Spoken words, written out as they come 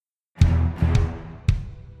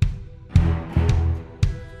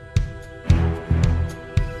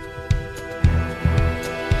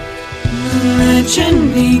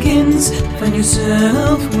Ascension begins. Find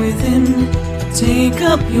yourself within. Take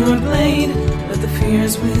up your blade. Let the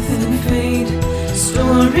fears within fade.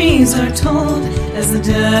 Stories are told as the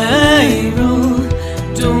die roll.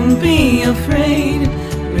 Don't be afraid.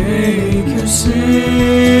 Make your destiny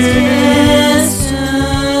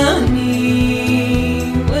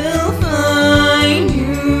will find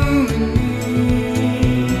you in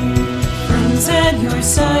me. Friends at your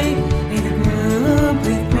side, may the group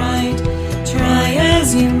with pride. Try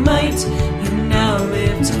as you might, you now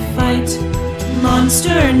live to fight.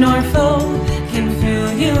 Monster nor foe can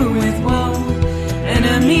fill you with woe.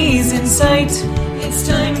 Enemies in sight, it's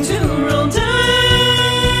time to roll dice.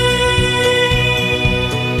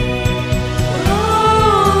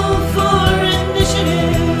 Roll for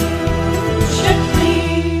initiative. Check,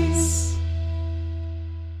 please.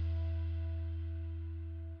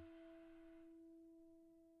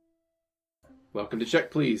 Welcome to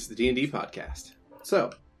Check Please, the D&D podcast.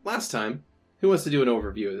 So, last time, who wants to do an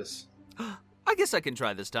overview of this? I guess I can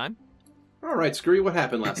try this time. All right, Scurry, what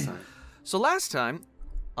happened last time? So last time,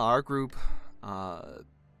 our group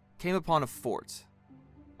came upon a fort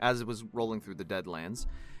as it was rolling through the Deadlands,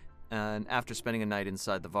 and after spending a night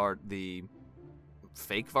inside the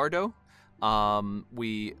fake Vardo,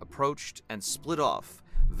 we approached and split off.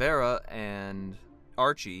 Vera and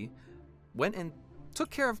Archie went and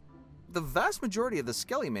took care of the vast majority of the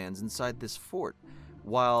Skellymans inside this fort,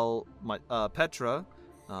 while Petra,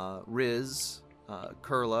 Riz,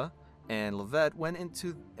 Kurla, and Levette went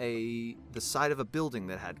into the side of a building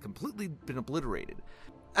that had completely been obliterated.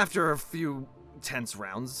 After a few tense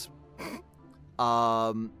rounds,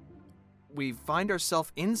 we find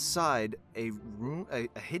ourselves inside a room, a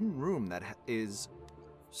hidden room that is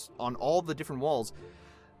on all the different walls,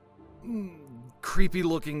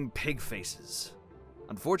 creepy-looking pig faces.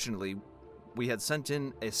 Unfortunately, we had sent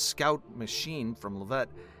in a scout machine from Levette,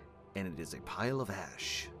 and it is a pile of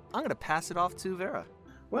ash. I'm going to pass it off to Vera.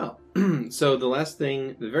 Well, so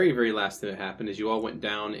the very, very last thing that happened is you all went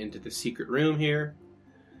down into the secret room here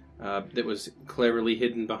that was cleverly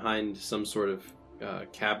hidden behind some sort of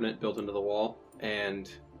cabinet built into the wall. And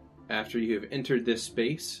after you have entered this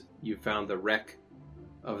space, you found the wreck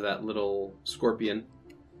of that little scorpion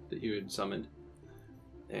that you had summoned.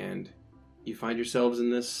 And you find yourselves in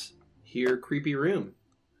this here creepy room.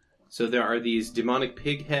 So there are these demonic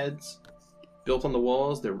pig heads built on the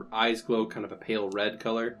walls. Their eyes glow kind of a pale red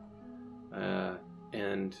color.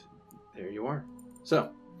 And there you are.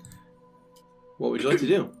 So, what would you like to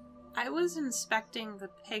do? I was inspecting the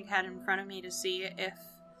pig head in front of me to see if...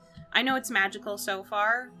 I know it's magical so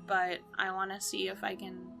far, but I want to see if I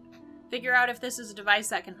can figure out if this is a device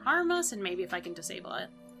that can harm us, and maybe if I can disable it.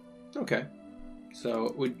 Okay.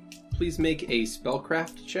 So, would please make a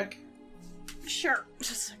spellcraft check? Sure.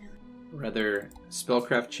 Just a second. Rather,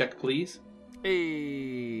 spellcraft check, please.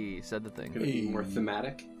 Hey, said the thing. Gonna be more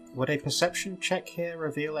thematic. Would a perception check here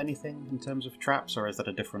reveal anything in terms of traps, or is that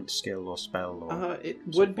a different skill or spell? Or It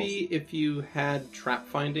would be if you had trap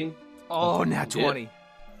finding. Oh, nat 20.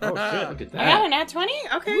 Oh, shit. Look at I got a that. nat 20?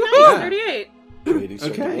 Okay, Woo-hoo! nice. 38.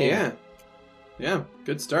 Okay, yeah. Yeah,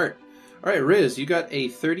 good start. All right, Riz, you got a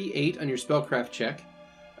 38 on your spellcraft check.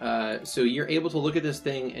 So you're able to look at this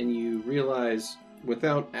thing and you realize,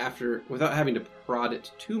 without having to prod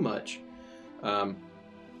it too much,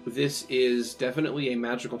 this is definitely a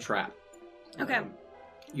magical trap. Okay.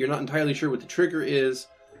 You're not entirely sure what the trigger is,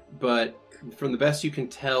 but from the best you can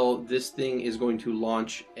tell, this thing is going to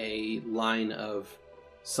launch a line of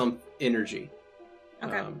some energy.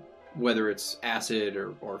 Okay. Whether it's acid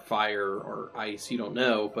or fire or ice, you don't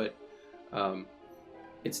know, but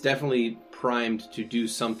it's definitely primed to do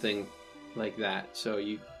something like that. So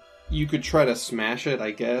you could try to smash it, I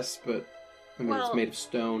guess, but I mean, it's made of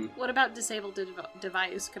stone. What about disable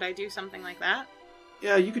device? Could I do something like that?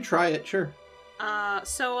 Yeah, you could try it, sure.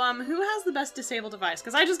 So who has the best disable device?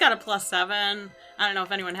 Because I just got a +7. I don't know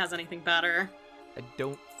if anyone has anything better. I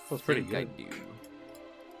don't That's pretty think I good. do.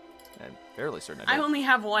 I'm fairly certain I I don't. only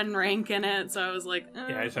have 1 rank in it, so I was like,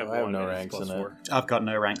 Yeah, I just have I have one. no and it's ranks in +4. I've got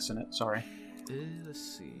no ranks in it, sorry.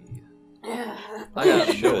 Let's see. eh. I got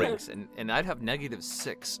no Sure. ranks, and I'd have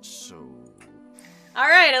 -6, so...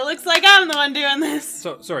 Alright, it looks like I'm the one doing this.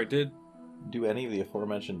 So, sorry, did... Do any of the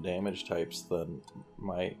aforementioned damage types, then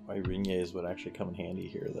my Rignes would actually come in handy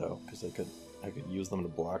here, though, because I could use them to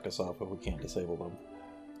block us off if we can't disable them.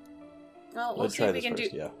 Well, we'll Let's see try if we this can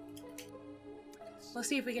first, do. yeah. We'll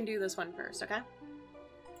see if we can do this one first, okay?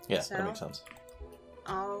 Yeah, So- that makes sense.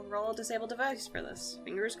 I'll roll a disable device for this.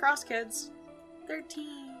 Fingers crossed, kids.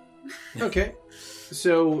 13. Okay.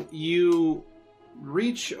 So you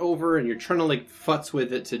reach over and you're trying to like futz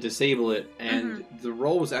with it to disable it, and the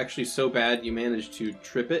roll was actually so bad you managed to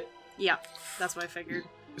trip it. Yeah, that's what I figured.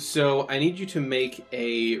 So I need you to make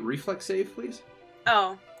a reflex save, please.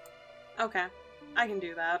 Oh, okay. I can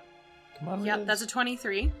do that. Come on, Yep, Riz. that's a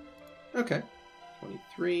 23. Okay.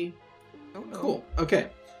 23. Oh, no. Cool. Okay.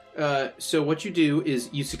 So what you do is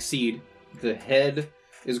you succeed. The head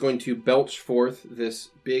is going to belch forth this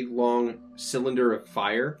big, long cylinder of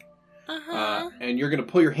fire. And you're going to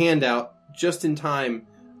pull your hand out just in time,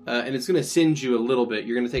 and it's going to singe you a little bit.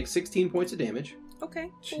 You're going to take 16 points of damage. Okay,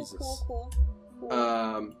 cool, Jesus. cool.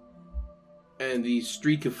 And the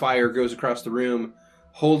streak of fire goes across the room,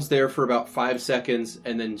 holds there for about 5 seconds,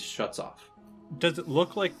 and then shuts off. Does it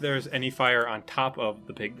look like there's any fire on top of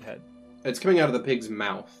the pig head? It's coming out of the pig's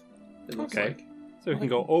mouth, it looks Okay. like. So we can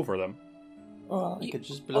go over them. Oh, I You- could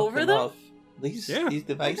just block over them them? off. These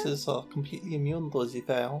devices are completely immune to the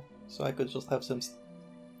fire, so I could just have some.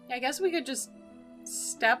 I guess we could just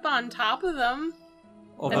step on top of them and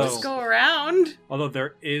Although, just go around. although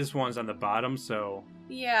there is ones on the bottom, so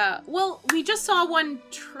Yeah, well, we just saw one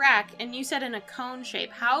track, and you said in a cone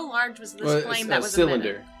shape. How large was this flame that was cylinder.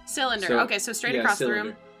 emitted? Cylinder. So- Okay, so straight Yeah, across cylinder. the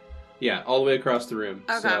room. Yeah, all the way across the room.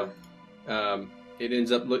 Okay. So, it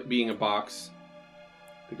ends up being a box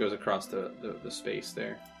that goes across the space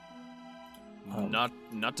there.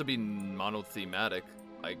 Not to be monothematic,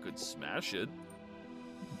 I could smash it.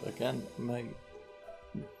 Again, my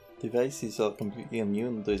devices are completely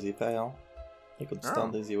immune to the fire. I could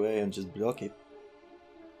stand in the way and just block it.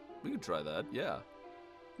 We could try that, yeah.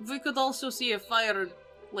 We could also see if fire,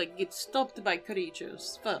 get stopped by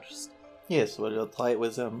creatures first. Yes, well, I'll try it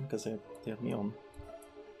with them because they're immune.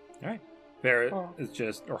 alright. Barrett is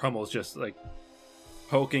just, or Hummel's just like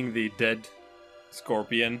poking the dead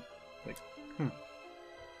scorpion.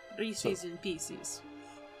 Reese's in pieces.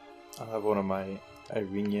 I'll have one of my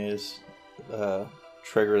Irenias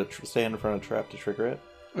trigger it, stand in front of a trap to trigger it.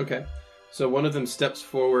 Okay. So one of them steps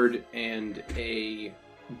forward, and a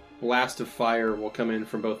blast of fire will come in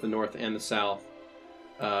from both the north and the south.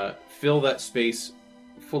 Fill that space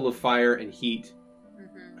full of fire and heat,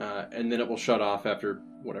 and then it will shut off after,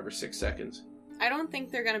 6 seconds. I don't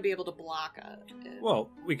think they're going to be able to block it. Well,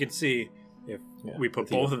 we could see if Yeah, we put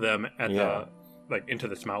with you. both of them at Yeah. into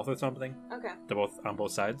this mouth or something. Okay. On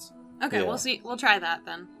both sides. Okay, Yeah. we'll see. We'll try that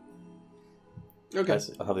then. Okay.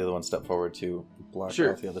 I'll have the other one step forward to block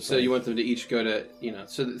Sure. off the other side. So you want them to each go to,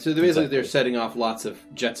 so basically they're Exactly. setting off lots of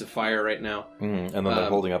jets of fire right now. And then they're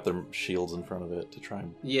holding up their shields in front of it to try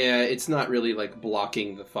and... Yeah, it's not really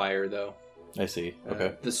blocking the fire though. I see.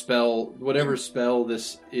 Okay. The spell, whatever spell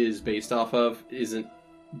this is based off of, isn't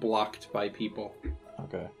blocked by people.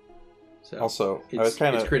 Okay. So Also, it's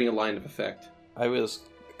creating a line of effect. I was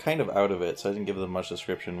kind of out of it, so I didn't give them much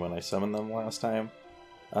description when I summoned them last time.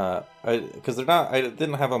 Because they're not. I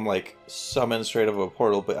didn't have them summon straight out of a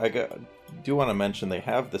portal, but do want to mention they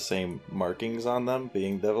have the same markings on them,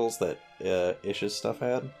 being devils that Ish's stuff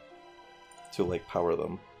had, to power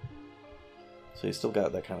them. So you still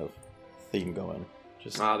got that kind of theme going.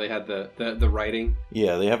 Just They had the writing.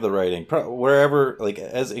 yeah, they have the writing wherever,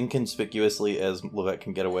 as inconspicuously as Levette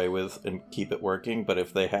can get away with and keep it working. But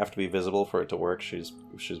if they have to be visible for it to work, she's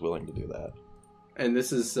willing to do that. And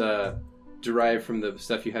this is derived from the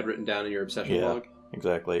stuff you had written down in your obsession Yeah.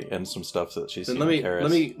 Exactly, and some stuff that she's Then seen with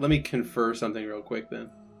Karis. let me confer something real quick then.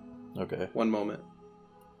 Okay. One moment.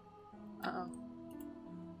 Uh-oh.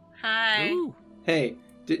 Hi. Ooh. Hey,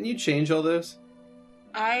 didn't you change all this?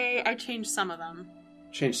 I changed some of them.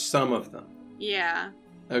 Change some of them. Yeah.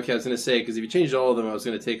 Okay, I was gonna say, because if you changed all of them, I was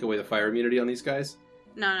gonna take away the fire immunity on these guys.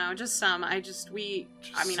 No, just some. I some,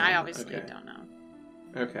 obviously okay. don't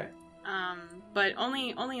know. Okay. But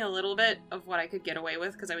only a little bit of what I could get away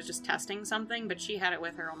with because I was just testing something, but she had it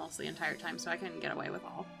with her almost the entire time, so I couldn't get away with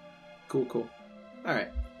all. Cool. All right.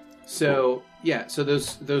 So yeah, so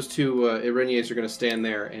those two Ireniers are gonna stand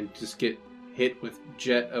there and just get hit with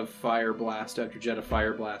jet of fire blast after jet of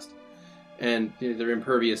fire blast, and they're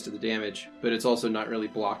impervious to the damage, but it's also not really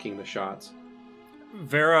blocking the shots.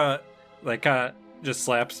 Vera, just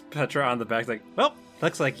slaps Petra on the back, well,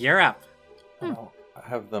 looks like you're up. I'll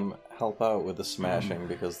have them help out with the smashing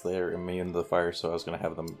because they're immune to the fire, so I was going to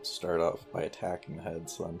have them start off by attacking the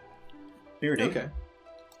heads then. Beardy, Okay.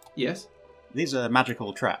 Yes. these are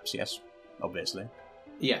magical traps, yes? Obviously.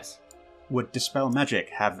 Yes. Would Dispel Magic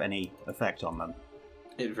have any effect on them?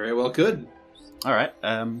 It very well could. Alright,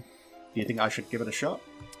 do you think I should give it a shot,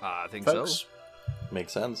 I think folks? so.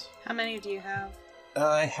 Makes sense. How many do you have?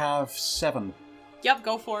 I have 7. Yep,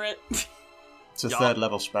 go for it. It's a Yeah. 3rd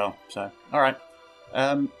level spell, so... Alright.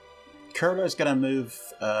 Kurlo's going to move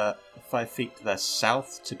 5 feet to their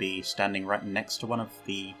south to be standing right next to one of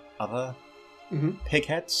the other pig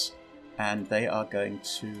heads. And they are going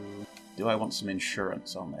to... Do I want some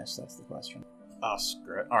insurance on this? That's the question. Oh,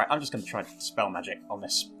 screw it. Alright, I'm just going to try spell magic on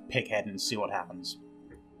this pig head and see what happens.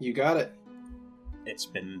 You got it. It's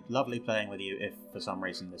been lovely playing with you if for some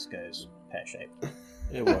reason this goes pear-shaped.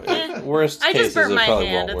 It was. Worst I cases, just burnt it my probably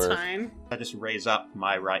hand, won't it's work. fine. I just raise up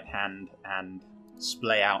my right hand and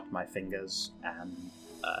splay out my fingers, and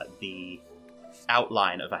the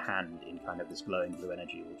outline of a hand in kind of this glowing blue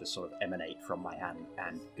energy will just sort of emanate from my hand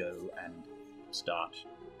and go and start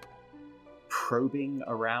probing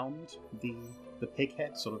around the pig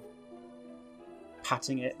head, sort of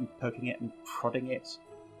patting it and poking it and prodding it,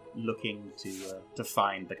 looking to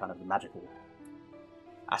find the kind of the magical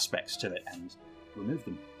aspects to it and remove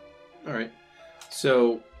them. All right.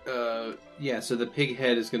 So, so the pig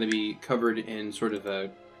head is going to be covered in sort of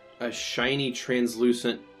a shiny,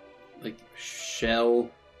 translucent, like shell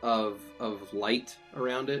of light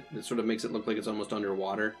around it. That sort of makes it look like it's almost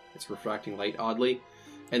underwater. It's refracting light oddly,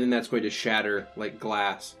 and then that's going to shatter like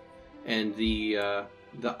glass, and the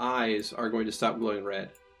eyes are going to stop glowing red.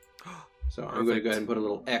 So I'm going to go ahead and put a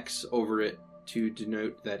little X over it to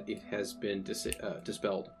denote that it has been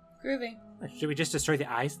dispelled. Groovy. Should we just destroy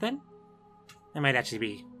the eyes then? That might actually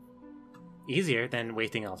be easier than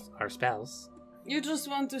wasting our spells. You just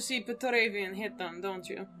want to see Petravian hit them, don't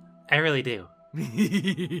you? I really do.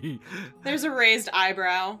 There's a raised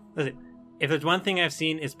eyebrow. Listen, if there's one thing I've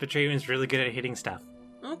seen is Petravian's really good at hitting stuff.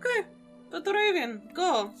 Okay, Petravian,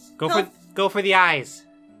 go. Go for the eyes.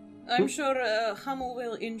 I'm sure Hummel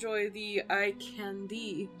will enjoy the eye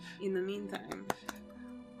candy in the meantime.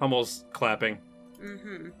 Hummel's clapping.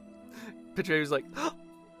 Mm-hmm. Petraeus like,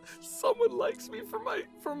 someone likes me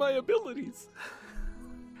for my abilities.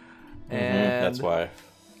 And That's why.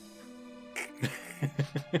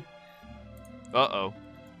 Uh-oh.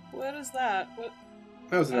 What is that? What?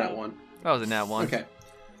 That was a nat one. That was a nat one. Okay.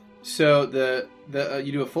 So the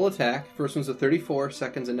you do a full attack. First one's a 34,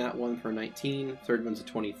 second's a nat 1 for a 19, third one's a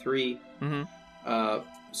 23. Mm-hmm.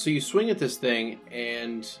 So you swing at this thing,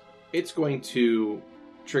 and it's going to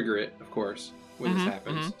trigger it, of course, when this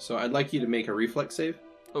happens. So I'd like you to make a reflex save.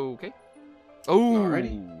 Okay. Oh,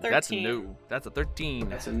 Alrighty. that's a 13. no. That's a 13.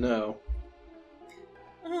 That's a no.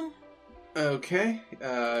 Uh, Okay.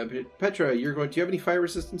 Petra, do you have any fire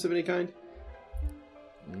resistance of any kind?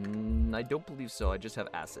 I don't believe so. I just have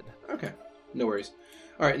acid. Okay. No worries.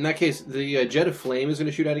 All right. In that case, the jet of flame is going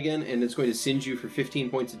to shoot out again, and it's going to singe you for 15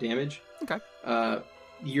 points of damage. Okay.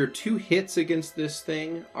 Your 2 hits against this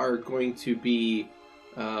thing are going to be,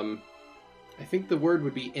 I think the word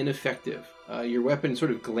would be ineffective. Your weapon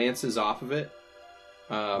sort of glances off of it.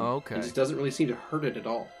 Okay. It just doesn't really seem to hurt it at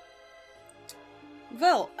all.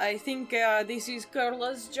 well, I think this is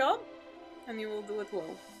Carla's job, and you will do it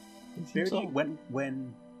well. Beardy,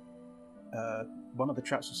 when one of the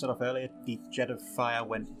traps was set off earlier, the jet of fire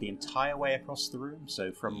went the entire way across the room,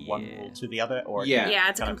 so from one wall to the other, or Yeah. Yeah,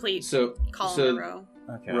 it's a kind of- complete So, column row.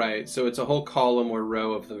 Okay. right. So it's a whole column or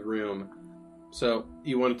row of the room. So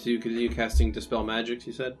you wanted to continue casting Dispel Magic,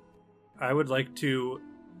 you said? I would like to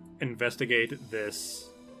investigate this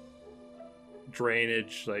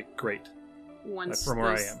drainage, grate. Once from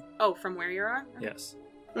where I those- am. Oh, from where you are? Yes.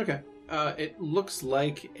 Okay. It looks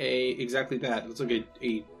like exactly that. It looks like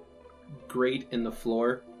a grate in the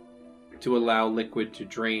floor to allow liquid to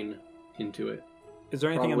drain into it. Is there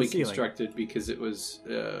anything Probably on the ceiling? constructed because it was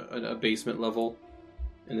a basement level,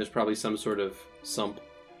 and there's probably some sort of sump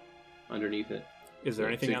underneath it. Is there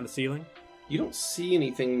anything So- on the ceiling? You don't see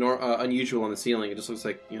anything unusual on the ceiling. It just looks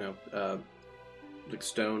like like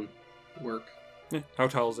stone work. How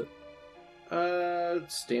tall is it?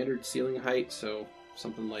 Standard ceiling height, so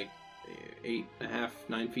something like 8.5,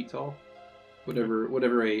 9 feet tall.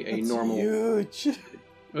 Whatever a That's normal. huge.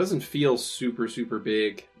 It doesn't feel super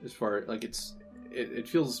big as far like it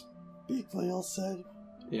feels. Big Whale said.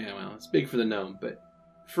 Yeah, well, it's big for the gnome, but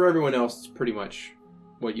for everyone else, it's pretty much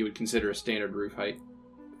what you would consider a standard roof height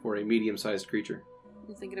for a medium-sized creature.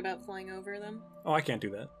 You thinking about flying over them? Oh, I can't do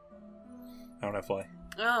that. I don't have fly.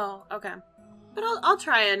 Oh, okay. But I'll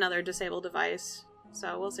try another disable device,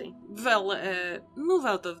 so we'll see. Well, move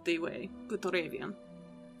out of the way, Petravian.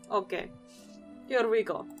 Okay, here we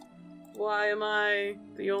go. Why am I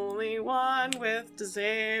the only one with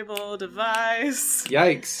disable device?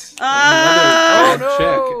 Yikes! Ah! Another bad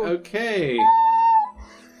check. Okay.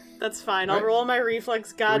 That's fine. I'll Right. roll my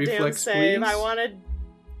reflex goddamn Reflex, save. please. I wanted.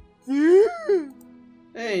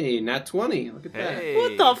 Hey, nat 20. Look at that. Hey.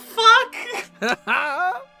 What the fuck?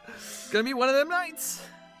 It's gonna be one of them nights.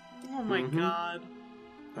 Oh my Mhm. god.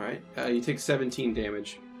 All right. You take 17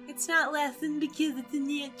 damage. It's not laughing because it's a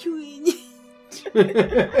nat 20.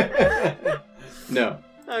 No.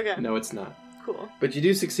 Okay. No, it's not. Cool. But you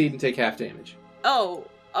do succeed and take half damage. Oh.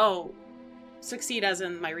 Succeed as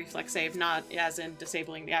in my reflex save, not as in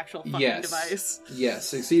disabling the actual fucking device. Yes,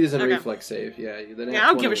 succeed is a Okay. reflex save. Yeah, I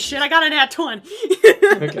don't give a shit. I got an nat 20.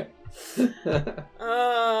 Okay.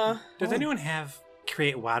 Does anyone have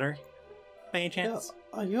create water by any chance?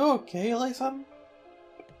 Are you okay, Lyson?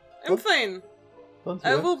 I'm fine. Don't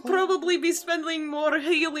I you will have- probably be spending more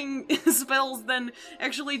healing spells than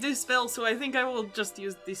actually dispel, so I think I will just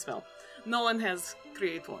use dispel. No one has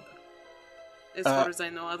create water. As far as I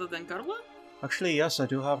know, other than Carla? Actually, yes, I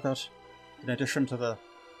do have that. In addition to the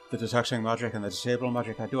detecting magic and the disable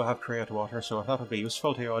magic, I do have create water, so I thought it would be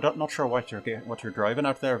useful to you. I'm not sure what you're driving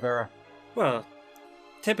at there, Vera. Well,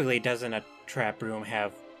 typically doesn't a trap room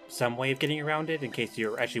have some way of getting around it in case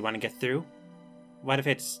you actually want to get through? What if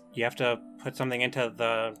it's you have to put something into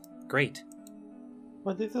the grate?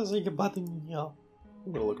 But it does like a button, yeah.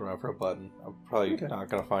 I'm gonna look around for a button. I'm probably not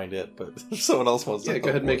gonna find it, but if someone else wants to. Yeah, go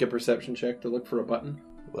ahead and make a perception check to look for a button.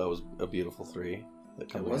 That was a beautiful 3.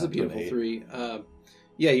 It was a beautiful 3.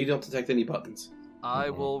 Yeah, you don't detect any buttons. I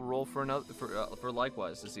will roll for another for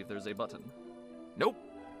likewise to see if there's a button. Nope.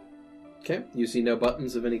 Okay, you see no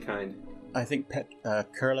buttons of any kind. I think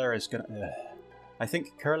Curler is gonna. I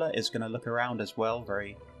think Curler is gonna look around as well,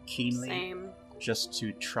 very keenly, Same. just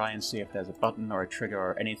to try and see if there's a button or a trigger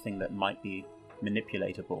or anything that might be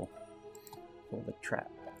manipulatable for the trap.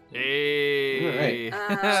 Hey.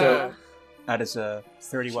 So- That is a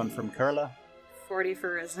 31 from Curler. 40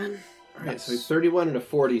 for Risen. All right, so 31 and a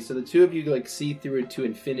 40. So the two of you like see through it to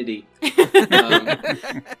infinity,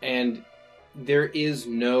 and there is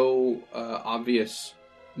no obvious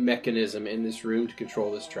mechanism in this room to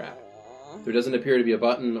control this trap. There doesn't appear to be a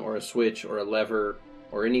button or a switch or a lever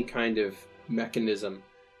or any kind of mechanism.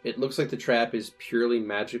 It looks like the trap is purely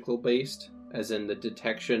magical based, as in the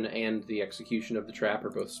detection and the execution of the trap are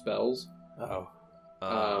both spells.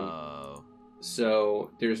 Oh.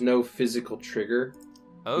 So there's no physical trigger.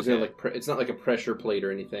 There's Okay. no, it's not like a pressure plate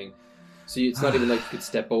or anything. So it's not even like you could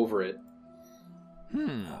step over it.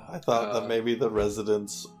 I thought that maybe the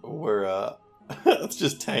residents were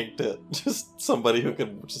just tanked it. Just somebody who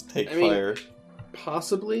could just take fire.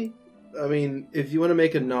 Possibly. I mean, if you want to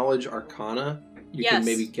make a knowledge arcana, you can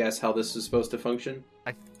maybe guess how this is supposed to function.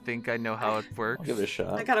 I think I know how it works. I'll give it a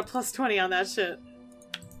shot. I got a plus 20 on that shit.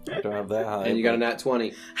 I don't have that high. And you got a nat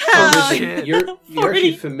 20. Hell So listen, shit. you're actually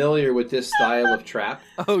 40. familiar with this style of trap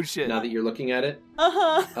Oh shit. now that you're looking at it.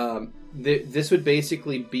 Uh-huh. This would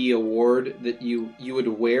basically be a ward that you would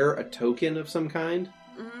wear a token of some kind,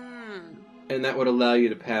 and that would allow you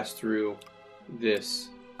to pass through this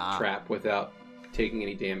trap without taking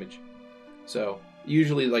any damage. So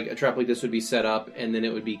usually like a trap like this would be set up, and then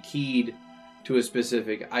it would be keyed to a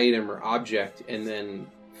specific item or object, and then,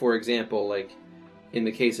 for example, like in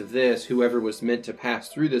the case of this, whoever was meant to pass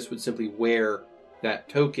through this would simply wear that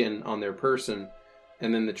token on their person,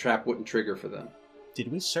 and then the trap wouldn't trigger for them. Did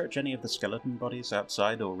we search any of the skeleton bodies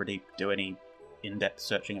outside, or really do any in-depth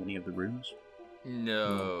searching of any of the rooms?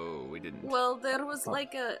 No, we didn't. Well, there was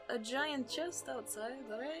like a giant chest outside,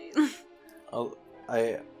 right?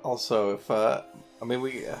 I also, if we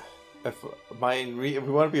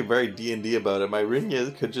want to be very D&D about it, my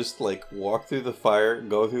Rinya could just like walk through the fire,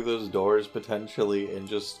 go through those doors potentially, and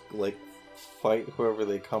just like fight whoever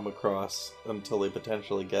they come across until they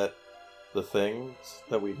potentially get the things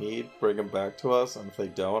that we need, bring them back to us, and if they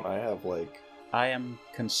don't, I have like... I am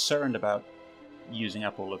concerned about using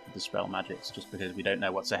up all of the dispel magics just because we don't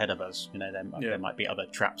know what's ahead of us. You know, there might be other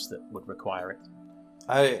traps that would require it.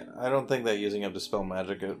 I don't think that using up Dispel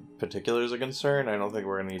Magic in particular is a concern. I don't think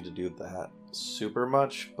we're going to need to do that super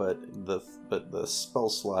much, but the spell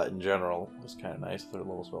slot in general was kind of nice. Their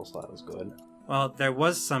little spell slot was good. Well, there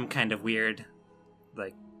was some kind of weird,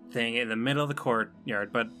 like, thing in the middle of the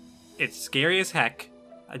courtyard, but it's scary as heck.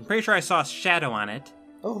 I'm pretty sure I saw a shadow on it.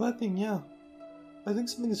 Oh, that thing, yeah. I think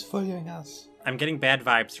something is following us. I'm getting bad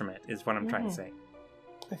vibes from it, is what I'm trying to say.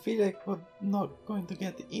 I feel like we're not going to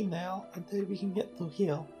get in now until we can get to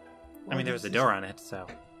here. I mean, there was a door on it, so...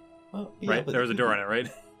 Well, yeah, right? but There was a door on it,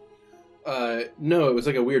 right? No, it was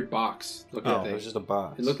like a weird box looking Oh, thing. it was just a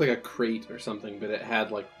box. It looked like a crate or something, but it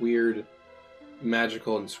had like weird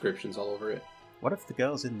magical inscriptions all over it. What if the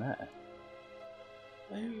girl's in there?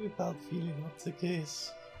 I have a bad feeling that's the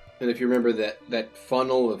case. And if you remember that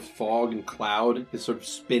funnel of fog and cloud is sort of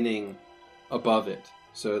spinning above it.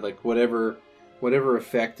 So like whatever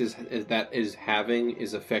effect is having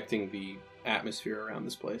is affecting the atmosphere around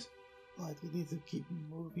this place. But we need to keep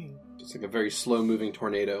moving. It's like a very slow-moving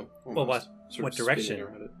tornado. Well, almost, sort what of spinning direction?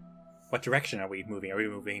 around it. What direction are we moving? Are we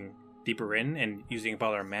moving deeper in and using up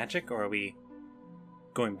all our magic, or are we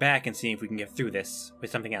going back and seeing if we can get through this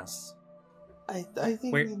with something else? I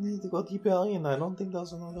think Where- we need to go deeper in. I don't think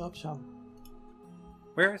there's another option.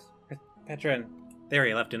 Where's Petra and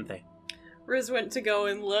Theria left, didn't they? Riz went to go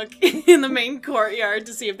and look in the main courtyard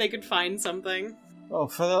to see if they could find something. Oh,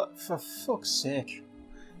 for fuck's sake.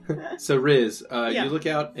 So, Riz, Yeah. you look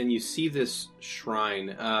out and you see this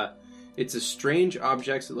shrine. It's a strange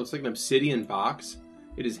object. It looks like an obsidian box.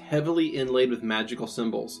 It is heavily inlaid with magical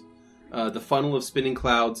symbols. The funnel of spinning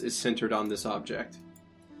clouds is centered on this object.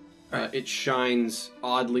 It shines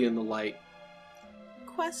oddly in the light.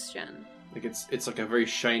 Question. Like it's like a very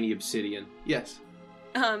shiny obsidian. Yes.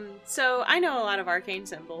 So I know a lot of arcane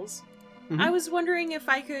symbols. Mhm. I was wondering if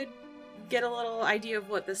I could get a little idea of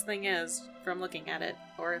what this thing is from looking at it,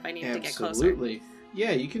 or if I needed to get closer. Absolutely.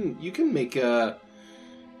 Yeah, you can make a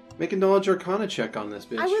knowledge arcana check on this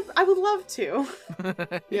bitch. I would love to.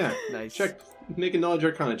 Yeah. Nice. Make a knowledge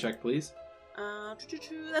arcana check, please.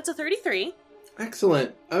 That's a 33.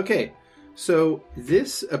 Excellent. Okay. So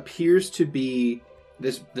this appears to be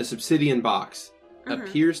this obsidian box Mhm.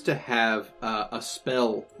 appears to have a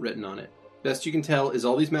spell written on it. Best you can tell is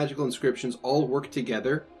all these magical inscriptions all work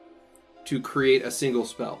together to create a single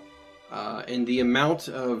spell. And the amount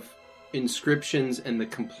of inscriptions and the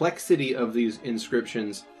complexity of these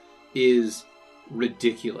inscriptions is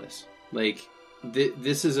ridiculous. Like,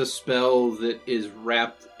 this is a spell that is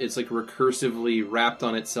wrapped, it's like recursively wrapped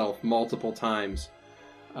on itself multiple times.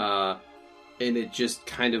 And it just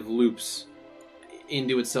kind of loops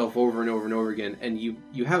into itself over and over and over again. And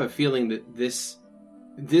you have a feeling that this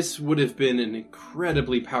would have been an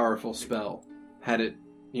incredibly powerful spell had it,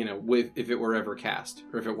 if it were ever cast,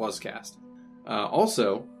 or if it was cast.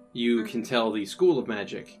 Also, you can tell the school of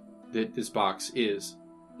magic that this box is.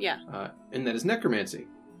 Yeah. And that is necromancy.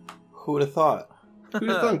 Who'd have thought? Who'd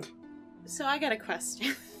have thunk? So I got a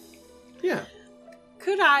question. Yeah.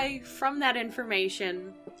 Could I, from that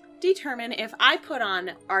information, determine if I put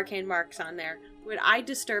on arcane marks on there, would I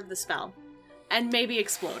disturb the spell? And maybe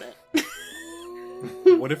explode it?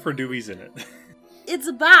 What if Verdooey's in it? It's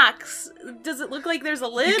a box. Does it look like there's a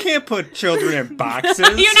lid? You can't put children in boxes.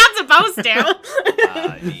 You're not supposed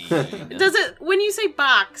to. mean, Does it, when you say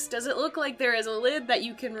box, does it look like there is a lid that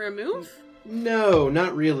you can remove? No,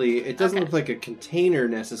 not really. It doesn't Okay. look like a container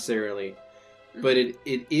necessarily, but it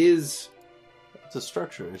is. It's a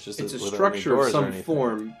structure. It's just It's a without any structure of doors or some anything.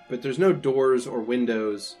 form, but there's no doors or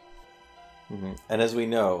windows. Mhm. And as we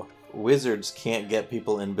know, wizards can't get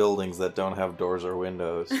people in buildings that don't have doors or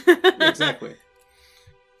windows. Exactly.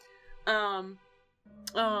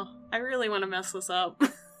 Oh, I really want to mess this up.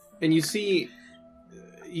 And you see,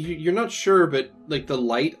 you're not sure, but like the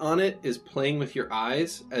light on it is playing with your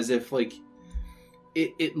eyes, as if like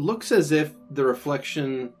it looks as if the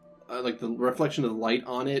reflection, like the reflection of the light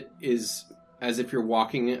on it, is as if you're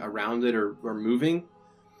walking around it or moving,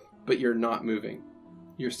 but you're not moving.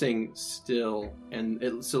 You're staying still, and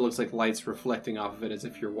it still looks like light's reflecting off of it as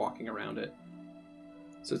if you're walking around it.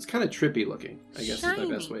 So it's kind of trippy looking, I guess is my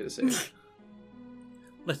best way to say it.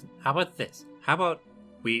 Listen, how about this? How about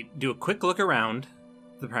we do a quick look around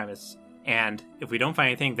the premise, and if we don't find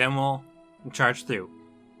anything, then we'll charge through.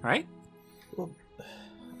 Right? Well,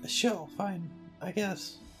 sure, fine. I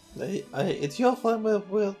guess. It's your fun. Well,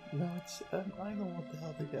 no, it's. I know what the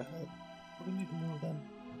hell they got. We need to move then.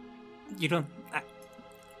 You don't...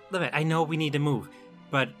 Look, I know we need to move,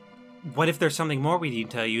 but what if there's something more we need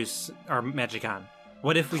to use our magic on?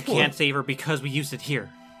 What if we can't save her because we used it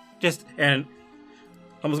here? And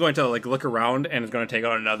Hummel's going to look around and is going to take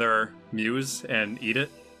out another muse and eat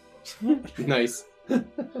it. Nice.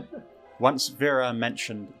 Once Vera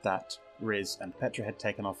mentioned that Riz and Petra had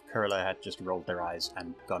taken off, Kurla had just rolled their eyes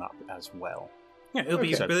and gone up as well. Yeah, it'll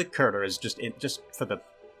be So really... Kurla is just for the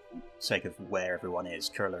sake of where everyone is,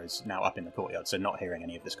 Kurla is now up in the courtyard, so not hearing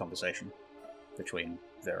any of this conversation between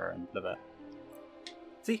Vera and Levert.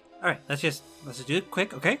 See? Alright, let's just do it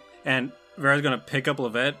quick, okay? And Vera's going to pick up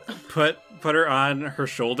Levette, put her on her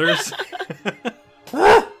shoulders.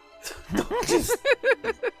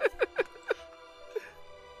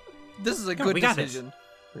 this is a Come on, good we got this. decision.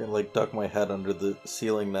 I'm gonna duck my head under the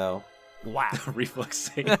ceiling now. Wow. Reflex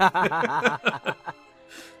save.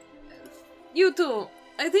 You two,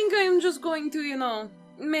 I think I'm just going to,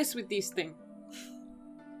 mess with this thing.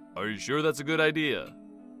 Are you sure that's a good idea?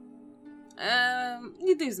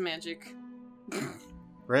 It is magic.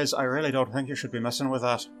 Riz, I really don't think you should be messing with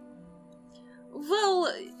that.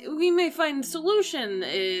 Well, we may find solution,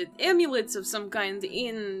 amulets of some kind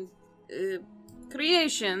in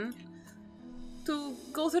creation to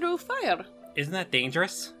go through fire. Isn't that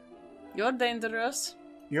dangerous? You're dangerous.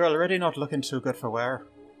 You're already not looking too good for wear.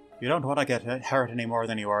 You don't want to get hurt any more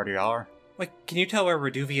than you already are. Wait, can you tell where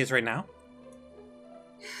Reduvi is right now?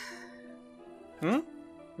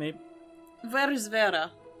 Maybe. Where is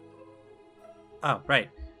Vera? Oh, right.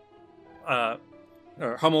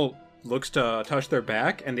 Hummel looks to touch their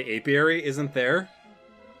back, and the apiary isn't there.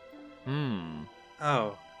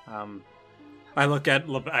 Oh, I look at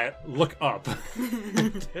I look up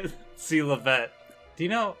to see Levette. Do you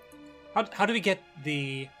know how do we get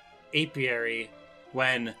the apiary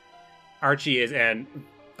when Archie is and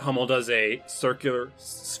Hummel does a circular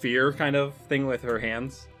sphere kind of thing with her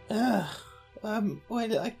hands?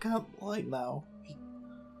 Wait, I can't right now.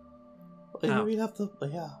 Oh. We'd have to,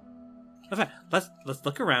 yeah. Okay, let's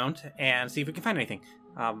look around and see if we can find anything.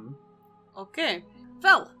 Okay.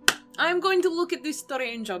 Well, I'm going to look at this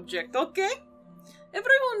strange object, okay?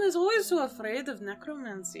 Everyone is always so afraid of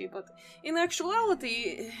necromancy, but in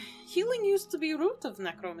actuality, healing used to be root of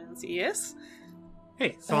necromancy, yes?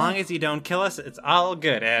 Hey, so long as you don't kill us, it's all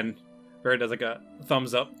good. And Bird does like a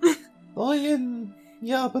thumbs up.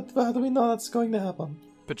 Yeah, but how do we know that's going to happen?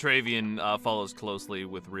 Petravian follows closely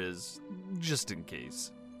with Riz, just in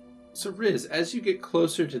case. So Riz, as you get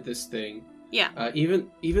closer to this thing, Yeah. even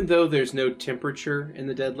though there's no temperature in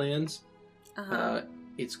the Deadlands, Uh-huh.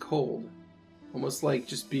 it's cold. Almost like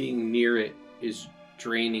just being near it is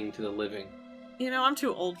draining to the living. You know, I'm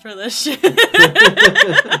too old for this shit.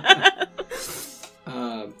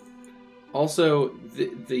 Also,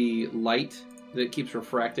 the light that keeps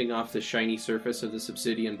refracting off the shiny surface of this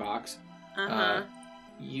obsidian box, Uh-huh.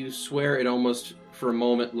 you swear it almost, for a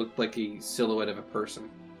moment, looked like a silhouette of a person.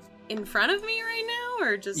 In front of me right now,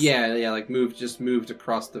 or just... Yeah, like moved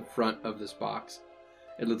across the front of this box.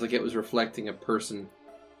 It looked like it was reflecting a person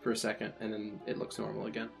for a second, and then it looks normal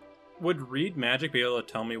again. Would Read Magic be able to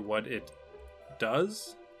tell me what it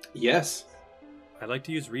does? Yes. I'd like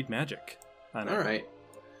to use Read Magic. All right.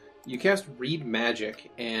 You cast Read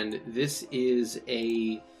Magic, and this is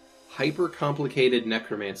a hyper-complicated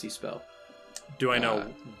necromancy spell. Do I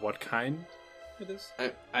know what kind it is?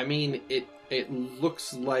 I mean, it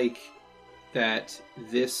looks like that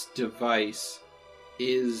this device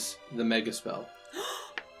is the mega spell.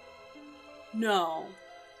 No.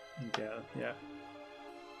 Yeah.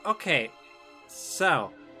 Okay,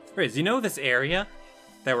 so Riz, you know this area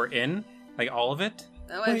that we're in, like all of it?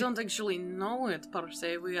 I don't actually know it, per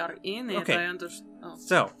se. We are in it, Okay. I understand. Oh.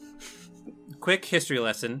 So, quick history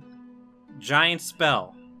lesson. Giant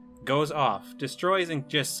spell goes off, destroys and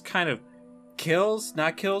just kind of kills,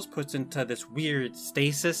 not kills, puts into this weird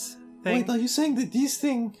stasis thing. Wait, are you saying that this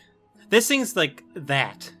thing... This thing's like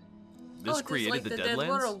that. This it is created like the the dead Deadlands?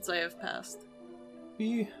 worlds I have passed.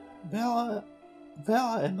 Vera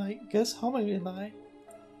and I guess Harmony and I...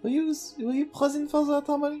 Were you present for that,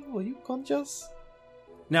 Harmony? Were you conscious?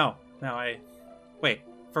 No, wait,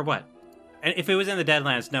 for what? And if it was in the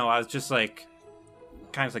Deadlands, no, I was just like,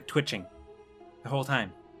 kind of like twitching the whole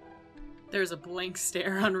time. There's a blank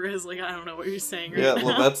stare on Riz, like, I don't know what you're saying right Yeah, now.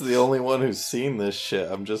 well, that's the only one who's seen this shit.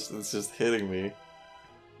 It's just hitting me.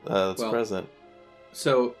 That's Well, present.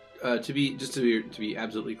 So, to be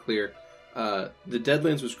absolutely clear, the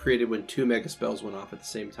Deadlands was created when 2 mega spells went off at the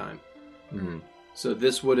same time. Mm-hmm. So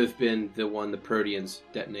this would have been the one the Proteans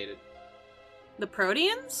detonated. The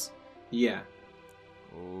Proteans? Yeah.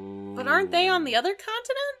 But aren't they on the other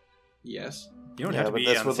continent? Yes. You don't Yeah, have to but be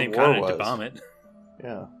that's on the what the same war continent to was. bomb it.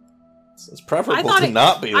 Yeah. It's preferable thought to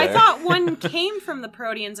not be there. I thought one came from the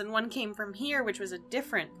Proteans and one came from here, which was a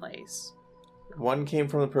different place. One came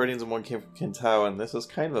from the Proteans and one came from Kintao, and this is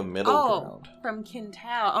kind of a middle ground. From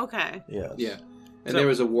Kintao. Okay. Yes. Yeah. And So- there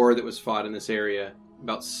was a war that was fought in this area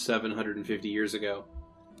about 750 years ago.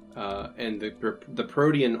 And the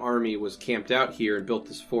Protean army was camped out here and built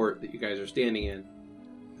this fort that you guys are standing in.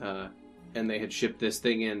 And they had shipped this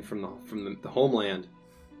thing in from the homeland.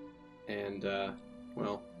 And,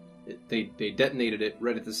 they detonated it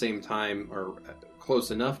right at the same time, or close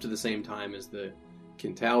enough to the same time as the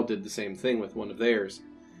Kintao did the same thing with one of theirs.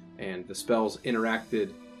 And the spells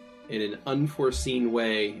interacted in an unforeseen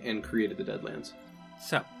way and created the Deadlands.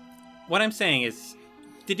 So, what I'm saying is,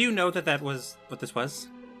 did you know that was what this was?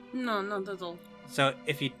 No, not at all. So,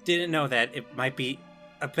 if you didn't know that, it might be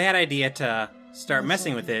a bad idea to start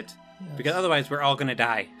messing with it, because otherwise we're all gonna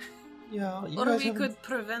die. Yeah, you Or guys we haven't- could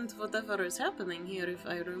prevent whatever is happening here if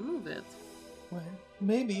I remove it. Well,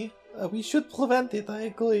 maybe. We should prevent it, I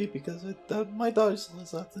agree, because my daughter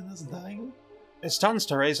is dying. It stands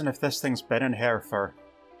to reason if this thing's been in here for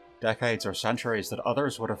decades or centuries that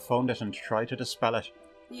others would have found it and tried to dispel it.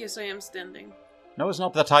 Yes, I am standing. No, it's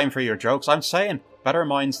not the time for your jokes. I'm saying, better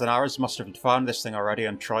minds than ours must have found this thing already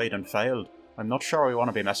and tried and failed. I'm not sure we want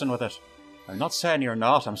to be messing with it. I'm not saying you're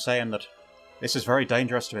not, I'm saying that this is very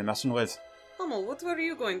dangerous to be messing with. Hummel, what were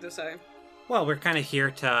you going to say? Well, we're kind of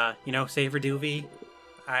here to, save Reduvi.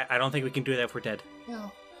 I don't think we can do that if we're dead.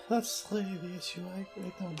 Well, that's really the issue. I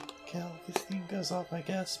don't care if this thing goes off, I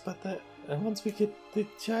guess, but once we get the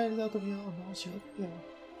child out of here, no, she'll,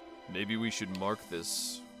 Maybe we should mark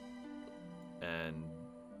this and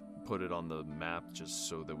put it on the map just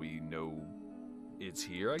so that we know it's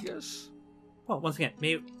here, I guess? Well, once again,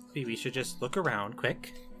 maybe we should just look around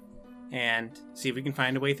quick and see if we can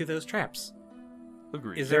find a way through those traps.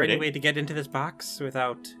 Agreed. Is there any way to get into this box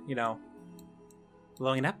without,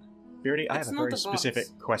 blowing up? Beardy, I It's have a not very the box. specific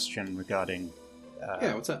question regarding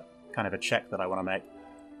Yeah, what's up? kind of a check that I want to make.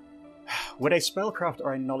 Would a spellcraft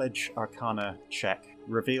or a knowledge arcana check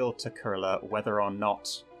reveal to Kurla whether or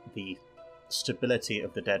not the stability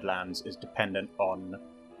of the Deadlands is dependent on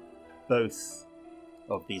both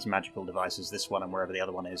of these magical devices, this one and wherever the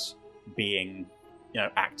other one is, being,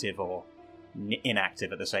 active or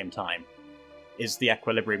inactive at the same time? Is the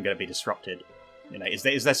equilibrium going to be disrupted?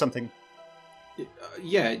 Is there something?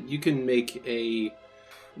 Yeah, you can make a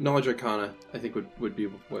knowledge arcana. I think would be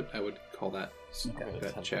what I would call that. Okay.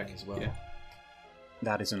 That check as well. Yeah.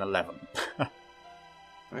 That is an 11. All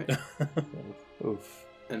right. Oof.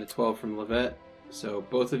 And a 12 from Levette. So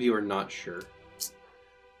both of you are not sure.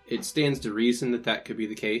 It stands to reason that could be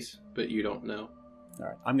the case, but you don't know. All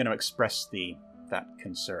right, I'm going to express that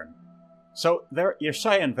concern. So you're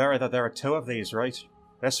saying, Vera, that there are two of these, right?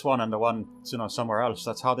 This one and the one, somewhere else.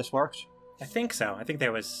 That's how this worked? I think so. I think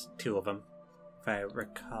there was 2 of them, if I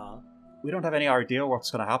recall. We don't have any idea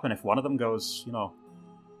what's going to happen if one of them goes,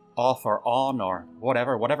 off or on or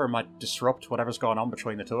whatever might disrupt whatever's going on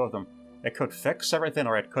between the two of them. It could fix everything,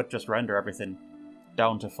 or it could just render everything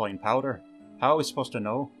down to fine powder. How are we supposed to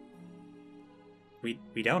know? We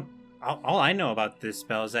don't. All I know about this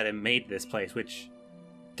spell is that it made this place, which,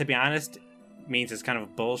 to be honest, means it's kind of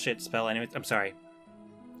a bullshit spell anyway. I'm sorry.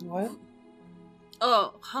 What?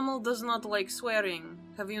 Oh, Hummel does not like swearing.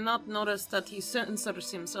 Have you not noticed that he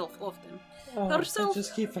censors himself often? I Herself.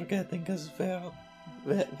 just keep forgetting because now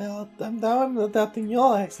I'm adapting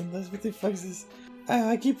your accent. That's what the fuck is this?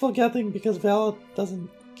 I keep forgetting because Val doesn't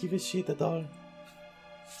give a shit at all.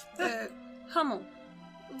 Hummel,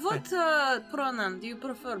 what pronoun do you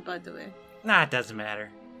prefer, by the way? Nah, it doesn't matter.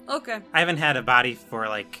 Okay. I haven't had a body for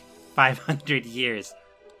like 500 years.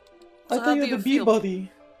 I So how thought do you you had the bee feel?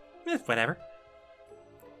 body. Whatever.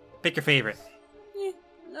 Pick your favorite.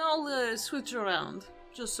 I'll switch around,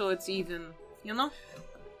 just so it's even,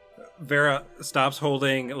 Vera stops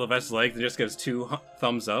holding Levette's leg and just gives 2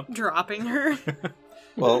 thumbs up. Dropping her.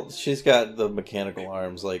 Well, she's got the mechanical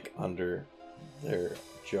arms like under their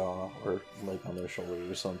jaw or like on their shoulder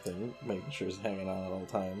or something, making sure it's hanging on at all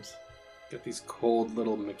times. Got these cold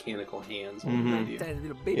little mechanical hands Mhm.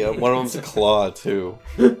 behind you. Yeah, one of them's a claw too.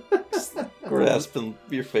 Just grasping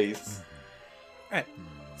your face. Alright.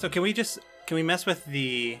 So can we mess with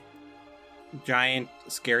the giant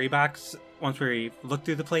scary box once we look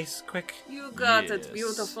through the place quick? You got Yes. it,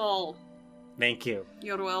 beautiful. Thank you.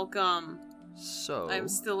 You're welcome. So, I'm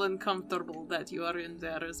still uncomfortable that you are in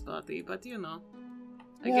Vera's body, but I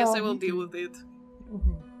Yeah, guess I will me deal too. with it.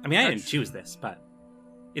 I mean, I didn't choose this, but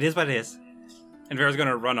it is what it is. And Vera's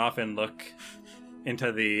gonna run off and look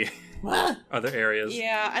into the other areas.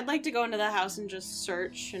 Yeah, I'd like to go into the house and just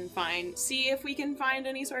search and see if we can find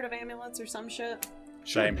any sort of amulets or some shit.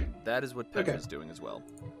 Same. that is what Petra Okay. is doing as well.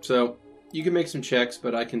 So you can make some checks,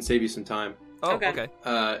 but I can save you some time. Oh, Okay.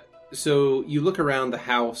 okay. So you look around the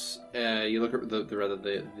house. You look at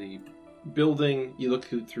the building. You look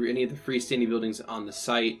through any of the freestanding buildings on the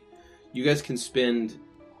site. You guys can spend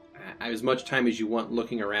as much time as you want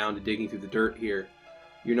looking around and digging through the dirt here.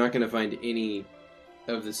 You're not going to find any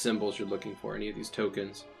of the symbols you're looking for, any of these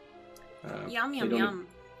tokens. Yum, they yum, don't- yum.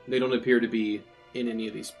 They don't appear to be in any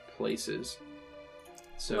of these places.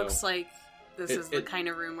 So Looks like this It- is the it- kind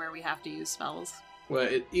of room where we have to use spells. well,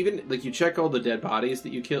 even like you check all the dead bodies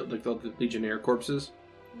that you killed, like all the Legionnaire corpses,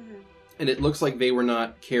 and it looks like they were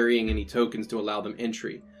not carrying any tokens to allow them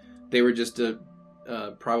entry. They were just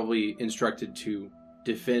probably instructed to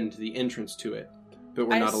defend the entrance to it, but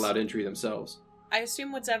were I not s- allowed entry themselves. I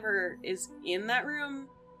assume whatever is in that room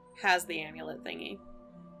has the amulet thingy.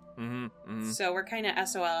 Mm-hmm. Mm-hmm. So we're kind of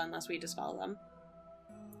SOL unless we dispel them.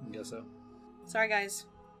 I guess so. Sorry, guys.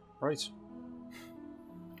 Right.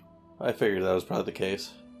 I figured that was probably the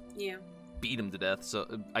case. Yeah. Beat him to death,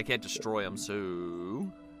 so I can't destroy him,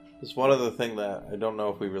 so... There's one other thing that I don't know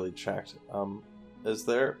if we really checked. was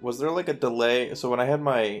there like a delay? So when I had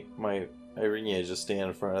my Irene just stand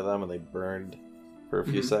in front of them and they burned for a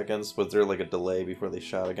few seconds, was there like a delay before they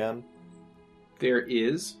shot again? There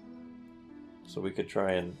is. So we could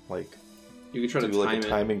try and like You could try to do like time a it.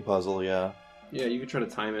 timing puzzle, yeah. Yeah, you could try to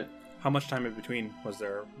time it. How much time in between was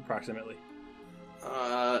there approximately?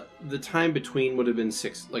 The time between would have been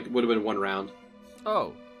would have been 1 round.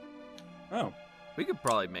 Oh, Oh, we could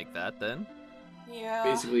probably make that then. Yeah.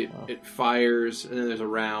 Basically, it fires, and then there's a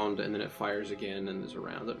round, and then it fires again, and there's a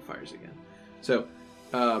round, and it fires again. So,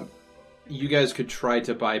 you guys could try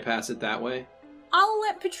to bypass it that way. I'll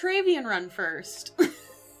let Petravian run first.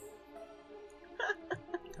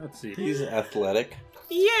 let's see. He's athletic.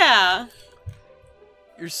 Yeah.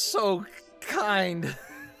 You're so kind.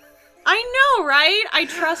 I know, right? I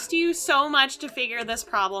trust you so much to figure this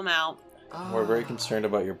problem out. We're very concerned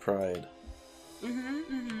about your pride.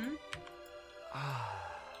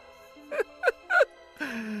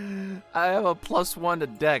 I have a +1 to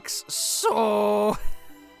Dex, so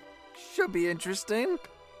should be interesting.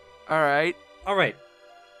 All right. All right.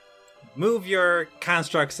 Move your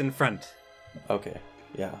constructs in front. Okay,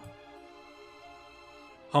 yeah.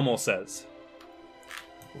 Hummel says.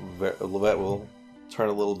 Levette will turn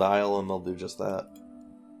a little dial and they'll do just that.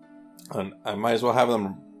 And I might as well have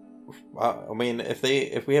them. I mean, if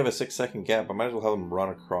we have a 6-second gap, I might as well have them run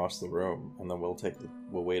across the room, and then we'll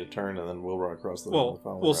wait a turn, and then we'll run across the room. Well, the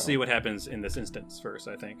following we'll round. see what happens in this instance first,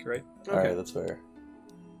 I think, right? All right, that's fair.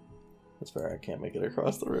 That's fair. I can't make it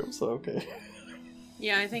across the room, so okay.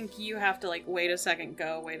 Yeah, I think you have to, like, wait a second,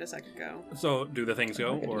 go. So, do the things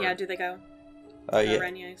go? Okay. Or... Yeah, do they go? Yeah,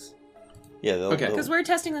 Reniers. yeah. They'll, Okay. Because we're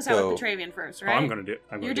testing this out Go. with Petravian first, Oh, right? I'm gonna do it.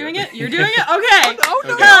 You're doing it? You're doing it? Okay! No,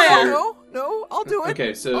 Okay, Hell yeah. no, I'll do it.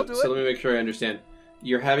 Okay, so I'll do it. let me make sure I understand.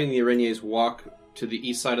 You're having the Areniers walk to the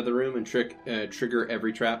east side of the room and trigger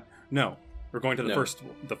every trap? No. We're going to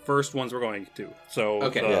the first ones we're going to. So,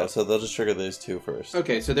 Okay. Yeah, so they'll just trigger those 2 first.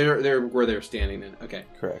 Okay, so they're where they're standing then. Okay.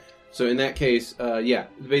 Correct. So in that case,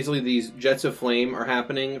 basically these jets of flame are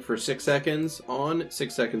happening for 6 seconds on,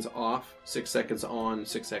 6 seconds off, 6 seconds on,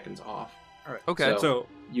 6 seconds off. all right. Okay. So,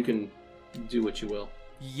 You can do what you will.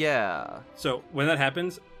 Yeah. so when that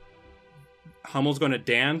happens, Hummel's going to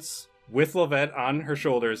dance with Levette on her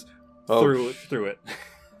shoulders through it.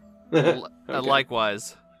 Okay.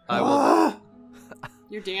 Likewise, I will. Ah!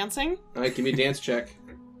 You're dancing? All right, give me a dance check.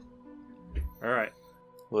 All right.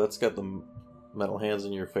 Well, that's got the metal hands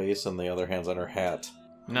in your face and the other hands on her hat.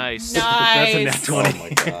 Nice. That's a Nice. nat 20. Oh my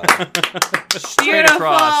god. Straight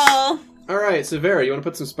across. Beautiful! All right, so Vera, you want to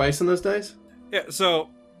put some spice on those dice? Yeah, so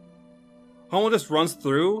Hummel just runs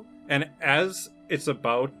through, and as it's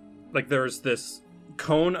about, like, there's this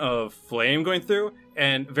cone of flame going through,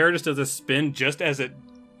 and Vera just does a spin just as it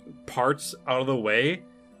parts out of the way,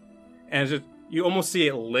 and just, you almost see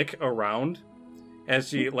it lick around as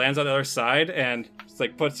she lands on the other side, and just,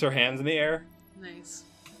 like, puts her hands in the air. Nice.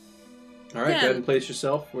 All right, go Yeah. ahead and place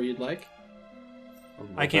yourself where you'd like.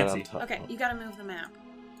 I can't Right on see. top. Okay, you gotta move the map.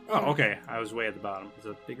 Oh, okay. I was way at the bottom. It's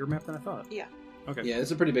a bigger map than I thought. Yeah. Okay. Yeah,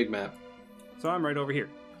 it's a pretty big map. So I'm right over here.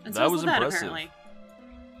 And That so was is Levette, impressive. apparently.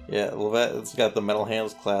 Yeah, Levette's got the metal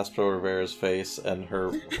hands clasped over Vera's face, and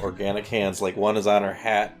her organic hands, like, one is on her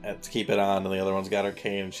hat to keep it on, and the other one's got her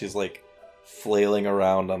cane, and she's, like, flailing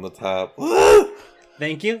around on the top.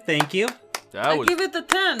 Thank you. Thank you. That I was. give it a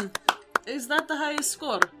 10. Is that the highest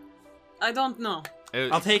score? I don't know.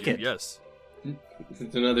 It- I'll take it. Yes.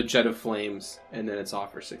 It's another jet of flames, and then it's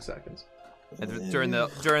off for 6 seconds. And during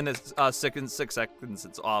this 6 seconds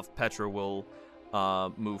it's off, Petra will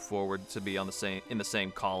move forward to be in the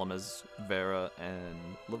same column as Vera and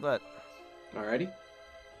Levette. Alrighty.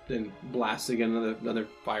 Then blast again, another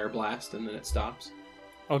fire blast, and then it stops.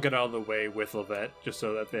 I'll get out of the way with Levette just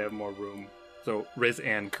so that they have more room. So Riz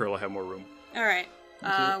and Curla have more room Alright.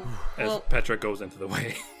 as Well, Petra goes into the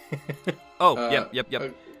way. Oh, yep.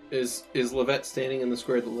 Is Levette standing in the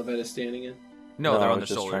square that Levette is standing in? No, they're I on was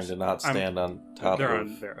their just trying shoulders. to not stand on top they're of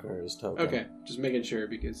on Vera. Vera's token. Okay, just making sure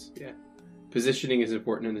because, positioning is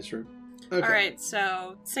important in this room. Okay. alright,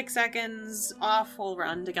 so 6 seconds off, we'll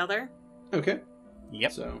run together. Okay.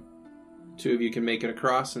 Yep. So, 2 of you can make it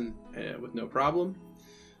across and with no problem.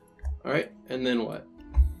 Alright, and then what?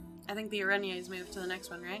 I think the Areniers move to the next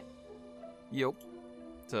one, right? Yep.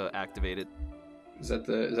 To activate it. Is that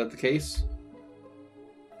the case?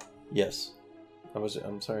 Yes. I'm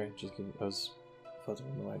sorry. I was fuzzing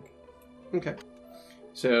on the mic. Okay.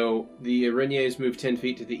 So the Areniers move 10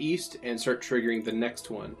 feet to the east and start triggering the next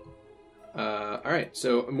one. Alright,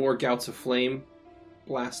 so more gouts of flame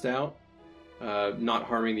blast out, not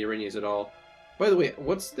harming the Areniers at all. By the way,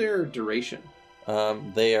 what's their duration?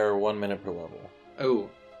 They are 1 minute per level. Oh,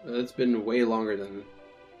 it's been way longer than.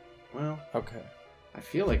 Well, Okay. I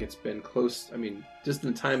feel like it's been close. I mean, just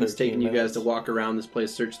the time it's 13 taken you guys minutes. to walk around this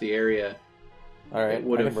place, search the area. All right. It I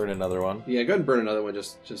would've- can burn another one. Yeah, go ahead and burn another one.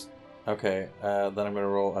 Just. Okay. Then I'm gonna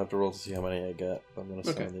roll. I have to roll to see how many I get. But I'm gonna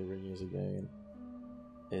Okay. summon the reuse again.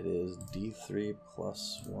 It is D3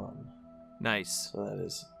 plus 1. Nice. So that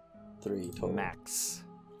is 3 total. Max.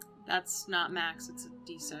 That's not max, it's a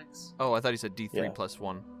d6. Oh, I thought you said D3 Yeah. plus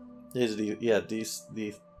 1. Is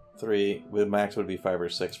D3 with max would be 5 or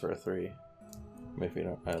 6 for a 3. If you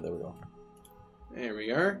don't, there we go. There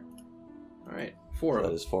we are. All right, 4 So of that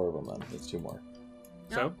them. is 4 of them then. That's 2 more.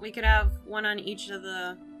 No, So? we could have one on each of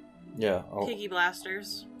the Yeah. piggy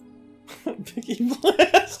blasters. Piggy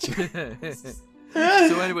Blaster.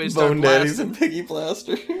 So anyway, start Bone Daddies blasting. and Piggy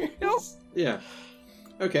Blaster. Yeah.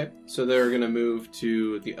 Okay, so they're gonna move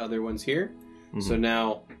to the other ones here. So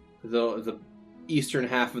now the eastern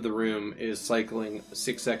half of the room is cycling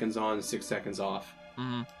 6 seconds on, 6 seconds off.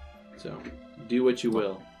 Mhm. So do what you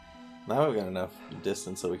will. Now we've got enough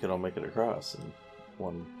distance so we can all make it across in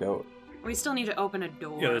one go. We still need to open a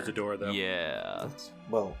door. Yeah, there's a door though. Yeah.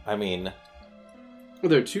 Well, I mean, Well,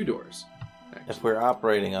 there are 2 doors. actually. if we're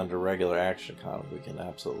operating under regular action economy, we can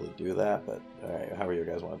absolutely do that. But alright, however you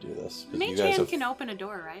guys want to do this? 'Cause you Mage guys Hand have- can open a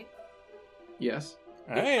door, right? Yes.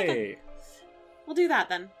 Hey. We'll do that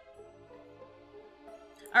then.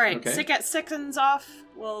 Alright, Okay. 6 seconds off.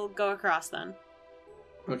 We'll go across then.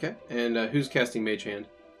 Okay. And who's casting Mage Hand?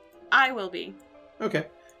 I will be. Okay.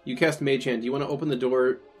 You cast Mage Hand. Do you want to open the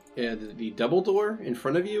door, the double door in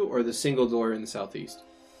front of you, or the single door in the southeast?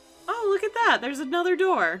 Oh, look at that. There's another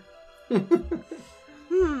door. Does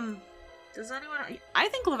anyone... I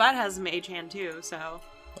think Levette has a mage hand too, so...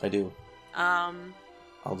 I do.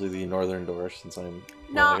 I'll do the northern door since I'm.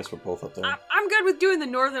 No, Well, I guess we're both up there. I'm good with doing the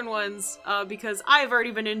northern ones, because I've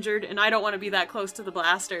already been injured, and I don't want to be that close to the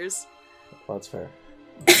blasters. Well, that's fair.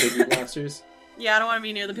 Piggy blasters. Yeah, I don't want to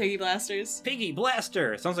be near the piggy blasters. Piggy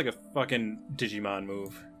Blaster. Sounds like a fucking Digimon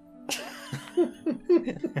move.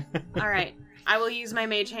 Alright, I will use my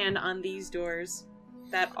mage hand on these doors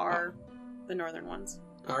that are the northern ones.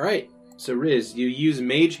 All right. So Riz, you use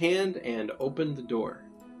Mage Hand and open the door.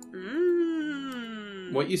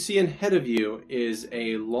 What you see ahead of you is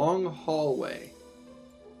a long hallway.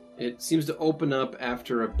 It seems to open up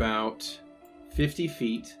after about 50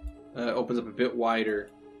 feet. Opens up a bit wider,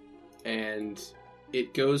 and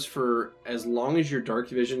it goes for as long as your dark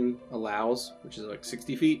vision allows, which is like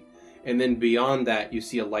 60 feet. And then beyond that, you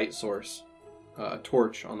see a light source, a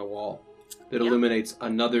torch on the wall that Yep. illuminates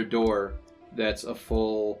another door that's a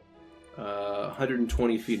full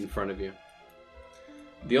 120 feet in front of you.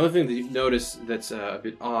 The only thing that you notice that's a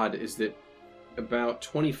bit odd is that about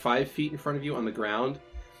 25 feet in front of you on the ground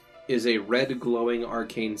is a red glowing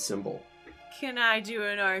arcane symbol. Can I do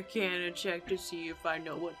an arcana check to see if I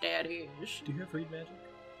know what that is? Do you have read magic?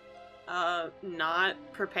 Not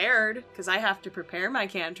prepared, because I have to prepare my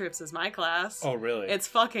cantrips as my class. Oh, really? It's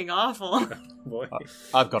fucking awful. Boy.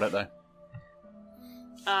 I've got it though.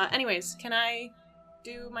 Anyways, can I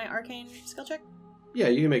do my arcane skill check? Yeah,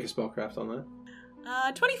 you can make a spellcraft on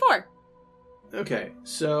that. 24. Okay,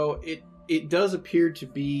 so it does appear to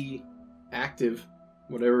be active,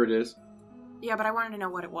 whatever it is. Yeah, but I wanted to know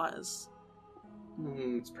what it was.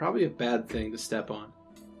 It's probably a bad thing to step on.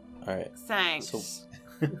 All right. Thanks. So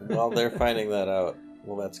while they're finding that out,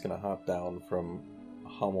 Levette's gonna hop down from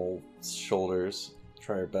Hummel's shoulders,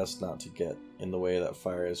 try her best not to get in the way of that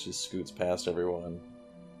fire as she scoots past everyone.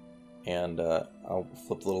 And I'll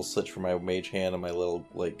flip the little switch for my mage hand, and my little,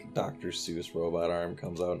 like, Dr. Seuss robot arm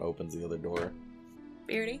comes out and opens the other door.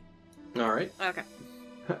 Beardy? All right. Okay.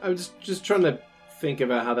 I'm just trying to think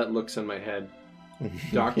about how that looks in my head.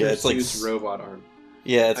 Dr. Yeah, it's like Seuss robot arm.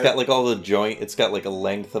 Yeah, it's got like all the joint. It's got like a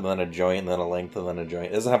length and then a joint and then a length and then a joint.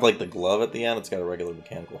 It doesn't have like the glove at the end. It's got a regular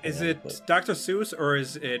mechanical. Is hand, it but- Dr. Seuss or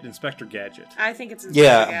is it Inspector Gadget? I think it's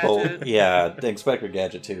Yeah, Gadget. both. Yeah, Inspector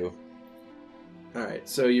Gadget too. All right,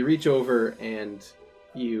 so you reach over and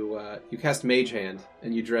you cast Mage Hand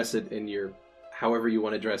and you dress it in your however you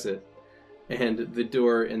want to dress it, and the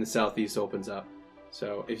door in the southeast opens up.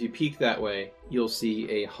 So if you peek that way, you'll see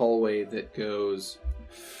a hallway that goes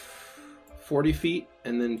 40 feet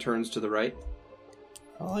and then turns to the right.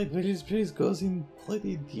 Oh, it really goes in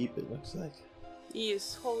pretty deep. It looks like.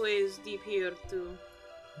 Yes, always deep here too.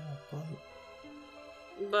 Yeah,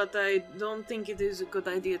 But I don't think it is a good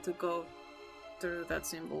idea to go through that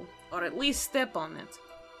symbol. Or at least step on it.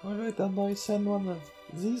 Alright, then I send one of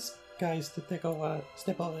these guys to take a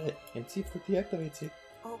step on it and see if it deactivates it.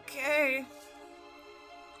 Okay.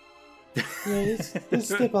 Yes,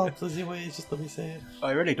 step out of the way, just let me say it.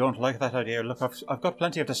 I really don't like that idea. Look, I've got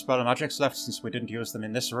plenty of Dispel Magics left since we didn't use them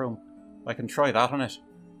in this room. I can try that on it.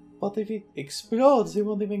 But if it explodes, they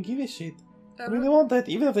won't even give a shit. I mean, they won't that.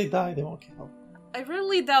 Even if they die, they won't kill. I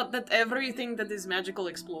really doubt that everything that is magical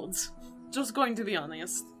explodes. Just going to be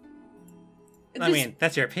honest. I mean,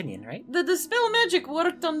 that's your opinion, right? The Dispel Magic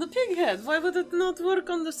worked on the pig head. Why would it not work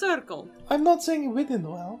on the circle? I'm not saying it wouldn't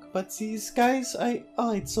work, but these guys,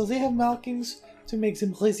 alright, so they have markings to make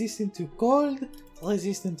them resistant to cold,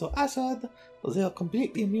 resistant to acid, so they are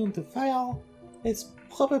completely immune to fire. It's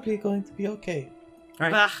probably going to be okay.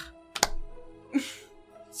 Alright. Bah.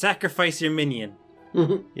 Sacrifice your minion.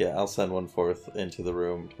 Yeah, I'll send one forth into the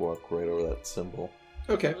room to walk right over that symbol.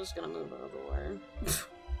 Okay. I'm just gonna move out of the way.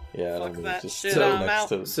 Yeah, Fuck I'm that just shit, sit I'm next out.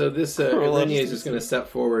 to. So this Well, Irene that's is just going to step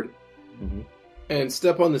forward Mhm. and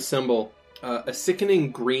step on the symbol. A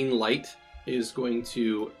sickening green light is going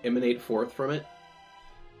to emanate forth from it,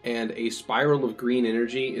 and a spiral of green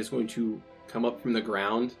energy is going to come up from the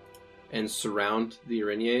ground and surround the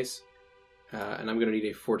Irenyes. And I'm going to need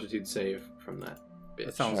a fortitude save from that. Bitch.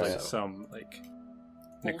 It sounds like So- some like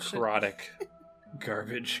Bullshit. necrotic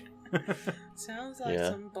garbage. Sounds like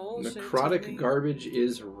Yeah. some bullshit. to necrotic me. garbage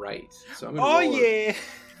is right. So I'm going Oh to roll yeah! a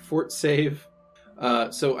fort save.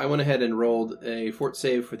 So I went ahead and rolled a fort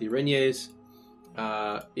save for the Irenyes.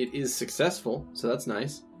 It is successful, so that's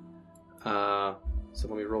nice. So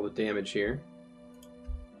let me roll the damage here.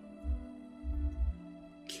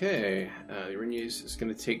 Okay, the Irenyes is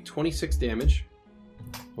going to take 26 damage,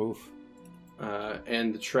 Oof.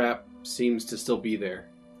 and the trap seems to still be there.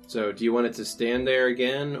 So do you want it to stand there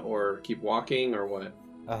again, or keep walking, or what?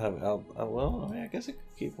 Well, I mean, I guess I could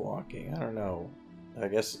keep walking. I don't know. I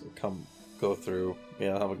guess go through.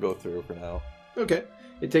 Yeah, I'll have a go through for now. Okay,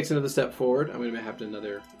 it takes another step forward. I'm going to have to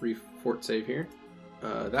another fort save here.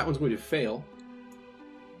 That one's going to fail,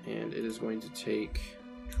 and it is going to take...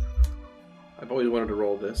 I've always wanted to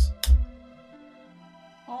roll this.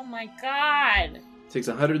 Oh my god! Takes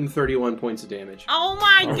 131 points of damage. Oh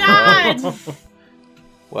my god!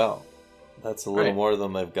 Well, that's a little Alright. more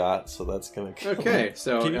than they've got, so that's gonna. Kill Okay,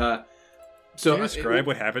 so Can you- so Can you describe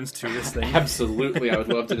what happens to this thing? Absolutely, I would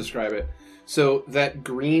love to describe it. So that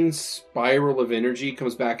green spiral of energy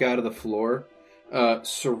comes back out of the floor,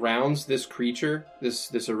 surrounds this creature,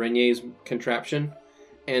 this Irenyes contraption,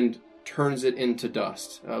 and turns it into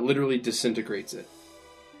dust. Literally disintegrates it.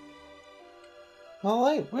 All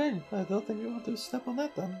right, well, I don't think we want to step on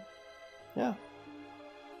that then. Yeah.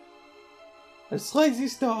 Let's try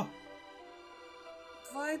this door.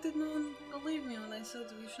 Why did no one believe me when I said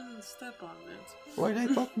we shouldn't step on it? Well, I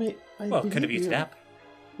thought I Well, could have believe used you. that.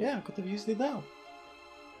 Yeah, could have used it now.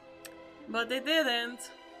 But they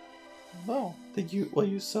didn't. No, did you? Were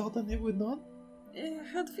you certain it would not? I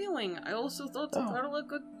had feeling. I also thought Oh. Carla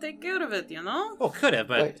could take care of it, you know? Well, could have,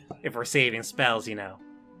 but Right. if we're saving spells,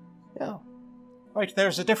 Yeah. Right,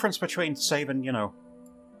 there's a difference between saving,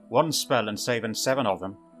 one spell and saving 7 of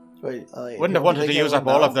them. Wait, Wouldn't have wanted to use up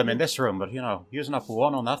all of them in this room, but, using up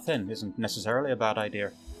one on that thing isn't necessarily a bad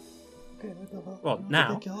idea. Okay, whatever. Well, You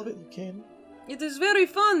now- take care of it, you can. It is very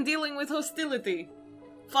fun dealing with hostility.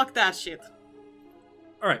 Fuck that shit.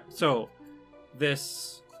 Alright, so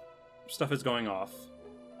this stuff is going off.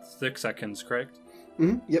 6 seconds, correct?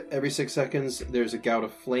 Yep, every 6 seconds there's a gout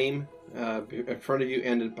of flame in front of you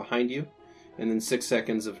and behind you, and then 6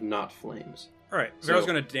 seconds of not flames. Alright, So- Vero's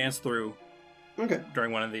going to dance through Okay,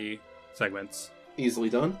 during one of the segments. easily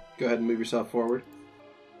done. Go ahead and move yourself forward.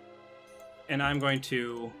 And I'm going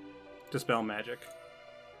to dispel magic.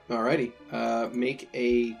 Alrighty, make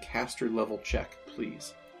a caster level check,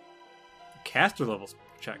 please. Caster levels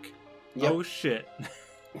check. Yep. Oh shit.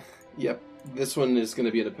 Yep, this one is going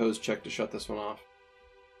to be an opposed check to shut this one off.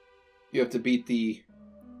 You have to beat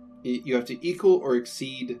you have to equal or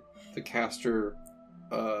exceed the caster,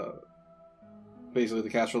 basically the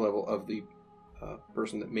caster level of the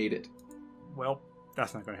person that made it. Well,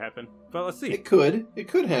 that's not going to happen. But let's see. It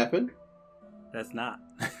could happen. That's not.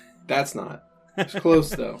 That's not. It's close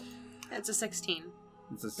though. It's a 16.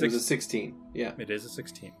 It's a It was a 6. 16. Yeah, It is a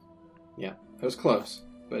 16. yeah, it was close,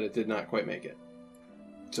 but it did not quite make it.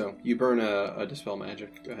 So you burn a dispel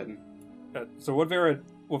magic. Go ahead and So what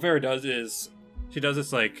Vera does is she does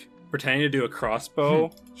this like pretending to do a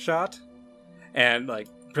crossbow shot and like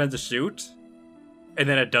pretends to shoot and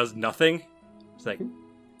then it does nothing. It's like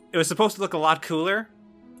it was supposed to look a lot cooler.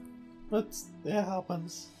 But it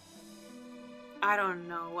happens. I don't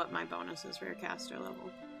know what my bonus is for your caster level.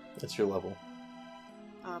 It's your level.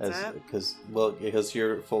 Oh, that's it? Because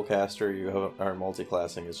you're full caster, you are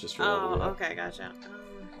multi-classing. It's just your level. Oh, yeah. okay, gotcha.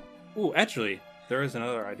 Ooh, actually, there is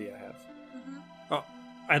another idea I have. Mm-hmm. Oh,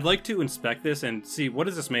 I'd like to inspect this and see what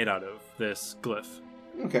is this made out of, this glyph.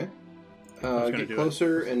 Okay. gonna Get do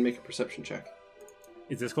closer and make a perception check.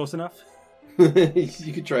 Is this close enough?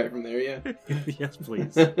 You could try it from there, yeah. Yes,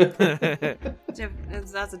 please.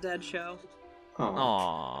 That's a dead show.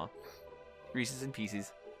 Aw. Aww. Reese's and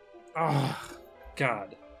Pieces. Oh,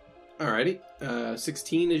 God. Alrighty.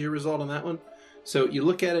 16 is your result on that one. So you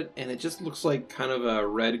look at it, and it just looks like kind of a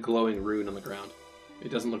red glowing rune on the ground. It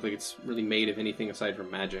doesn't look like it's really made of anything aside from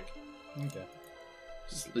magic. Okay.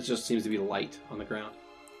 It just seems to be light on the ground.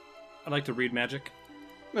 I'd like to read magic.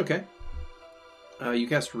 Okay. You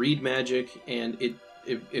cast Read Magic, and it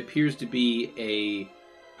appears to be a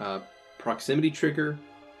proximity trigger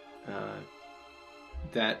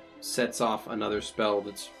that sets off another spell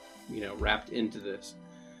that's, wrapped into this.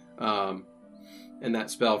 And that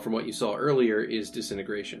spell, from what you saw earlier, is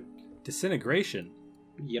Disintegration. Disintegration?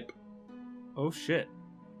 Yep. Oh, shit.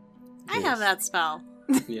 I have that spell.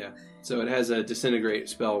 Yeah. So it has a Disintegrate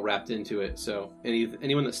spell wrapped into it, so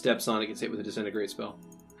anyone that steps on it gets hit with a Disintegrate spell.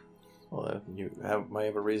 Well, you might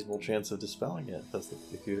have a reasonable chance of dispelling it.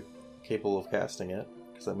 If you're capable of casting it,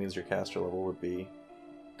 because that means your caster level would be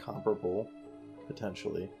comparable,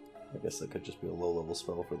 potentially. I guess that could just be a low-level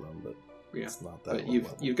spell for them, but Yeah. it's not that. But low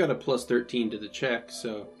level. you've got a plus 13 to the check,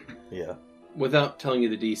 so Yeah. without telling you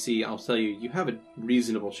the DC, I'll tell you have a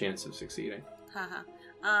reasonable chance of succeeding. Haha.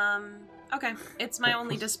 Okay. It's my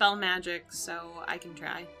only dispel magic, so I can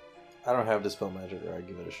try. I don't have dispel magic, or I'd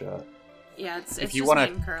give it a shot. Yeah, it's If just you wanna-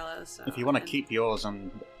 me and Curla, so... If you want to keep yours and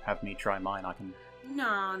have me try mine, I can.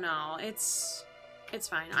 No, it's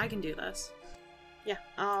fine. I can do this. Yeah,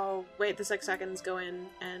 I'll wait the 6 seconds, go in,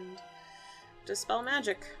 and dispel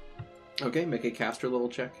magic. Okay, make a caster level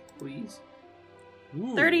check, please.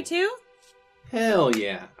 Ooh. 32? Hell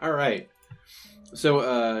yeah. Alright.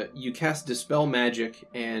 So, you cast Dispel Magic,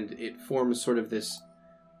 and it forms sort of this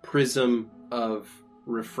prism of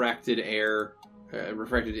refracted air,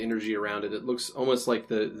 refracted energy around it. It looks almost like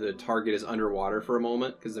the target is underwater for a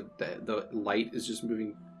moment, because the light is just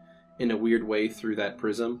moving in a weird way through that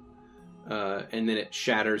prism. And then it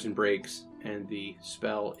shatters and breaks, and the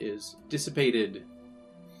spell is dissipated.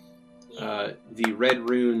 The red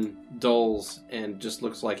rune dulls and just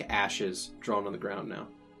looks like ashes drawn on the ground now.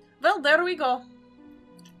 Well, there we go.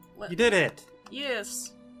 You did it!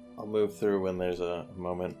 Yes. I'll move through when there's a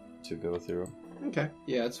moment to go through. Okay,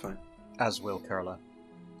 yeah, that's fine. As will Curla.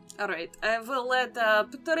 Alright, I will let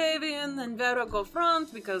Petravian and Vera go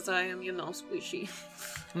front because I am, squishy.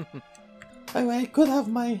 I could have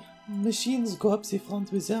my machines go up the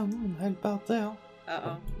front with them and help out there.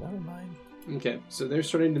 Uh-oh. Never mind. Okay, so they're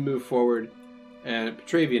starting to move forward. And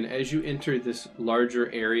Petravian, as you enter this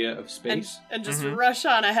larger area of space... And just rush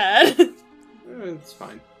on ahead. It's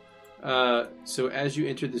fine. So as you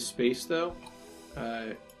enter this space, though,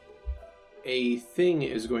 a thing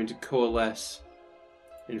is going to coalesce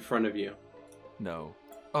in front of you. No.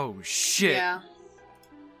 Oh, shit. Yeah.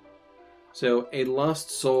 So a lost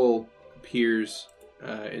soul appears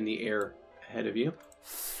in the air ahead of you.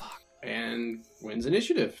 Fuck. And wins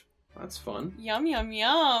initiative. That's fun. Yum, yum,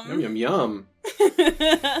 yum. Yum, yum, yum.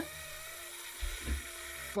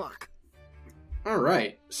 Fuck.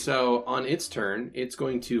 Alright, so on its turn, it's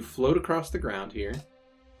going to float across the ground here.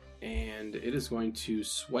 And it is going to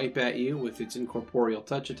swipe at you with its incorporeal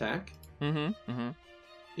touch attack.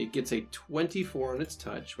 It gets a 24 on its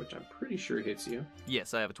touch, which I'm pretty sure hits you.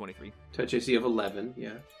 Yes, I have a 23. Touch AC of 11,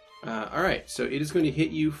 yeah. Alright, so it is going to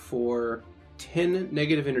hit you for 10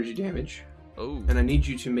 negative energy damage. Oh. And I need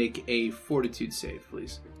you to make a fortitude save,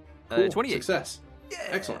 please. Cool. 28. Success. Yeah.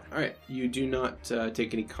 Excellent. Alright, you do not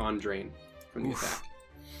take any con drain from the attack.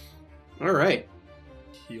 Alright,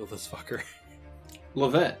 Heal this fucker.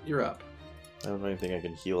 Levette, you're up. I don't even think I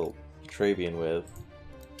can heal Travian with.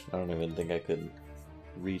 I don't even think I could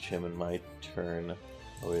reach him in my turn.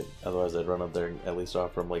 Oh, wait. Otherwise, I'd run up there and at least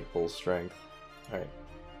offer him like full strength. Alright.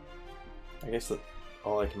 I guess that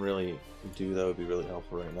all I can really do that would be really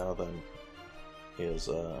helpful right now then is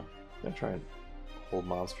I'm gonna try and hold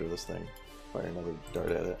monster this thing. Fire another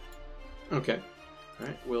dart at it. Okay.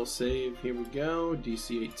 Alright, will save. Here we go.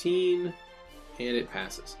 DC 18. And it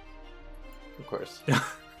passes. Of course.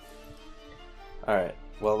 Alright,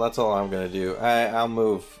 well that's all I'm gonna do. I'll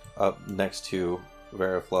move up next to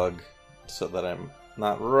Veriflug so that I'm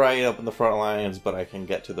not right up in the front lines, but I can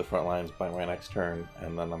get to the front lines by my next turn,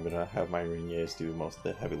 and then I'm gonna have my Reniers do most of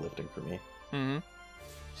the heavy lifting for me.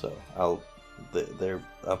 So they're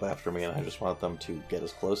up after me, and I just want them to get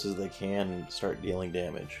as close as they can and start dealing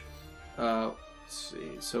damage. Let's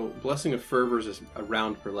see. So, Blessing of Fervor is a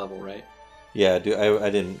round per level, right? Yeah, I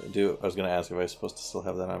didn't do. I was gonna ask if I was supposed to still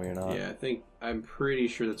have that on me or not. Yeah, I'm pretty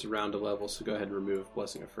sure that's around a level. So go ahead and remove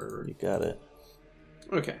Blessing of Fervor. You got it.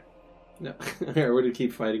 Okay. No, all right, we're gonna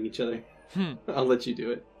keep fighting each other. I'll let you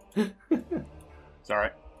do it. It's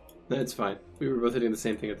alright. That's fine. We were both hitting the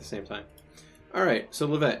same thing at the same time. All right, so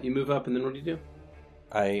Levette, you move up, and then what do you do?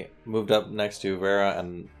 I moved up next to Vera,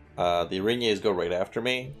 and the Erinyes go right after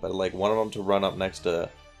me, but I'd like one of them to run up next to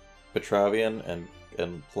Petravian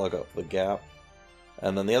and plug up the gap,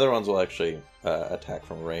 and then the other ones will actually attack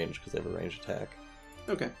from range because they have a ranged attack.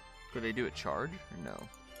 Okay. Could they do a charge or no?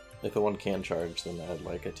 If the one can charge, then I'd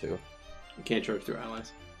like it to. You can't charge through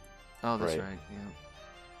allies. Oh, that's Right. right.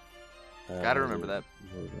 Yeah. Gotta remember that.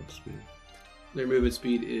 Movement speed. Their movement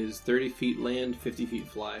speed is 30 feet land, 50 feet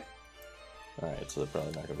fly. Alright, so they're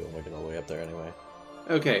probably not gonna be able to make it all the way up there anyway.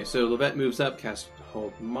 Okay, so Levette moves up, casts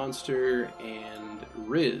Hold Monster, and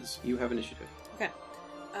Riz, you have initiative. Okay.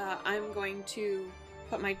 I'm going to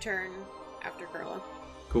put my turn after Curla.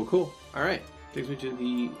 Cool. All right, takes me to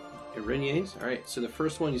the Erinyes. All right, so the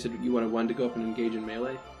first one, you said you wanted one to go up and engage in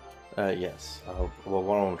melee. Yes. Well,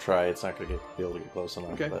 one of them try. It's not gonna be able to get close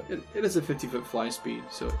enough. Okay, But... it is a 50-foot fly speed,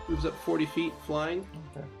 so it moves up 40 feet flying,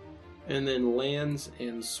 Okay. and then lands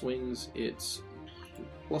and swings its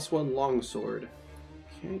 +1 longsword.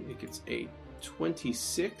 Okay, it gets a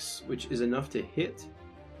 26, which is enough to hit,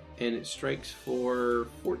 and it strikes for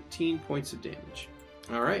 14 points of damage.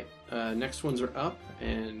 All right, next ones are up,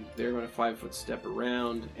 and they're going to 5-foot step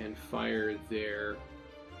around and fire their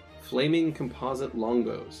flaming composite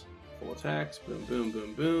longbows. Full attacks, boom, boom,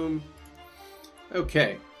 boom, boom.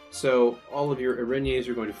 Okay, so all of your Erinyes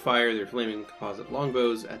are going to fire their flaming composite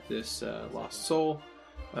longbows at this lost soul.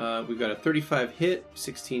 We've got a 35 hit,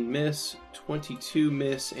 16 miss, 22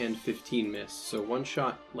 miss, and 15 miss. So one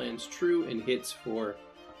shot lands true and hits for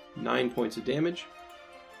 9 points of damage.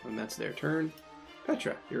 And that's their turn.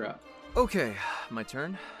 Petra, you're up. Okay, my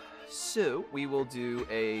turn. So we will do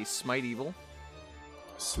a Smite Evil,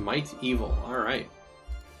 Smite Evil. All right.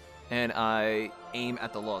 and I aim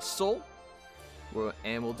at the lost soul,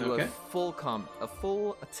 and we'll do Okay. a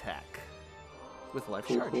full attack with life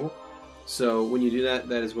Cool, charge. cool. So when you do that,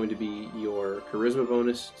 that is going to be your charisma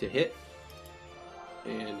bonus to hit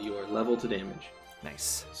and your level to damage.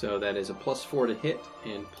 Nice. So that is a +4 to hit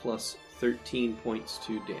and plus 13 points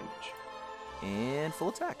to damage. And full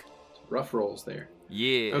attack. Rough rolls there.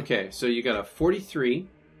 Yeah. Okay, so you got a 43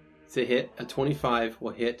 to hit, a 25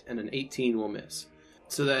 will hit, and an 18 will miss.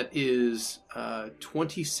 So that is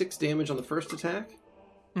 26 damage on the first attack,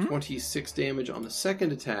 26 damage on the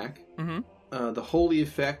second attack. The holy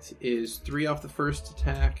effect is 3 off the first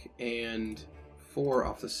attack and 4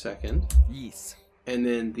 off the second. Yes. And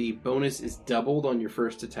then the bonus is doubled on your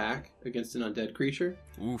first attack against an undead creature.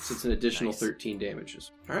 Oof. So it's an additional Nice. 13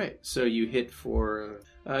 damages. All right, so you hit for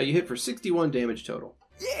 61 damage total.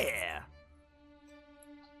 Yeah.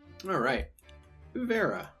 All right,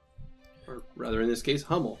 Vera, or rather in this case,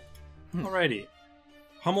 Hummel. Alrighty.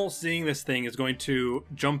 Hummel, seeing this thing, is going to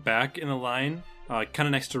jump back in a line, kind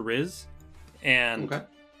of next to Riz. And Okay.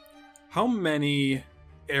 how many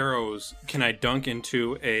arrows can I dunk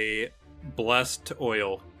into a blessed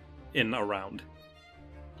oil in a round?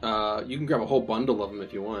 You can grab a whole bundle of them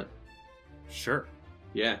if you want. Sure,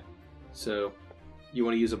 Yeah. So, you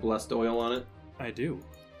want to use a blessed oil on it? I do.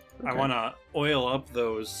 I Okay. want to oil up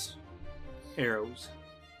those arrows.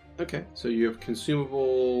 Okay. So you have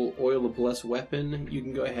consumable oil of bless weapon. You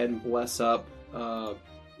can go ahead and bless up. I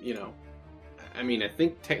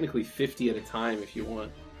think technically 50 at a time if you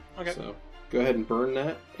want. Okay. So go ahead and burn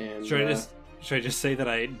that. And Should I just say that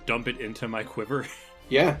I dump it into my quiver?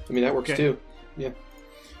 yeah, that works Okay. too. Yeah.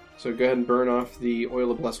 So go ahead and burn off the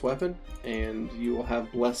oil of blessed weapon, and you will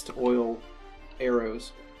have blessed oil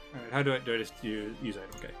arrows. All right. How do I just use item?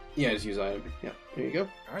 Okay. Yeah, just use item. Yeah. There you go.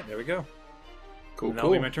 All right. There we go. Cool. And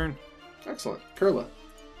that'll be my turn. Excellent. Kurla.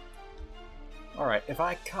 Alright, if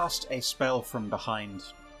I cast a spell from behind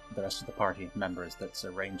the rest of the party members that's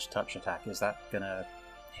a ranged touch attack, is that gonna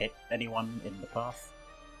hit anyone in the path?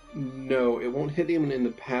 No, it won't hit anyone in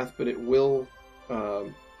the path, but it will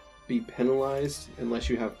be penalized unless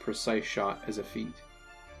you have precise shot as a feat.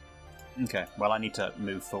 Okay, well I need to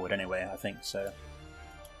move forward anyway, I think, so...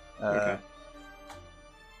 Okay.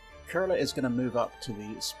 Kurla is going to move up to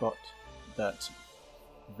the spot that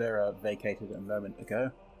Vera vacated a moment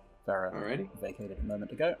ago. Alrighty. Vacated a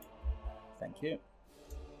moment ago. Thank you.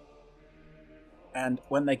 And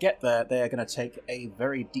when they get there, they are going to take a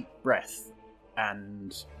very deep breath,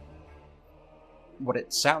 and what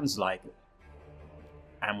it sounds like,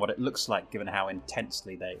 and what it looks like, given how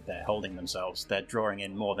intensely they're holding themselves, they're drawing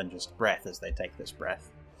in more than just breath as they take this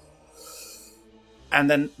breath. And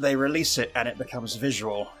then they release it, and it becomes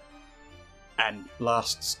visual, and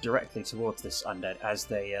blasts directly towards this undead as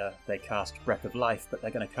they cast Breath of Life, but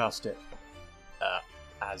they're going to cast it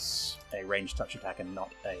as a ranged touch attack and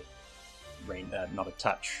not a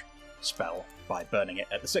touch spell by burning it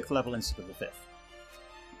at the 6th level instead of the 5th.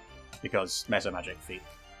 Because Meso Magic feat.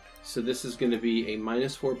 So this is going to be a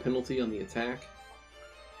 -4 penalty on the attack.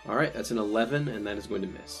 Alright, that's an 11, and that is going to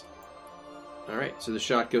miss. Alright, so the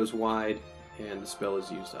shot goes wide, and the spell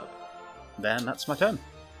is used up. Then that's my turn.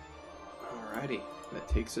 Alrighty, that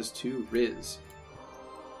takes us to Riz.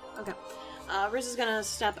 Okay. Riz is gonna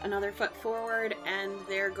step another foot forward, and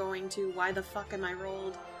they're going to... Why the fuck am I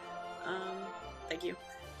rolled? Thank you.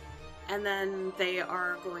 And then they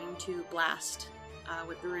are going to blast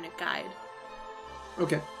with the Runic Guide.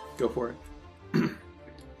 Okay, go for it.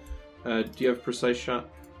 Do you have precise shot?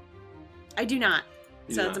 I do not.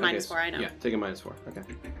 You So do it's a not. -4, I know. Yeah, take a -4. Okay.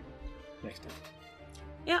 Next turn.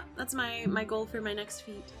 Yeah, that's my goal for my next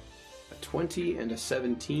feat. A 20 and a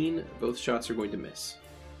 17. Both shots are going to miss.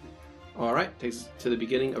 Alright, takes us to the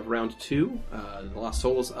beginning of round 2. The Lost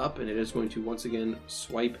Soul is up, and it is going to once again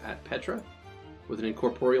swipe at Petra with an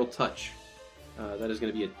Incorporeal Touch. That is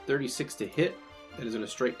going to be a 36 to hit. That is going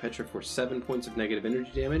to strike Petra for 7 points of negative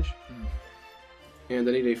energy damage. And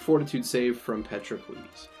I need a Fortitude save from Petra,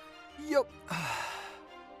 please. Yep.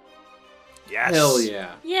 Yes. Hell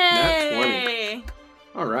yeah. Nat 20. Yay!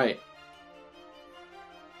 Alright.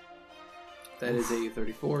 That is a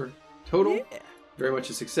 34 total. Yeah. Very much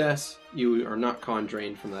a success. You are not con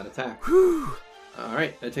drained from that attack.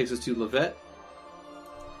 Alright, that takes us to Levette.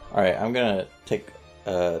 Alright, I'm gonna take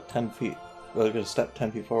 10 feet. Well, I'm gonna step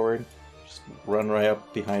 10 feet forward. Just run right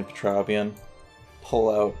up behind Petravian. Pull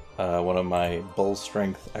out one of my bull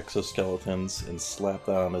strength exoskeletons and slap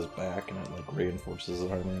that on his back, and it like reinforces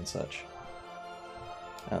his armor and such.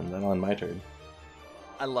 And then on my turn.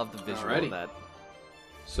 I love the visual Alrighty. of that.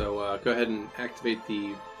 So go ahead and activate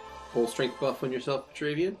the full strength buff on yourself,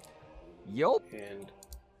 Petravian. Yup. And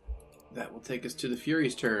that will take us to the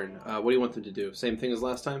Fury's turn. What do you want them to do? Same thing as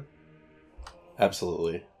last time?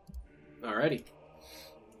 Absolutely. Alrighty.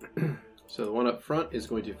 So the one up front is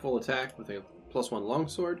going to full attack with a +1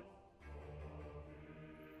 longsword.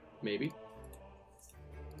 Maybe.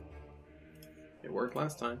 It worked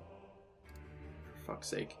last time. For fuck's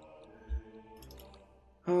sake.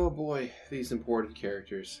 Oh boy, these imported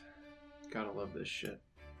characters. Gotta love this shit.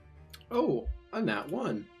 Oh, a nat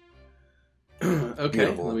 1. Okay,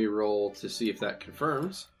 Beautiful. let me roll to see if that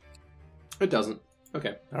confirms. It doesn't.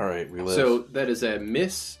 Okay. Alright, we live. So that is a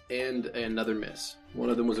miss and another miss. One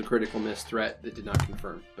of them was a critical miss threat that did not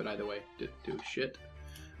confirm, but either way, didn't do shit.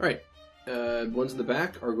 Alright, ones in the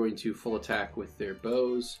back are going to full attack with their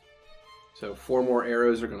bows. So 4 more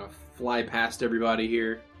arrows are going to fly past everybody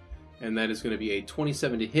here. And that is going to be a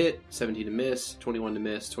 27 to hit, 17 to miss, 21 to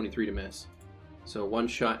miss, 23 to miss. So one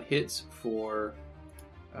shot hits for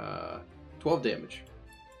 12 damage.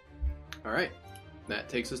 Alright, that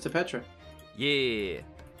takes us to Petra. Yeah.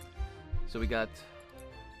 So we got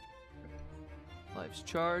Life's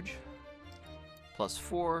Charge,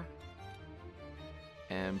 +4,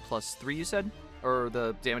 and +3, you said? Or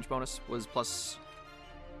the damage bonus was plus...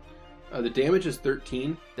 The damage is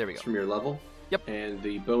 13. There we It's go. from your level. Yep. And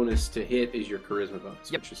the bonus to hit is your charisma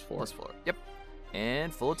bonus, Yep. which is 4. +4. Yep.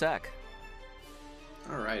 And full attack.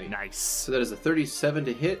 Alrighty. Nice. So that is a 37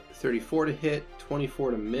 to hit, 34 to hit,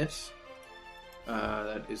 24 to miss.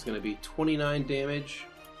 That is going to be 29 damage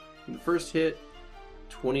from the first hit,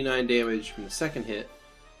 29 damage from the second hit.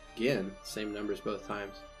 Again, same numbers both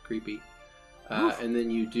times. Creepy. And then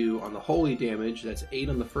you do on the holy damage, that's 8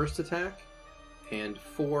 on the first attack, and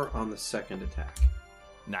 4 on the second attack.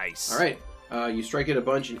 Nice. Alright. You strike it a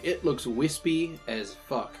bunch, and it looks wispy as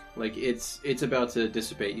fuck. Like, it's about to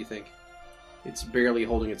dissipate, you think. It's barely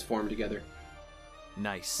holding its form together.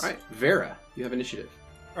 Nice. Alright, Vera, you have initiative.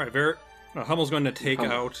 Alright, Hummel's going to take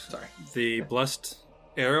Hummel, out sorry. the blessed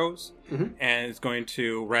arrows Mhm. and is going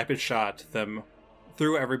to rapid shot them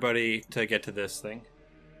through everybody to get to this thing.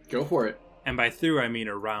 Go for it. And by through, I mean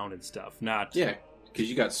around and stuff, not... Yeah, because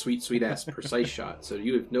you got sweet ass precise shot, so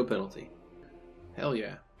you have no penalty. Hell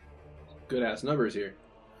yeah. Good ass numbers here.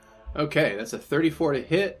 Okay, that's a 34 to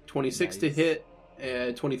hit, 26 to Nice.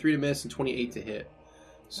 hit, 23 to miss, and 28 to hit.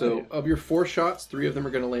 So of your 4 shots, 3 of them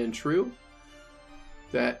are going to land true.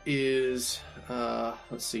 That is,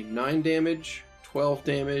 let's see, 9 damage, 12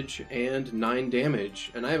 damage, and 9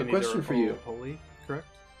 damage. And I have a And these question are for you. all Holy, correct?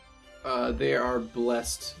 They are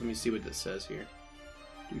blessed. Let me see what this says here.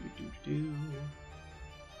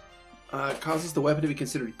 Causes the weapon to be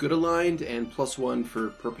considered good aligned and +1 for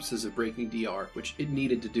purposes of breaking DR, which it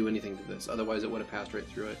needed to do anything to this. Otherwise, it would have passed right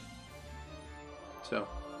through it. So,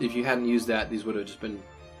 if you hadn't used that, these would have just been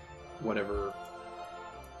whatever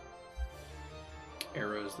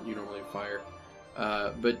arrows that you normally fire.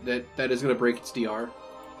 But that is going to break its DR,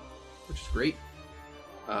 which is great.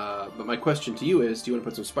 But my question to you is, do you want to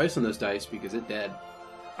put some spice on those dice because it's dead?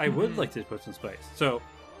 I would like to put some spice. So,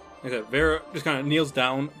 like I said, Vera just kind of kneels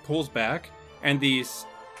down, pulls back, and these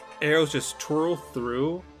arrows just twirl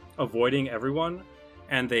through, avoiding everyone,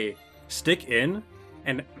 and they stick in,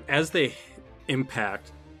 and as they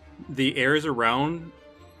impact, the areas around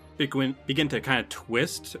begin to kind of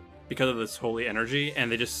twist because of this holy energy,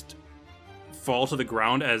 and they just fall to the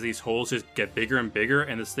ground as these holes just get bigger and bigger,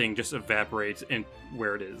 and this thing just evaporates in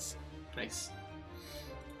where it is. Nice.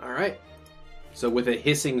 All right. So with a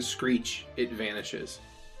hissing screech, it vanishes.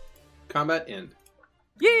 Combat end.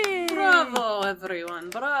 Yay! Bravo, everyone!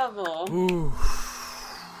 Bravo! Ooh.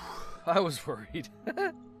 I was worried.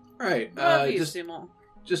 All right. Bravissimo.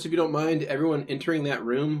 Just if you don't mind, everyone entering that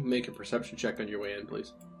room, make a perception check on your way in,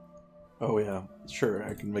 please. Oh yeah, sure.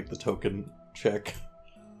 I can make the token check.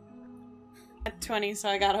 At 20, so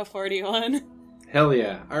I got a 41. Hell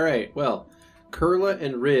yeah. All right. Well, Kurla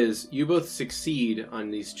and Riz, you both succeed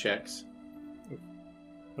on these checks. It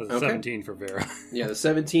was Okay. 17 for Vera. Yeah, the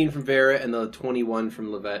 17 from Vera and the 21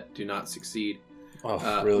 from Levette do not succeed.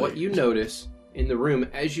 Oh, really? What you notice in the room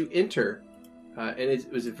as you enter, and it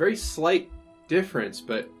was a very slight difference,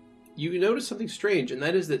 but you notice something strange, and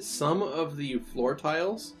that is that some of the floor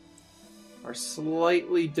tiles are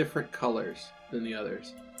slightly different colors than the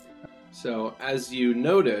others. So, as you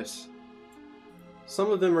notice, some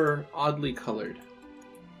of them are oddly colored.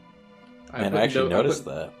 Man, I actually noticed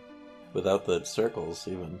that. Without the circles,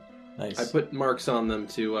 even. Nice. I put marks on them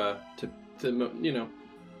to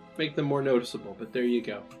make them more noticeable, but there you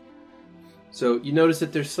go. So, you notice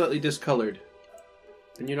that they're slightly discolored,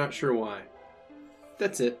 and you're not sure why.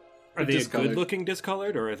 That's it. Are they Discolored. a good-looking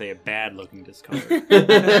discolored, or are they a bad-looking discolored?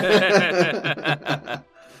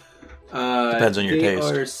 Depends on your taste.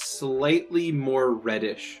 They are slightly more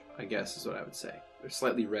reddish, I guess is what I would say. They're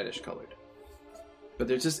slightly reddish colored. But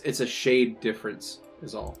there's just, it's a shade difference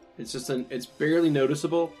is all. It's just it's barely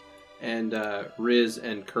noticeable, and Riz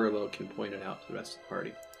and Kurlo can point it out to the rest of the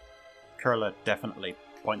party. Kurla definitely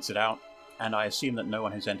points it out, and I assume that no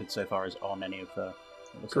one who's entered so far is on any of the...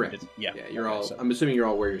 Correct. Yeah, you're okay, all. so- I'm assuming you're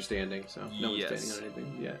all where you're standing, so no Yes. one's standing on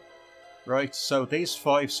anything yet. Right, so these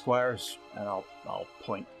 5 squares, and I'll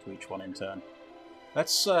point to each one in turn.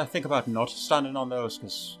 Let's think about not standing on those,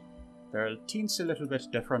 because they're a teensy little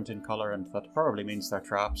bit different in colour, and that probably means they're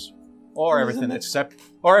traps. Or Isn't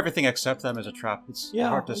everything except them is a trap. It's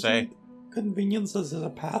hard to say. Convenience as a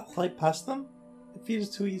path right past them? It feels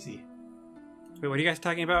too easy. Wait, what are you guys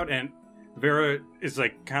talking about? And Vera is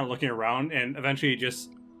like kind of looking around, and eventually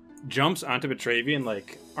just jumps onto Betravian,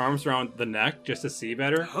 like arms around the neck just to see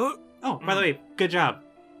better. Oh, by the way, good job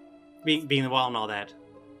being the wall and all that.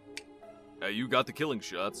 You got the killing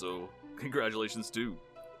shot, so congratulations too.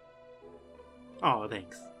 Oh,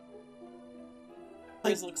 thanks.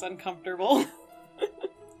 Riz looks uncomfortable.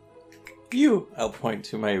 I'll point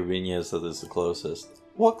to my Vinyas that is the closest.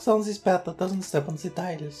 Walks on this path that doesn't step on the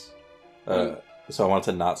tiles. So I want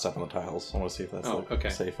to not step on the tiles. I want to see if that's a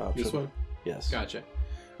safe option. This one? Yes. Gotcha.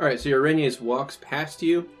 Alright, so your Arrhenius walks past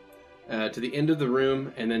you to the end of the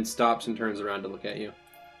room and then stops and turns around to look at you.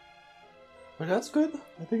 Well, that's good.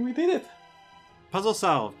 I think we did it. Puzzle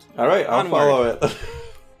solved. Alright, I'll Onward. follow it.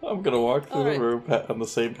 I'm going to walk through Alright. the room on the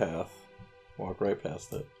same path. Walk right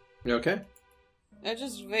past it. Okay? I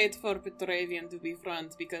just wait for Petravian to be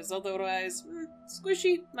front, because otherwise,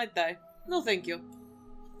 Squishy might die. No thank you.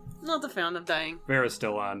 Not a fan of dying. Vera's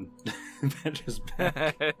still on Bench's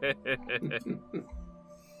back.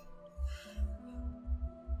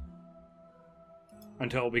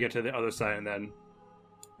 Until we get to the other side, and then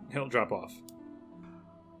he'll drop off.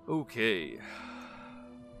 Okay.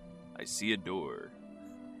 I see a door.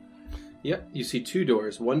 Yep, you see 2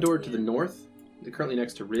 doors. One door to the north, currently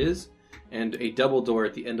next to Riz, and a double door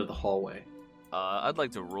at the end of the hallway. I'd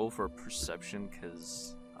like to roll for perception,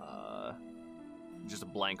 because just a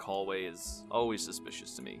blank hallway is always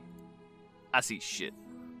suspicious to me. I see shit.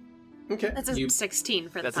 Okay. That's a 16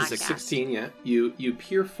 for the That's a podcast. 16, yeah. You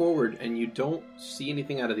peer forward and you don't see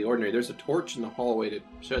anything out of the ordinary. There's a torch in the hallway to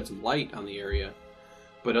shed some light on the area.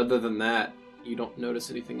 But other than that, you don't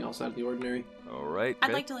notice anything else out of the ordinary. Alright.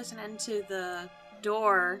 I'd like to listen into the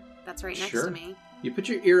door that's right next Sure. to me. You put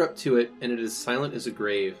your ear up to it and it is silent as a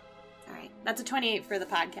grave. Alright. That's a 28 for the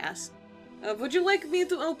podcast. Would you like me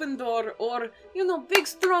to open door? Or, big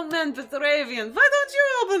strong man Petravian, why don't you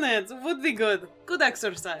open it? Would be good. Good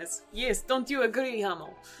exercise. Yes, don't you agree,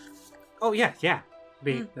 Hummel? Oh, yeah.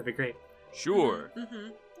 That'd be great. Sure.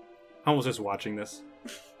 Hummel's just watching this.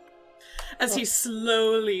 As he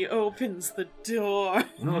slowly opens the door.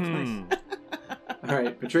 Oh, looks nice. All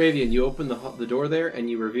right, Petravian, you open the door there, and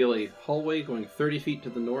you reveal a hallway going 30 feet to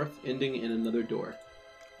the north, ending in another door.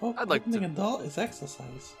 Oh, I'd like opening to- a door is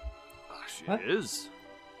exercise. What? It is.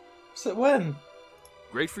 So when?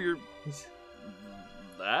 Great for your...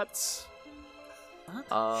 That's...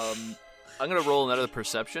 I'm gonna roll another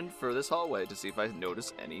perception for this hallway to see if I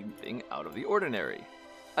notice anything out of the ordinary.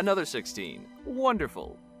 Another 16.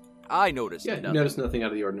 Wonderful. I noticed Yeah, nothing. you notice nothing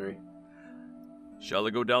out of the ordinary. Shall I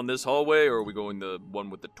go down this hallway, or are we going the one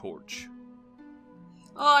with the torch?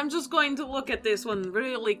 Oh, I'm just going to look at this one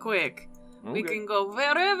really quick. We Okay. can go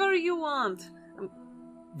wherever you want.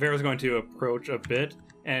 Vera's going to approach a bit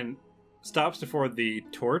and stops before the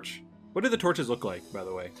torch. What do the torches look like, by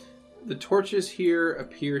the way? The torches here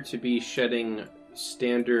appear to be shedding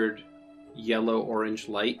standard yellow-orange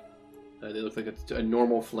light. They look like a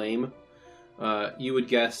normal flame. You would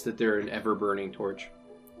guess that they're an ever-burning torch.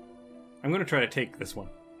 I'm going to try to take this one.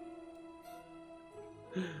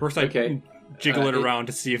 First, I Okay. jiggle it it- around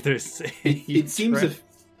to see if there's a It seems thread.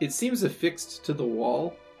 it seems affixed to the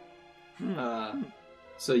wall.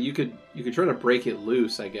 So you could try to break it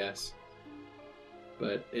loose, I guess.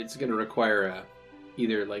 But it's going to require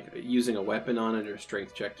either like using a weapon on it or a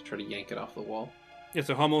strength check to try to yank it off the wall. Yeah,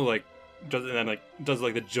 so Hummel does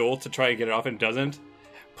the jolt to try and get it off and doesn't.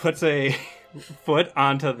 Puts a foot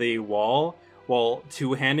onto the wall while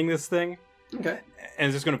two-handing this thing, Okay. and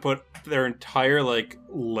is just going to put their entire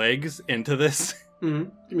legs into this. Mm-hmm.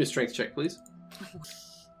 Give me a strength check, please.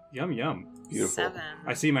 Yum yum. Beautiful. 7.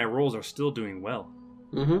 I see my rolls are still doing well.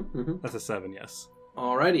 Mm-hmm. Mm-hmm. That's a 7, yes.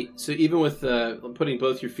 Alrighty. So even with putting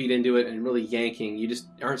both your feet into it and really yanking, you just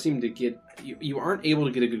aren't seeming to get you aren't able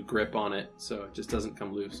to get a good grip on it, so it just doesn't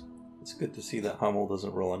come loose. It's good to see that Hummel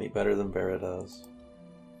doesn't roll any better than Vera does.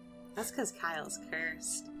 That's because Kyle's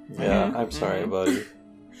cursed. Yeah, I'm sorry, buddy.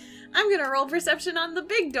 I'm gonna roll perception on the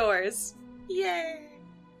big doors. Yay!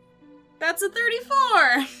 That's a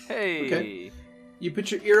 34! Hey! Okay. You put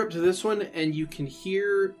your ear up to this one, and you can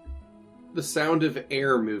hear the sound of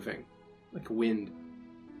air moving, like wind.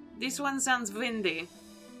 This one sounds windy.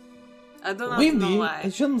 I do not know Windy? why.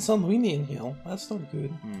 It shouldn't sound windy in here. That's not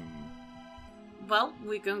good. Well,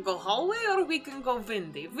 we can go hallway or we can go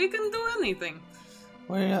windy. We can do anything.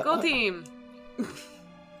 Well, Go team.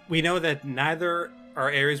 We know that neither are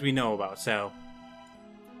areas we know about, so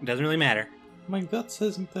it doesn't really matter. My gut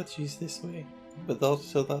says that she's this way, but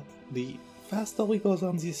also that the faster we go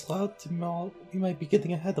down this route, the more we might be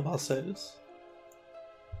getting ahead of ourselves.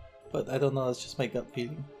 But I don't know, it's just my gut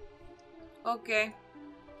feeling. Okay.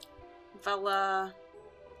 Well,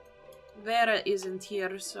 Vera isn't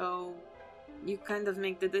here, so you kind of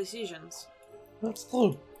make the decisions. That's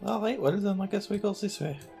true. Alright, well then I guess we go this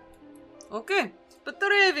way. Okay.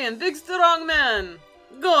 Petravian, big strong man.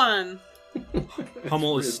 Go on.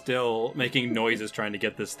 Hummel is still making noises trying to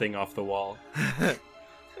get this thing off the wall.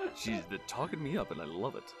 She's talking me up, and I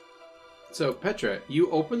love it. So, Petra, you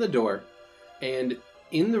open the door, and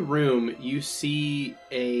in the room you see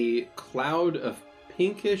a cloud of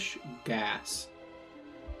pinkish gas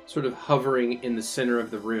sort of hovering in the center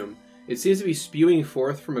of the room. It seems to be spewing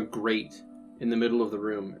forth from a grate in the middle of the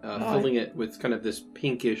room, filling it with kind of this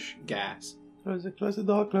pinkish gas. Close it,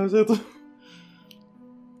 door, close it.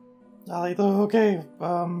 Alright, okay.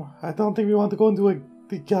 I don't think we want to go into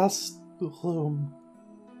the gas room.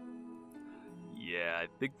 Yeah, I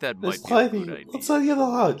think that Let's might try be a good idea. let's try the other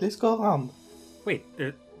route. Let's go around. Wait,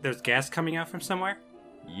 there's gas coming out from somewhere?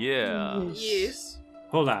 Yeah. Yes.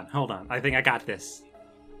 Hold on. I think I got this.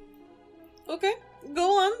 Okay.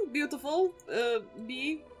 Go on. Beautiful.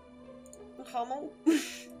 Be Hummel.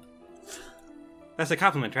 That's a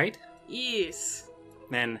compliment, right? Yes.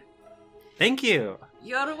 Then, thank you.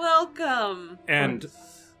 You're welcome. And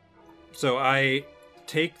so I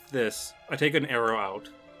take an arrow out.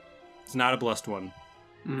 It's not a blessed one.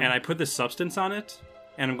 Mhm. And I put this substance on it,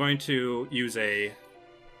 and I'm going to use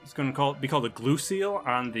it's going to be called a glue seal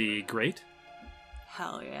on the grate.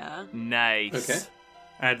 Hell yeah. Nice. Okay.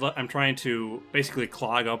 I'm trying to basically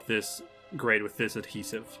clog up this grate with this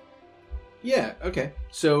adhesive. Yeah, okay.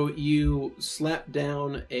 So you slap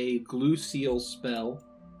down a glue seal spell,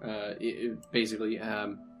 basically,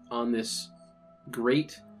 on this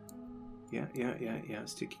grate. Yeah.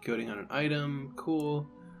 Sticky coating on an item. Cool.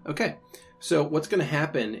 Okay. So what's going to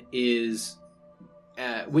happen is,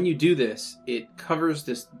 when you do this, it covers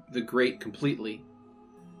the grate completely,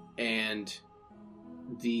 and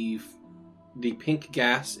the pink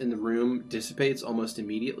gas in the room dissipates almost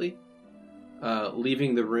immediately,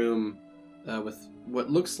 leaving the room with what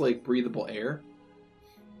looks like breathable air.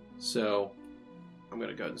 So I'm going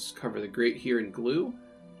to go ahead and cover the grate here in glue.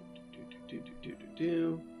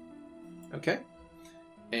 Okay.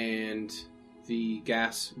 And the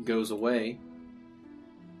gas goes away.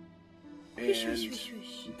 And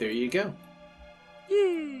there you go.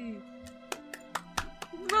 Yay!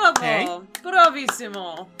 Bravo! Hey.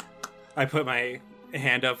 Bravissimo! I put my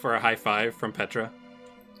hand up for a high five from Petra.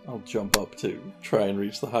 I'll jump up to try and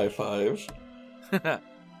reach the high five.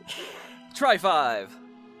 Try 5.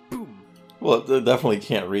 Boom. Well, it definitely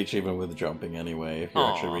can't reach even with jumping anyway, if you're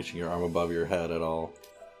Aw. actually reaching your arm above your head at all.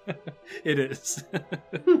 It is.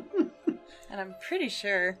 And I'm pretty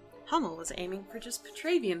sure Hummel was aiming for just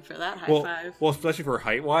Petravian for that high well, five. well, especially for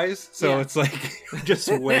height-wise, so Yeah. it's like just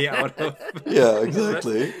way out of... Yeah,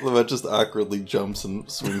 exactly. Levette just awkwardly jumps and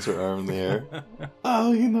swings her arm in the air.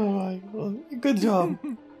 Oh, good job.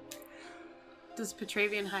 Does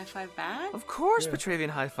Petravian high five back? Of course, Petravian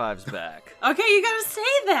high fives back. Okay, you gotta say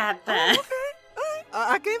that then.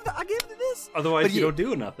 I gave this. Otherwise, But you yeah- don't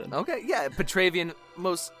do nothing. Okay, yeah, Petravian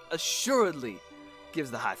most assuredly gives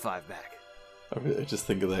the high five back. I just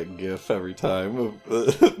think of that gif every time.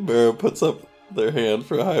 Mara puts up their hand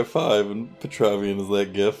for a high five, and Petravian is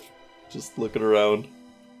that gif, just looking around.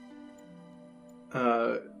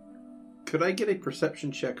 Could I get a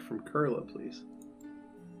perception check from Kurla, please?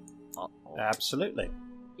 Absolutely.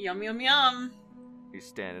 Yum yum yum. He's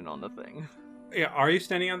standing on the thing. Yeah, are you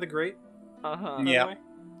standing on the grate? Uh-huh. Yeah. way?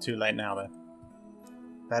 Too late now, though.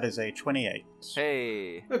 That is a 28.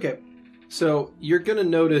 Hey. Okay. So you're going to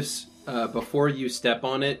notice before you step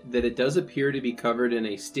on it that it does appear to be covered in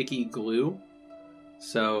a sticky glue.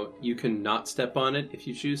 So you can not step on it if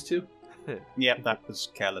you choose to. Yep, that was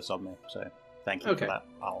careless of me, so thank you Okay. for that.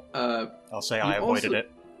 I'll say you I avoided also-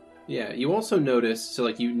 it. Yeah, you also notice, so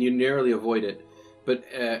like you narrowly avoid it, but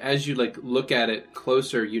as you like look at it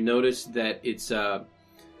closer, you notice that it's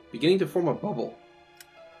beginning to form a bubble.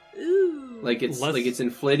 Ooh. Like it's Let's- like it's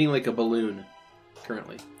inflating like a balloon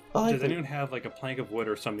currently. Does anyone have like a plank of wood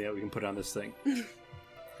or something that we can put on this thing?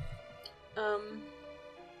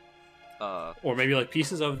 Or maybe like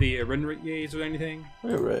pieces of the Erinriays or anything?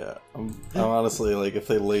 Right. I'm honestly like, if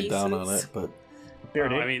they laid down on Pieces? it, but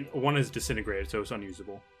Beardy, I mean, one is disintegrated, so it's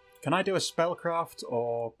unusable. can I do a spellcraft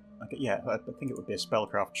or... Okay, yeah, I think it would be a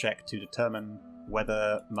spellcraft check to determine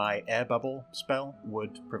whether my air bubble spell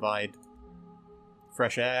would provide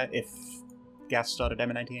fresh air if gas started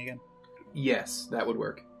emanating again? Yes, that would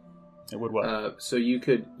work. It would work. So you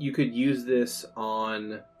could use this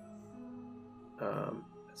on.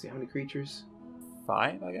 Let's see, how many creatures?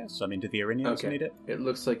 5, I guess? I mean, do the Irinians Okay. need it? It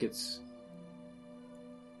looks like it's.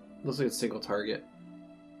 Looks like it's single target.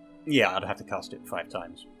 Yeah, I'd have to cast it 5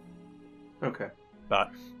 times. Okay.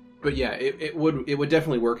 But But yeah, it would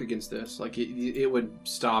definitely work against this. Like it would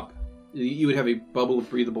stop. You would have a bubble of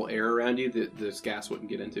breathable air around you that this gas wouldn't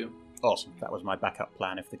get into. awesome. That was my backup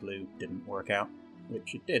plan if the glue didn't work out,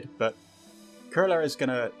 which it did. But Kurla is going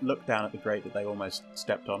to look down at the grate that they almost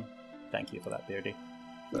stepped on. Thank you for that, Beardy.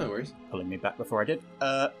 No worries. Pulling me back before I did.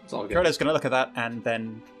 It's all good. Kurla's going to look at that and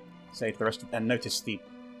then say to the rest and notice the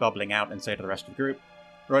bubbling out and say to the rest of the group,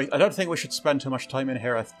 right, I don't think we should spend too much time in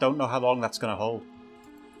here. I don't know how long that's going to hold.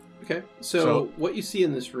 Okay, so what you see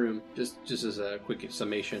in this room, just as a quick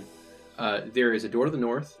summation, there is a door to the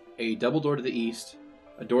north, a double door to the east,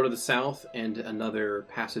 a door to the south, and another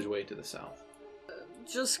passageway to the south.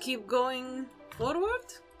 Just keep going forward?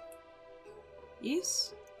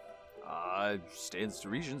 Yes? Stands to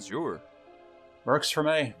reason, sure. Works for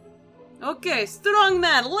me. Okay, strong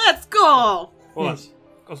man, let's go! Hold on.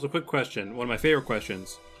 Also, quick question. One of my favorite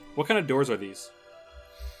questions. What kind of doors are these?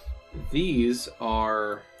 These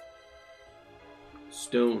are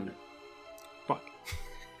stone. Fuck.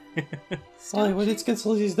 Sorry, we need to get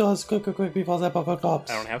all these doors quick before they pop up.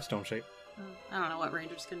 I don't have stone shape. I don't know what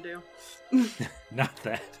rangers can do. Not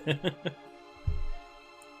that.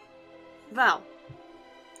 Val.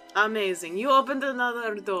 Amazing. You opened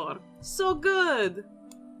another door. So good.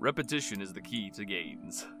 Repetition is the key to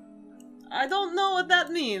gains. I don't know what that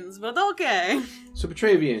means, but okay. So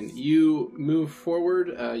Petravian, you move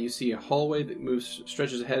forward. You see a hallway that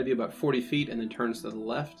stretches ahead of you about 40 feet, and then turns to the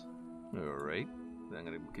left. Alright. Then I'm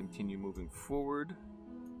going to continue moving forward.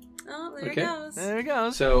 Oh, there Okay. it goes. There it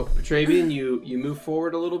goes. So Petravian, you move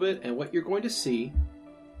forward a little bit, and what you're going to see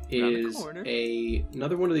Around the is corner.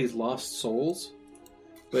 another one of these lost souls,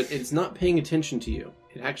 but it's not paying attention to you.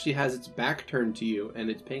 it actually has its back turned to you, and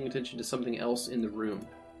it's paying attention to something else in the room.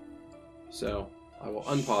 So I will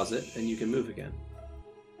unpause it, and you can move again.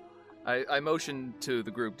 I motion to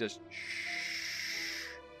the group, just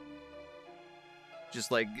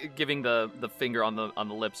like giving the finger on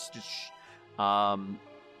the lips, and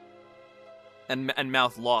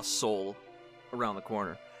mouth lost soul around the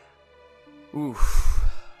corner. Oof.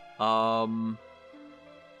 I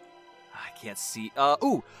can't see.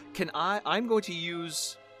 I'm going to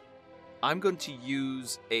use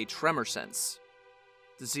a tremor sense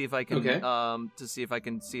to see if I can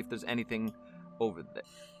see if there's anything over there.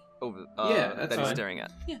 That he's fine. staring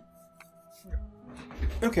at. Yeah.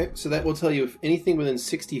 Okay, so that will tell you if anything within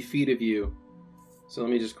 60 feet of you. So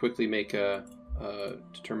let me just quickly make a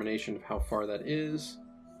determination of how far that is.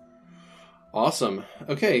 Awesome.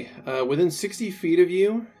 Okay, within 60 feet of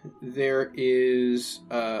you, there is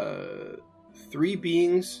 3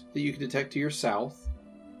 beings that you can detect to your south,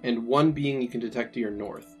 and 1 being you can detect to your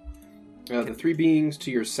north. The 3 beings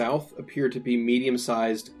to your south appear to be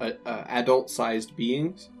medium-sized, adult-sized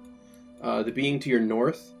beings. The being to your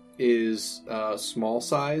north is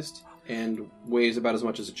small-sized and weighs about as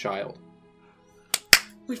much as a child.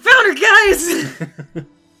 We found her, guys!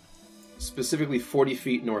 Specifically 40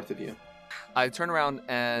 feet north of you. I turn around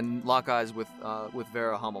and lock eyes with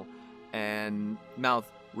Vera Hummel and mouth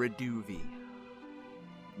Reduvi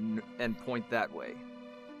and point that way.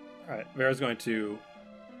 All right, Vera's going to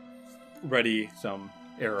ready some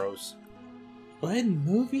arrows. What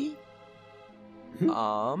movie?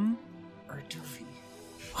 Or Doofy.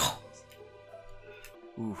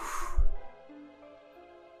 Oof.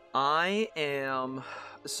 I am.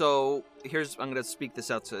 So here's. I'm gonna speak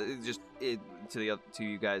this out to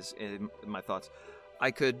you guys in my thoughts.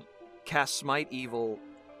 I could cast Smite Evil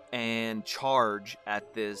and charge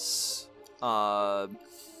at this. At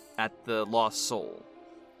the Lost Soul.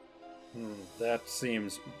 That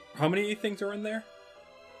seems. How many things are in there?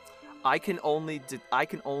 I can only detect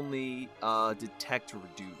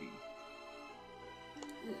Reduvi.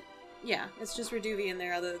 Yeah, it's just Reduvi in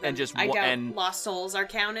there. Other than And just I doubt and- Lost Souls are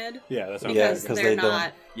counted Yeah, that's not because because they're they don't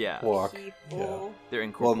not walk. people. They're Well,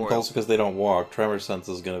 incorporeal. also because they don't walk. Tremor sense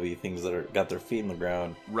is going to be things that are got their feet in the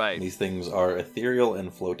ground. Right. And these things are ethereal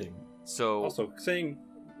and floating. So Also, saying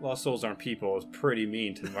Lost Souls aren't people is pretty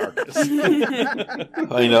mean to Marcus.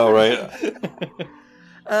 I know, right?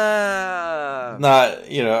 Not,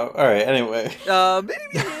 all right, anyway.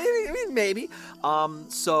 maybe.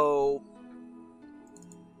 So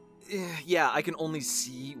yeah, I can only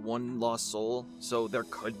see one Lost Soul, so there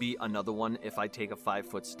could be another one if I take a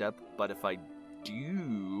 5-foot step, but if I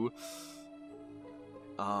do,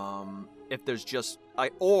 if there's just I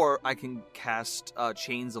can cast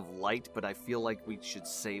Chains of Light, but I feel like we should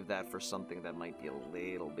save that for something that might be a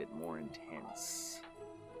little bit more intense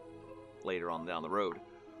later on down the road.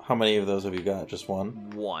 How many of those have you got? Just one?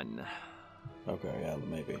 One. Okay, yeah,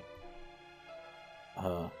 maybe.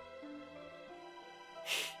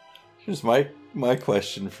 Here's my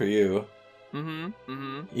question for you.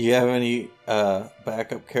 You have any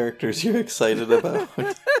backup characters you're excited about?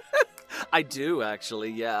 I do, actually,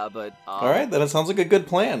 yeah, but... Alright, then it sounds like a good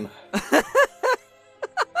plan.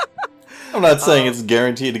 I'm not saying it's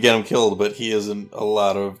guaranteed to get him killed, but he isn't a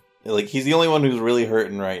lot of... Like, he's the only one who's really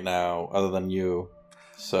hurting right now, other than you.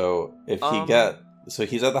 So, if he so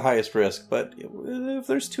he's at the highest risk, but if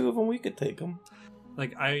there's 2 of them, we could take him.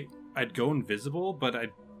 Like, I'd go invisible, but I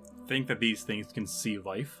think that these things can see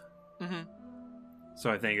life. So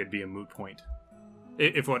I think it'd be a moot point.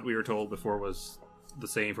 If what we were told before was the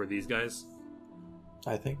same for these guys.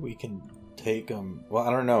 I think we can take them. Well,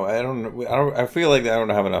 I don't know. I feel like I don't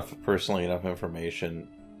have enough information.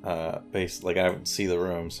 I haven't seen the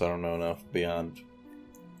room, so I don't know enough beyond.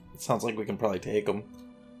 It sounds like we can probably take them.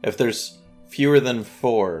 If there's fewer than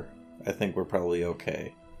 4, I think we're probably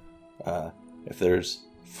okay. If there's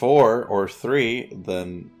 4 or 3,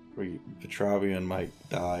 then Petravian might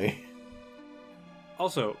die.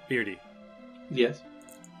 Also, Beardy. Yes.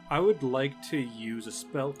 I would like to use a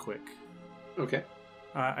spell quick. Okay.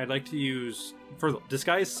 I'd like to use... First of all,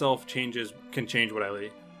 Disguise Self can change what I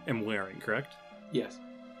am wearing, correct? Yes.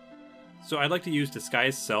 So I'd like to use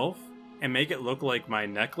Disguise Self and make it look like my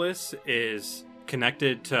necklace is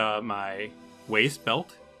connected to my waist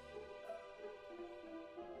belt.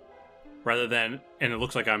 Rather than... And it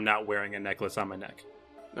looks like I'm not wearing a necklace on my neck.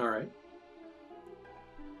 All right.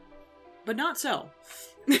 But not so.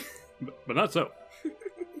 But not so.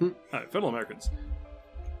 Alright, fellow Americans.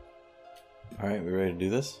 Alright, we ready to do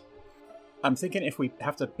this? I'm thinking if we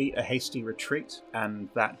have to beat a hasty retreat and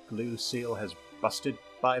that glue seal has busted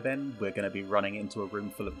by then, we're going to be running into a room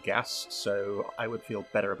full of gas, so I would feel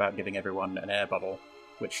better about giving everyone an air bubble,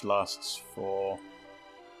 which lasts for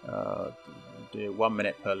 1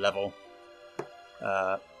 minute per level.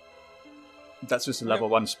 That's just a level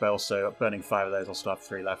 1 spell, so burning 5 of those, I'll still have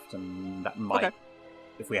 3 left, and that might,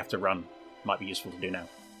 if we have to run, might be useful to do now.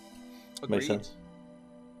 Makes sense.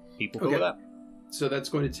 People cool with that? So that's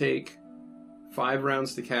going to take 5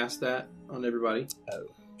 rounds to cast that on everybody. Oh,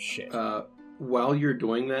 shit. While you're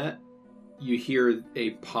doing that, you hear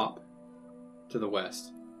a pop to the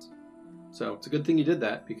west. So it's a good thing you did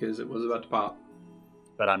that, because it was about to pop.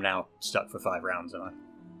 But I'm now stuck for 5 rounds, am I?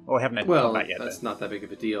 Oh, I haven't had combat yet. That's not that big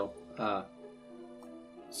of a deal.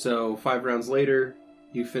 So 5 rounds later,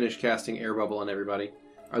 you finish casting air bubble on everybody.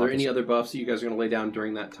 Are there any other buffs that you guys are going to lay down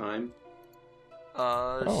during that time?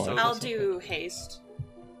 I'll do haste.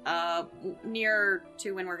 Near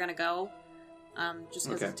to when we're gonna go. Just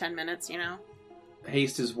because it's 10 minutes, you know?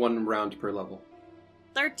 Haste is 1 round per level.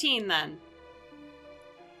 13 then.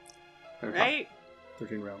 Okay. Right?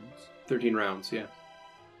 13 rounds. 13 rounds, yeah.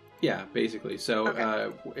 Yeah, basically.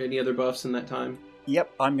 So, any other buffs in that time?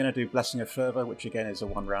 Yep, I'm going to do Blessing of Fervor, which again is a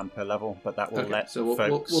 1 round per level, but that will let so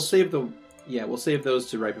folks... we'll save the... Yeah, we'll save those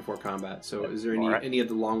to right before combat. So is there any of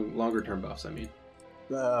the longer term buffs, I mean?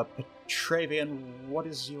 Petravian, what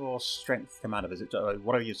is your strength come out of? Is it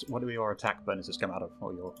what do your attack bonuses come out of,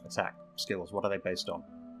 or your attack skills? What are they based on?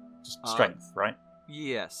 Just strength, right?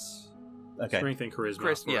 Yes. Okay. Strength and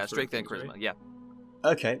charisma. Strength and charisma. Right? Yeah.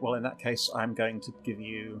 Okay. Well, in that case, I'm going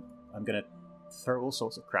to throw all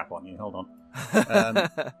sorts of crap on you. Hold on.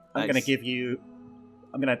 I'm going to give you.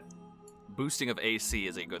 Boosting of AC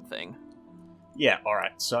is a good thing. Yeah. All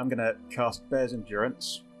right. So I'm going to cast Bear's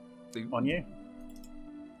Endurance on you.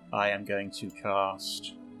 I am going to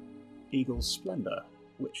cast Eagle's Splendor,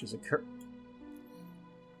 which is a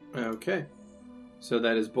Okay. So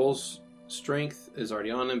that is Bull's strength is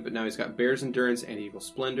already on him, but now he's got Bear's Endurance and Eagle's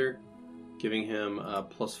Splendor, giving him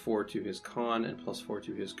 +4 to his con and +4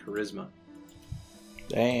 to his charisma.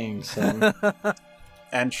 Dang, son.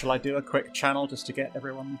 And shall I do a quick channel just to get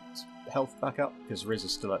everyone's health back up? Because Riz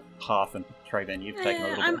is still at half, and Traven, you've taken a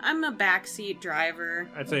little bit. I'm a backseat driver.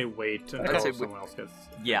 I'd say wait until someone else gets...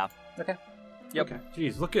 Yeah. Okay. Yep. Okay.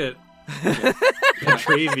 Jeez, look at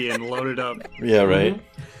Petravian loaded up. Yeah, right?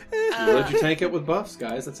 Load your tank up with buffs,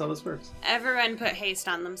 guys. That's how this works. Everyone put haste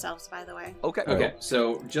on themselves, by the way. Okay,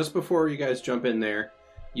 so just before you guys jump in there,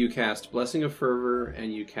 you cast Blessing of Fervor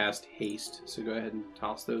and you cast Haste. So go ahead and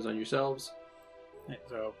toss those on yourselves.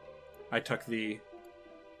 So I tuck the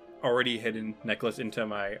already hidden necklace into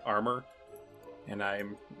my armor, and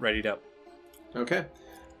I'm readied up. Okay,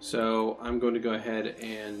 so I'm going to go ahead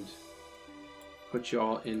and put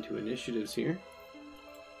y'all into initiatives here.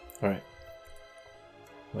 Alright.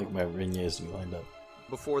 Like my Reniers to be lined up.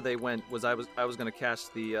 Before they went, I was going to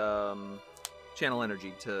cast the channel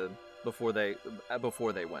energy to before they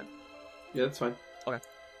went. Yeah, that's fine. Okay.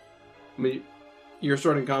 I mean, you're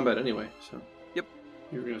starting combat anyway, so. Yep.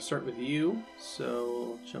 You're going to start with you,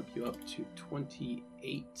 so I'll jump you up to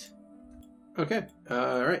 28. Okay.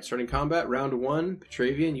 Alright, starting combat, round 1.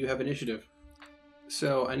 Petravian, you have initiative.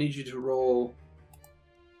 So I need you to roll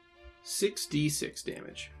 6d6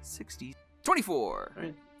 damage. 24.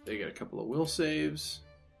 Alright. They get a couple of will saves,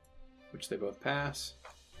 which they both pass.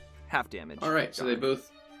 Half damage. Alright, so they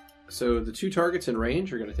both... So the 2 targets in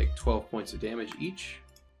range are going to take 12 points of damage each.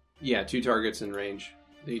 Yeah, 2 targets in range.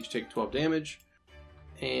 They each take 12 damage.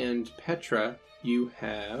 And Petra, you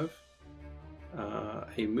have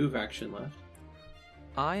a move action left.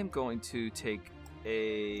 I am going to take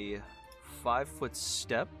a 5-foot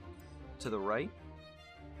step to the right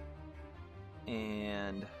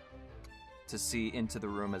and to see into the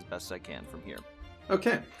room as best I can from here.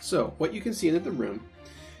 Okay, so what you can see into the room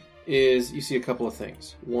is you see a couple of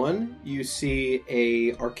things. One, you see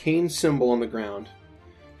a arcane symbol on the ground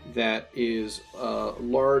that is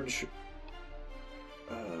large.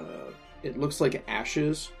 It looks like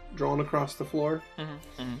ashes drawn across the floor.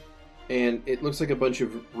 And it looks like a bunch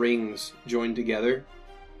of rings joined together.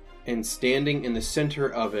 And standing in the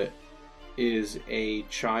center of it is a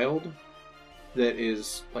child that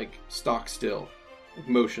is like stock still,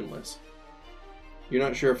 motionless. You're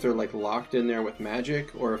not sure if they're like locked in there with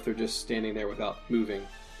magic or if they're just standing there without moving.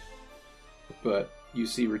 But you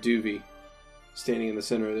see Reduvi standing in the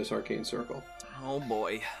center of this arcane circle. Oh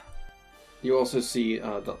boy. You also see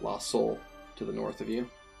the Lost Soul to the north of you.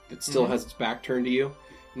 It still has its back turned to you.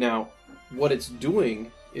 Now, what it's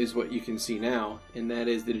doing is what you can see now, and that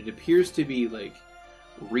is that it appears to be like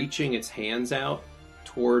reaching its hands out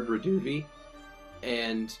toward Reduvi,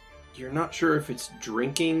 and you're not sure if it's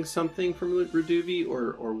drinking something from Reduvi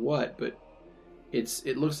or what, but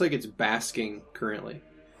it looks like it's basking currently.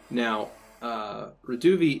 Now,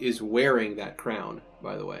 Reduvi is wearing that crown,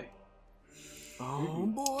 by the way. Oh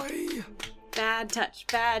boy! Bad touch,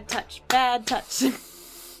 bad touch, bad touch.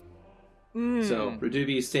 So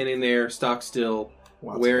Reduvi is standing there, stock still,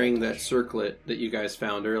 wearing that circlet that you guys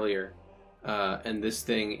found earlier, and this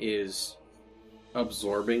thing is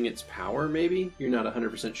absorbing its power. Maybe you're not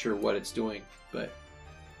 100% sure what it's doing, but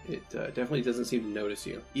it definitely doesn't seem to notice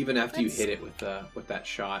you. Even after you hit it with that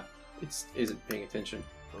shot, it isn't paying attention.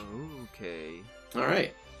 Okay. All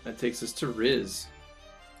right, that takes us to Riz.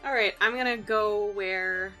 All right, I'm gonna go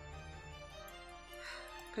where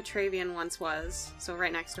Petravian once was, so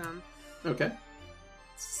right next to him. Okay.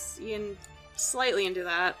 Slightly into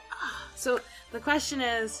that. So the question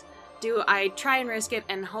is, do I try and risk it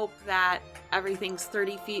and hope that everything's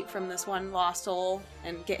 30 feet from this one lost soul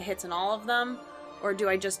and get hits in all of them? Or do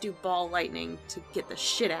I just do ball lightning to get the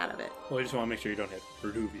shit out of it? Well, I just want to make sure you don't hit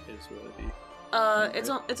Reduvi is really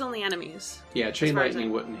It's only enemies. Yeah, chain As far as lightning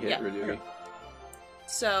I- wouldn't hit yeah. Reduvi.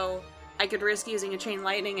 So I could risk using a chain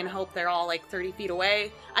lightning and hope they're all like 30 feet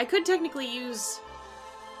away. I could technically use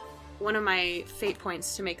one of my fate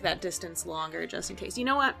points to make that distance longer just in case. You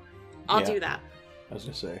know what? I'll do that. I was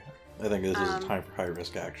gonna say, I think this is a time for high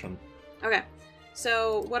risk action. Okay.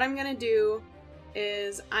 So what I'm gonna do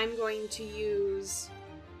is I'm going to use...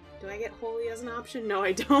 Do I get Holy as an option? No,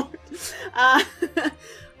 I don't.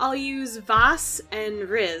 I'll use Voss and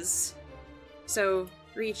Riz. So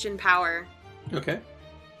reach and power. Okay.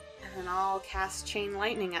 And then I'll cast Chain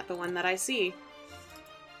Lightning at the one that I see.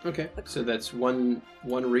 Okay. So that's one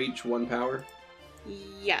reach, one power.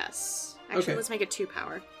 Yes. Actually, Okay. let's make it 2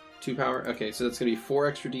 power. 2 power. Okay, so that's going to be 4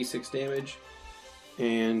 extra d6 damage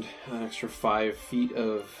and an extra 5 feet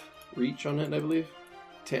of reach on it, I believe.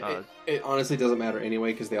 It honestly doesn't matter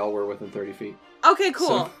anyway because they all were within 30 feet. Okay, cool.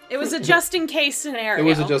 So- It was a just in case scenario. It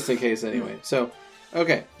was a just in case anyway. So,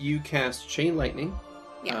 okay, you cast Chain Lightning.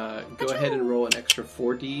 Yeah. Go ahead and roll an extra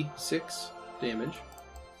 4d6 damage.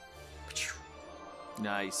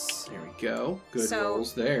 Nice. There we go. Good So,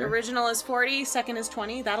 rolls there. Original is 40, second is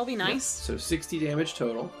 20. That'll be nice. So 60 damage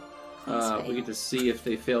total. Please We fail. get to see if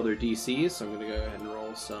they fail their DCs, so I'm going to go ahead and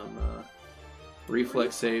roll some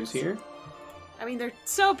reflex saves here. I mean, they're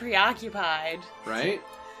so preoccupied. Right?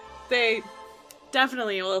 They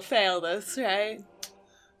definitely will fail this, right?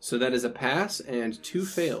 So that is a pass and 2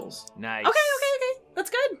 fails. Nice. Okay. That's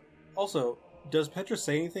good. Also, does Petra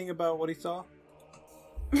say anything about what he saw?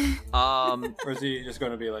 Or is he just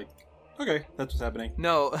going to be like, okay, that's what's happening?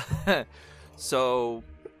 No. So,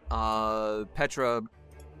 Petra,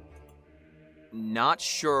 not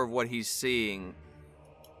sure of what he's seeing,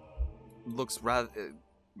 looks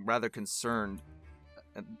rather concerned,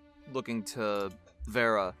 and looking to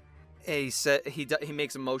Vera. He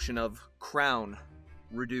makes a motion of crown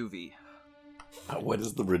Reduvi. What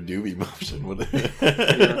is the Reduvi motion? What?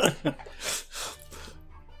 Yeah.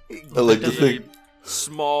 I like to think.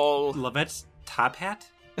 Small. Levette's top hat?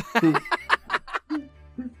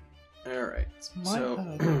 Alright.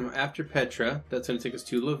 So, after Petra, that's going to take us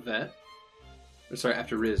to Levette. Or sorry,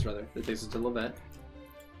 after Riz, rather. That takes us to Levette.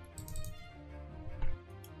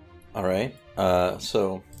 All right.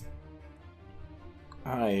 So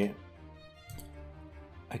I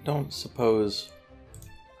don't suppose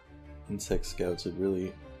insect scouts would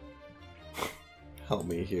really help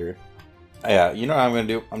me here. Yeah, you know what I'm gonna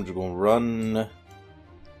do? I'm just gonna run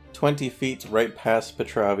 20 feet right past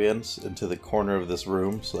Petravians into the corner of this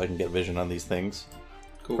room so I can get vision on these things.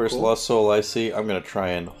 Cool, First cool. lost soul I see, I'm gonna try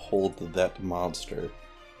and hold that monster.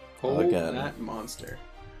 Hold again. that monster.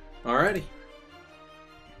 Alrighty.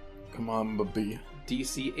 Come on, baby.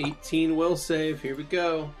 DC 18 will save. Here we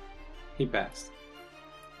go. He passed.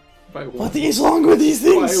 By 1. What is wrong with these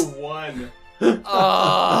things? By 1.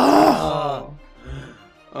 Ah.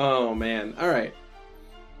 Oh, man. Alright.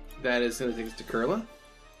 That is going to take us to Kurla.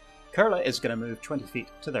 Kurla is going to move 20 feet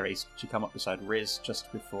to their east to come up beside Riz just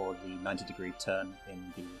before the 90-degree turn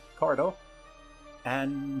in the corridor.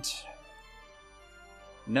 And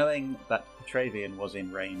knowing that Petravian was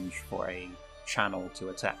in range for a channel to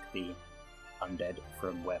attack the undead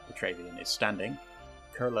from where Petravian is standing,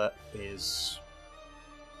 Kurla is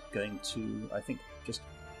going to, I think, just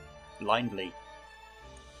blindly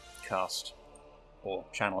cast or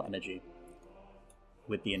channel energy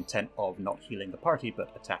with the intent of not healing the party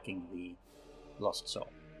but attacking the lost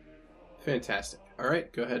soul. Fantastic.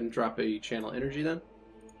 Alright, go ahead and drop a channel energy then.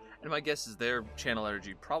 And my guess is their channel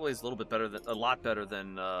energy probably is a lot better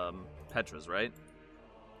than Petra's, right?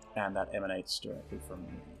 And that emanates directly from me.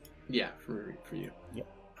 Yeah, for you. Yep.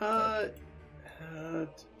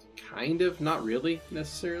 Kind of, not really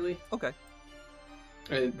necessarily. Okay.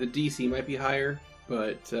 The DC might be higher,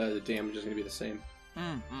 but the damage is going to be the same.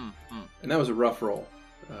 Mm. And that was a rough roll,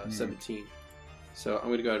 17. So I'm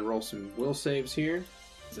going to go ahead and roll some will saves here.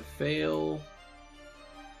 It's a fail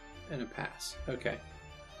and a pass. Okay.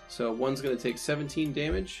 So one's going to take 17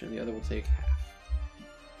 damage, and the other will take half.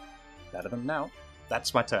 Better than now.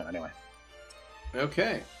 That's my turn, anyway.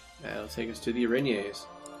 Okay. That'll take us to the Araignées.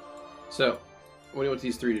 So, what do you want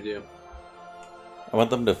these three to do? I want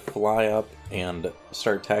them to fly up and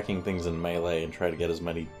start attacking things in melee and try to get as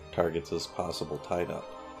many targets as possible tied up.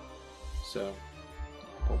 So,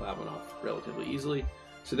 pull that one off relatively easily.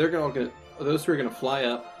 So those three are gonna fly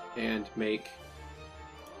up and make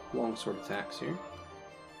longsword attacks here.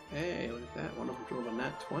 Hey, look at that! One of them rolled a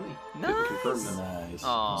nat 20. Didn't confirm them. Nice.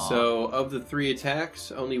 Aww. So, of the 3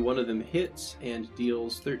 attacks, only one of them hits and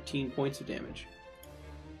deals 13 points of damage.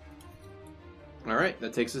 All right,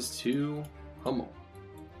 that takes us to Hummel.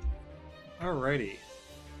 Alrighty.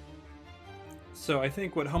 So I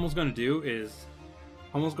think what Hummel's going to do is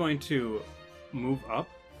Hummel's going to move up,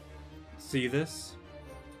 see this,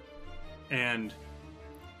 and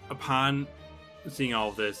upon seeing all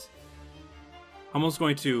of this, Hummel's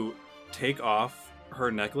going to take off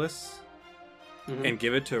her necklace and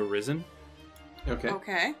give it to Risen. Okay.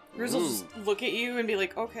 Okay. Riz will just look at you and be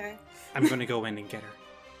like, okay. I'm going to go in and get her.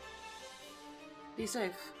 Be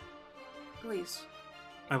safe. Please.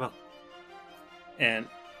 I will. And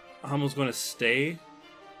Hummel's going to stay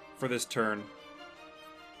for this turn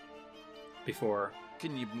before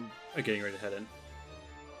Can you move? getting ready to head in.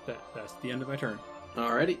 That's the end of my turn.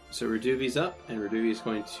 Alrighty, so Reduvi's up, and Reduvi's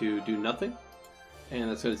going to do nothing. And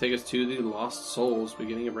that's going to take us to the Lost Souls,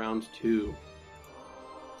 beginning of round 2.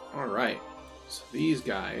 Alright, so these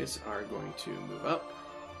guys are going to move up.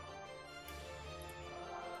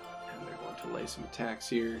 And they're going to lay some attacks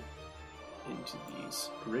here into these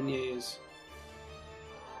Araignées.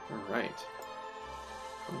 Alright.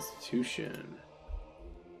 Constitution.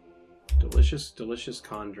 Delicious, delicious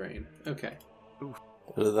con drain. Okay.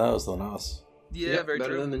 Better that was than us. Yeah, Yep, very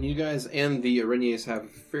better true. than you guys, and the Araignées have a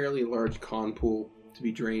fairly large con pool to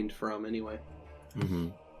be drained from anyway. Mm-hmm.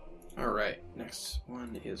 Alright, next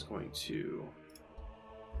one is going to...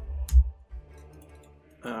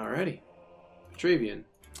 Alrighty. Travian.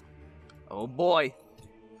 Oh boy.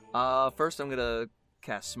 First I'm gonna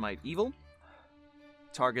cast Smite Evil.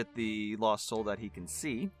 Target the lost soul that he can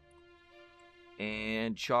see.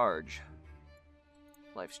 And charge.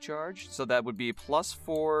 Life's charge. So that would be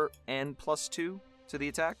 +4 and +2 to the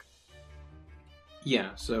attack. Yeah,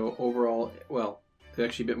 so overall, well,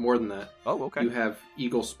 actually a bit more than that. Oh, okay. You have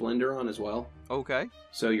Eagle Splendor on as well. Okay.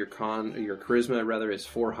 So your charisma rather is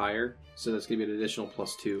 4 higher, so that's going to be an additional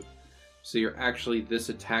 +2. So you're actually, this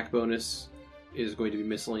attack bonus is going to be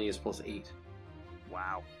miscellaneous +8.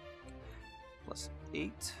 Wow. +8.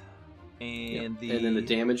 Yep. And And then the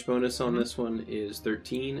damage bonus on this one is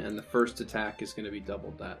 13, and the first attack is going to be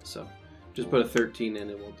doubled that. So just put a 13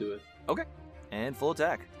 in and we'll do it. Okay. And full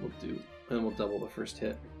attack. We'll double the first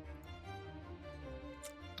hit.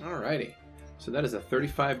 Alrighty. So that is a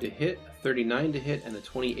 35 to hit, a 39 to hit, and a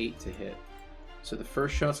 28 to hit. So the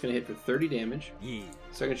first shot's going to hit for 30 damage. Yeah.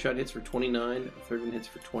 Second shot hits for 29. The third one hits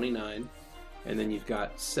for 29. And then you've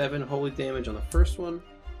got 7 holy damage on the first one,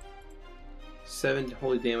 7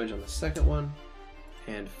 holy damage on the second one,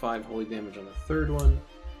 and 5 holy damage on the third one,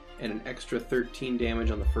 and an extra 13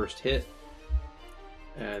 damage on the first hit.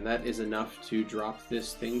 And that is enough to drop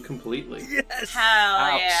this thing completely. Yes!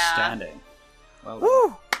 Hell yeah. Outstanding. Well,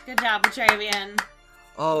 Woo! Good job, Travian.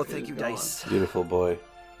 Oh, Good thank you, going. Dice. Beautiful boy.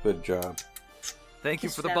 Good job. Thank you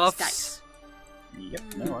for the Those buffs. dice. yep,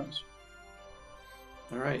 no worries.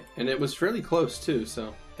 Alright, and it was fairly close too,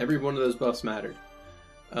 so every one of those buffs mattered.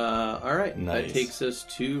 Alright, Nice. that takes us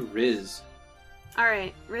to Riz.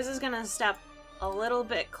 Alright, Riz is gonna step a little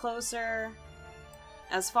bit closer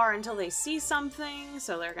as far until they see something,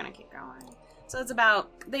 so they're gonna keep going. So it's about,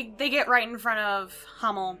 they get right in front of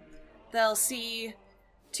Hummel. They'll see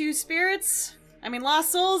 2 spirits. I mean,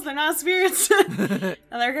 lost souls, they're not spirits. And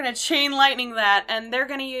they're gonna chain lightning that, and they're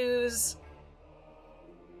gonna use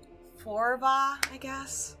Forva, I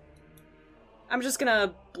guess. I'm just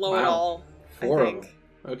gonna blow it Wow. all, I 4 of think. them.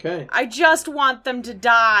 Okay. I just want them to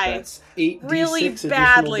die. That's 8d6 really additional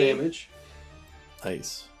badly. damage.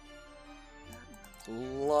 Nice.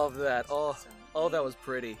 Love that. Oh, that was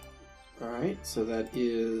pretty. Alright, so that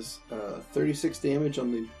is 36 damage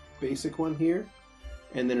on the basic one here,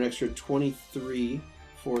 and then an extra 23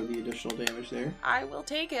 for the additional damage there. I will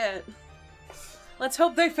take it. Let's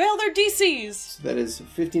hope they fail their DCs. So that is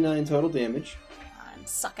 59 total damage.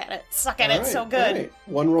 Suck at it. Suck at it. So good. Alright.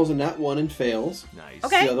 One rolls a nat 1 and fails. Nice.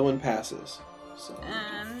 Okay. The other one passes. So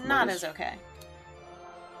Not as okay.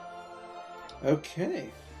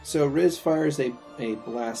 Okay. So Riz fires a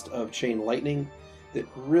blast of chain lightning that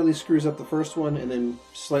really screws up the first one and then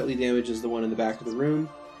slightly damages the one in the back of the room.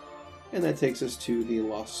 And that takes us to the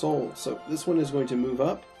Lost Soul. So this one is going to move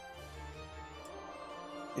up.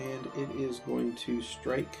 And it is going to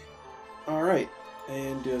strike. Alright.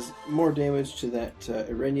 And does more damage to that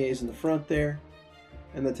Irenyes in the front there.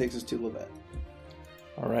 And that takes us to Levette.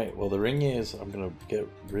 Alright, well, the Irenyes, I'm going to get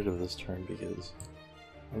rid of this turn because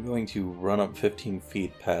I'm going to run up 15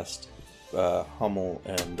 feet past Hummel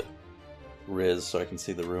and Riz so I can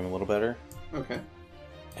see the room a little better. Okay.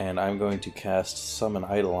 And I'm going to cast Summon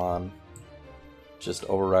Eidolon. Just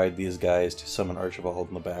override these guys to summon Archibald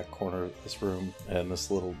in the back corner of this room and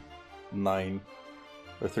this little 9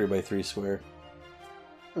 or 3x3 square.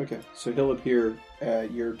 Okay, so he'll appear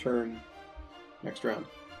at your turn next round.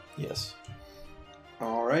 Yes.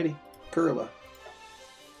 Alrighty. Kurla.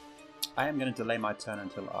 I am going to delay my turn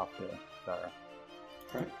until after Vera.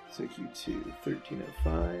 Alright, take you to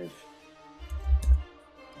 1305.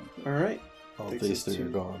 Alright. All Takes these us three are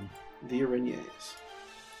to gone. The Irenyes.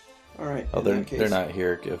 Alright. Oh, in that case- they're not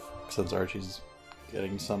here since Archie's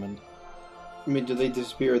getting summoned. I mean, do they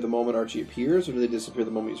disappear the moment Archie appears, or do they disappear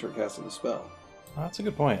the moment you start casting the spell? Oh, that's a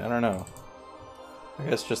good point. I don't know. I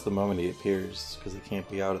guess just the moment he appears, because they can't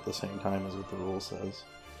be out at the same time as what the rule says.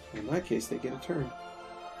 In that case, they get a turn.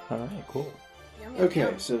 Alright, cool. Yum, yum, Okay,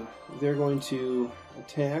 yum. so they're going to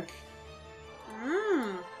attack.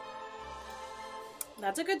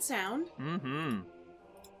 That's a good sound. Mm-hmm.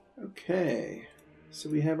 Okay, so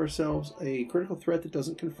we have ourselves a critical threat that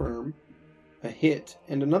doesn't confirm, a hit,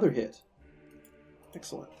 and another hit.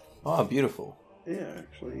 Excellent. Oh, beautiful. Yeah,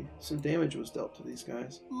 actually, some damage was dealt to these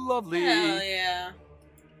guys. Lovely. Hell yeah.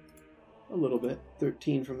 A little bit.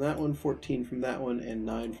 13 from that one, 14 from that one, and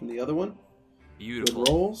 9 from the other one. Beautiful.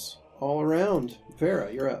 Good rolls all around.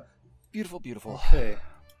 Vera, you're up. Beautiful, beautiful. Okay.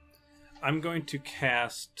 I'm going to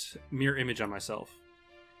cast Mirror Image on myself.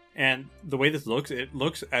 And the way this looks, it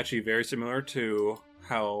looks actually very similar to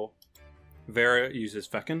how Vera uses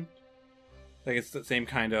Feckin. Like it's the same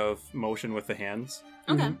kind of motion with the hands.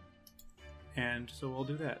 Okay. Mhm. And so we'll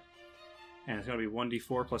do that. And it's going to be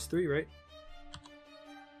 1d4 plus 3, right?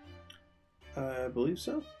 I believe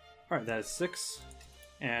so. Alright, that is 6.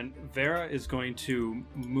 And Vera is going to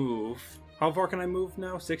move. How far can I move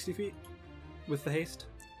now? 60 feet? With the haste?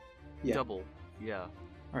 Yeah. Double. Yeah.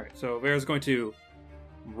 Alright, so Vera's going to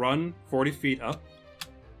run 40 feet up,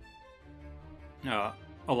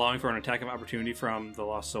 allowing for an attack of opportunity from the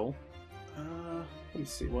Lost Soul. Let me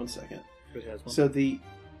see, 1 second. It has one. So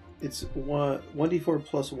it's 1d4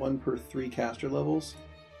 plus 1 per 3 caster levels,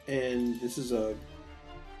 and this is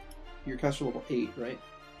your caster level 8, right?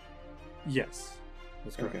 Yes,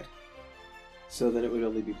 that's correct. Okay. So then it would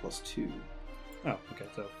only be plus 2. Oh, okay,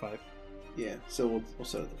 so 5. Yeah, so we'll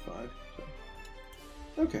set it to 5. So.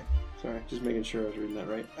 Okay, sorry, just making sure I was reading that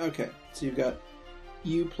right. Okay, so you've got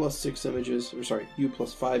you plus 6 images, or sorry, you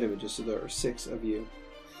plus 5 images, so there are 6 of you.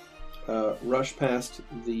 Rush past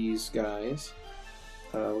these guys.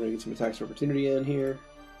 We're going to get some attacks of opportunity in here.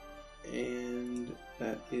 And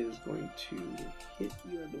that is going to hit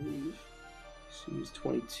you, I believe. So use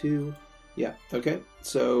 22. Yeah, okay.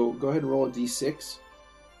 So go ahead and roll a d6.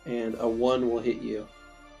 And a 1 will hit you.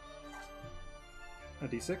 A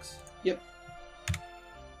d6? Yep.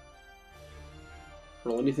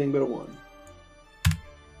 Roll anything but a 1.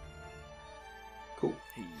 Cool.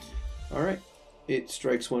 Alright. It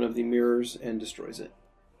strikes one of the mirrors and destroys it.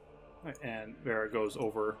 Right, and Vera goes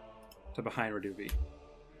over to behind Reduvi.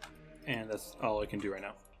 And that's all I can do right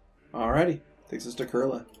now. Alrighty. Takes us to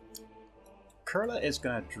Kurla. Kurla is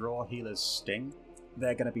going to draw Healer's Sting.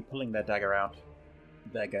 They're going to be pulling their dagger out.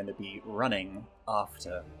 They're going to be running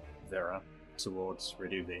after Vera towards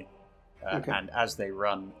Reduvi. Okay. And as they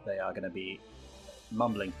run, they are going to be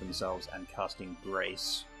mumbling to themselves and casting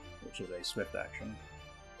Brace, which is a swift action.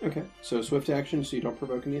 Okay. So swift action, so you don't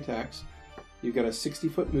provoke any attacks. You've got a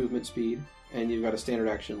 60-foot movement speed, and you've got a standard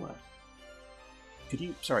action left. Could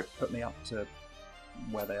you, put me up to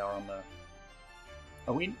where they are on the...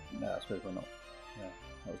 Are we? No, I suppose we're not. Yeah.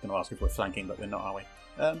 I was going to ask if we're flanking, but we're not, are we?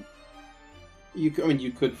 You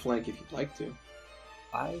could flank if you'd like to.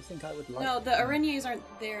 I think I would like... No, the Irenyes aren't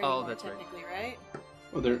there Oh, anymore, that's right. technically, right?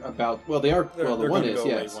 Well, they're about... Well, they are... well, the one gonna is, go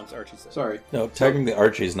away yes. once Archie says. Sorry. No, technically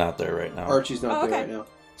Archie's not there right now. Archie's not Oh, there okay. right now.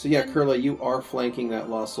 So yeah, Then- Kurla, you are flanking that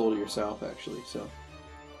Lost Soul to your south, actually. So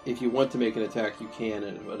if you want to make an attack, you can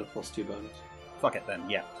at a +2 bonus. fuck it then.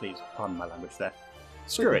 Yeah, please. Pardon my language there.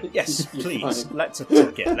 Screw it. Yes, You're please. fine. Let's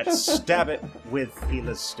attack it. Let's stab it with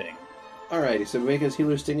Healer's Sting. Alrighty, so make his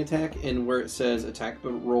healer sting attack, and where it says attack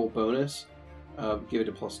roll bonus, give it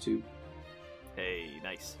a +2. Hey,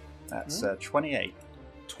 nice. That's 28.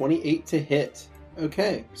 28 to hit.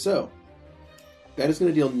 Okay, so that is going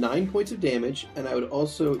to deal 9 points of damage, and I would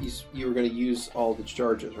also you were going to use all the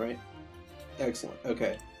charges, right? Excellent.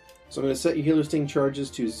 Okay, so I'm going to set your healer sting charges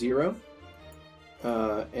to 0,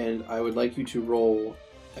 and I would like you to roll.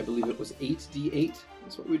 I believe it was 8d8.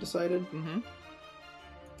 That's what we decided. Mm-hmm.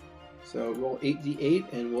 So roll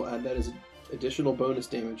 8d8, and we'll add that as additional bonus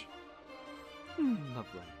damage.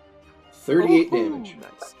 Lovely. 38 Woohoo! damage.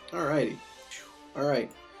 Nice. Alrighty.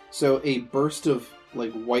 Alright. So a burst of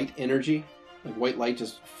like white energy, like white light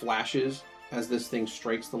just flashes as this thing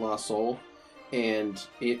strikes the lost soul, and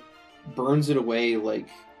it burns it away like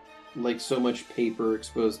so much paper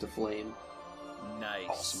exposed to flame. Nice.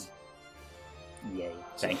 Awesome. Yay.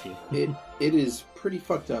 Thank you. It is pretty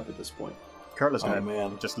fucked up at this point. Kurtler's Oh, gonna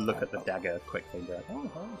man. just look at the dagger quickly and be like,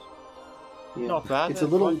 oh, Yeah. not bad. It's a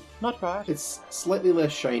little. Not bad. It's slightly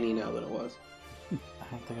less shiny now than it was. I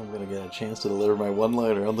don't think I'm gonna get a chance to deliver my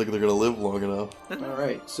one-liner. I don't think they're gonna live long enough.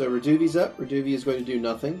 Alright, so Raduvi's up. Raduvi is going to do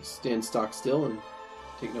nothing, stand stock still, and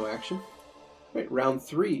take no action. Right, round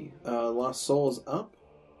 3. Lost Soul is up.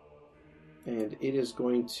 And it is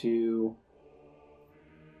going to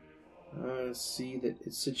see that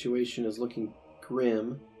its situation is looking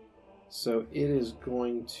grim. So it is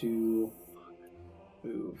going to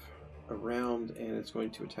move around, and it's going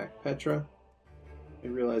to attack Petra. It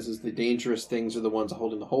realizes the dangerous things are the ones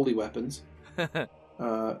holding the holy weapons.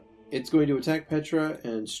 It's going to attack Petra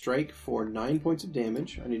and strike for 9 points of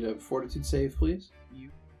damage. I need a fortitude save, please.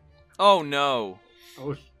 Oh no.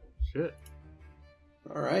 Oh, shit.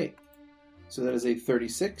 Alright. So that is a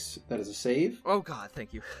 36. That is a save. Oh god,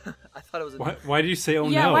 thank you. I thought it was a Why do you say oh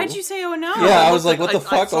yeah, no? why'd you say oh no? Yeah, I was looked like, what the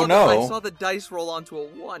fuck? saw Oh, no. I saw the dice roll onto a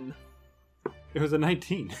 1. It was a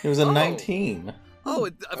 19. It was a Oh. 19. Oh,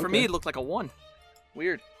 for me Okay. it looked like a 1.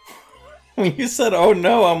 Weird. When you said, oh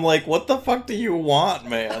no, I'm like, what the fuck do you want,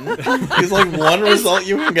 man? He's like, one result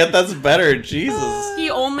you can get that's better. Jesus. He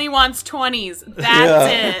only wants 20s.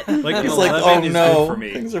 That's it. Like, He's like, 11 oh is no, good for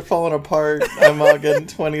me. things are falling apart. I'm not getting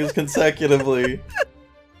 20s consecutively.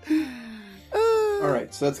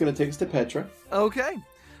 Alright, so that's going to take us to Petra. Okay.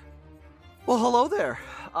 Well, hello there.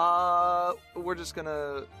 We're just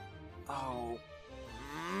gonna... Oh...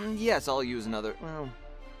 yes, I'll use another... Well...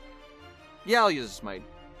 Yeah, I'll use a smite.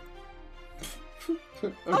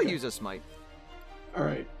 I'll Okay. use a smite.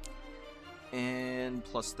 Alright. And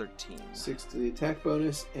plus 13. 6 to the attack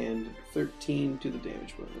bonus and 13 to the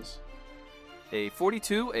damage bonus. A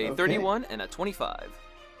 42, a Okay. 31, and a 25.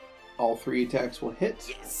 All 3 attacks will hit.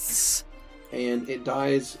 Yes! And it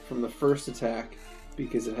dies from the first attack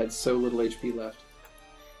because it had so little HP left.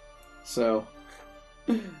 So,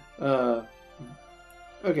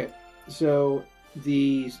 okay. So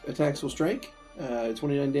the attacks will strike.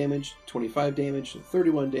 29 damage, 25 damage,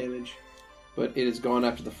 31 damage. But it is gone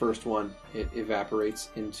after the first one. It evaporates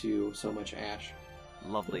into so much ash.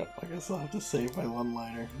 Lovely. I guess I'll have to save my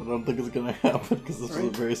one-liner, but I don't think it's gonna happen because this is a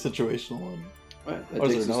Right. very situational one. Right, that Or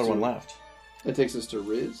is takes there us another to- one left? That takes us to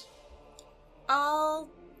Riz. I'll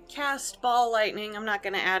cast Ball Lightning. I'm not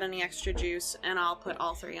going to add any extra juice, and I'll put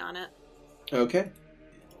all 3 on it. Okay.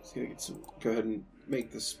 Just gonna get some. Go ahead and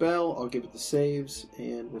make the spell. I'll give it the saves,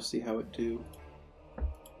 and we'll see how it do.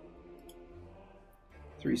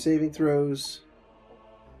 3 saving throws.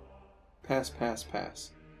 Pass, pass,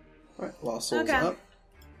 pass. Alright, Lost Soul's Okay. up.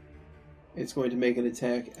 It's going to make an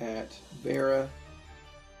attack at Vera.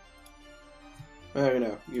 I don't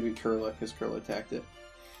know. Give me Kurla, because Kurla attacked it.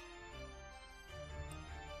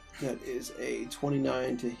 That is a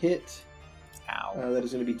 29 to hit. Ow. That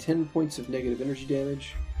is going to be 10 points of negative energy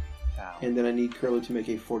damage. Ow. And then I need Kurla to make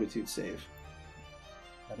a fortitude save.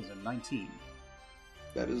 That is a 19.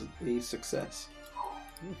 That is a success.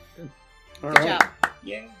 Good Alright. job.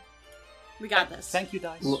 Yay. We got this. Thank you,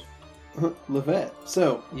 Dice. Levette.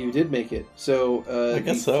 So, you did make it. So, I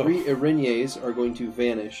guess the so. 3 Areniers are going to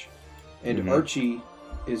vanish. And Mhm. Archie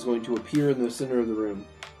is going to appear in the center of the room.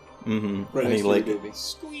 Mm-hmm. Right And next he to like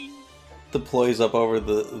Raduvi. deploys up over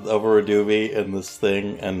Raduvi and this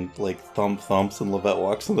thing and like thumps and Levette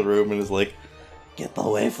walks in the room and is like, "Get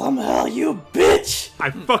away from her, you bitch!"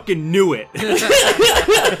 I fucking knew it.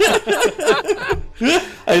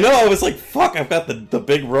 I know, I was like, fuck, I've got the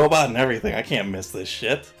big robot and everything. I can't miss this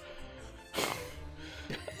shit.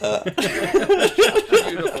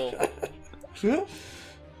 Beautiful.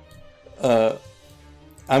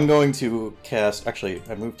 I'm going to cast... Actually,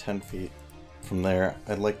 I moved 10 feet from there,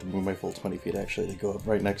 I'd like to move my full 20 feet actually to go up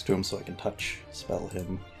right next to him so I can touch spell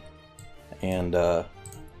him. And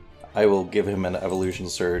I will give him an evolution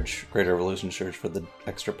surge, greater evolution surge for the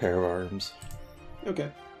extra pair of arms. Okay.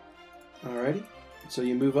 Alrighty. So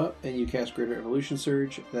you move up and you cast Greater Evolution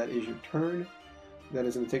Surge. That is your turn. That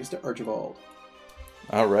is going to take us to Archibald.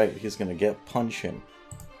 Alright, he's going to get punch him.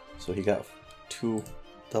 So he got 2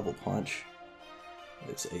 double punch.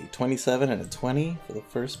 It's a 27 and a 20 for the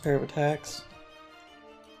first pair of attacks.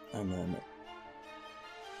 And then...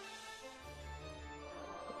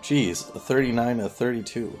 Geez, a 39 and a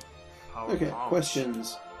 32. Okay,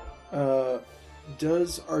 questions.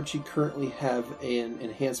 Does Archie currently have an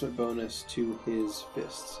enhancement bonus to his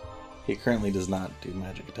fists? He currently does not do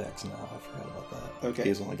magic attacks now. I forgot about that. Okay.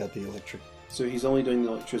 He's only got the electric. So he's only doing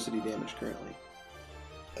the electricity damage currently.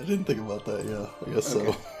 I didn't think about that, yeah. I guess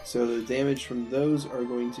Okay. so. So the damage from those are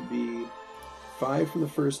going to be 5 from the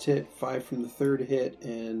first hit, 5 from the third hit,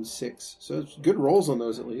 and 6. So it's good rolls on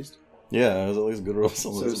those at least. Yeah, it was at least good rolls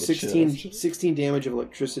on So those. 16 damage of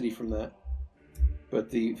electricity from that. But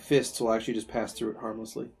the fists will actually just pass through it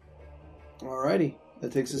harmlessly. Alrighty.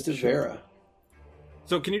 That takes us to Vera.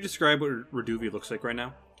 So can you describe what Reduvi looks like right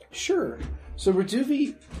now? Sure. So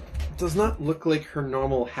Reduvi does not look like her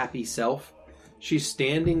normal happy self. She's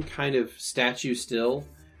standing kind of statue still,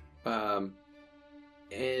 and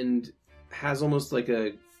has almost like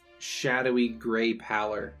a shadowy gray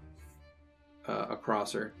pallor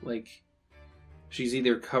across her. Like she's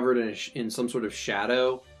either covered in some sort of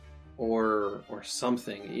shadow or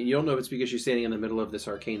something. You don't know if it's because she's standing in the middle of this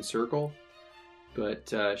arcane circle,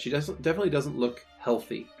 but she definitely doesn't look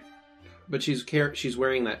healthy. But she's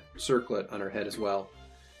wearing that circlet on her head as well,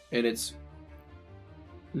 and it's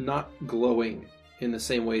not glowing in the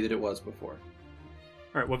same way that it was before.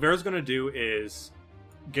 All right, what Vera's going to do is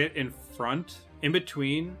get in front, in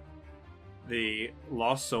between the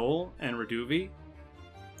Lost Soul and Reduvi,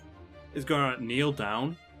 is going to kneel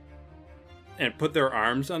down and put their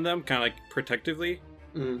arms on them, kind of like protectively.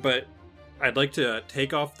 But I'd like to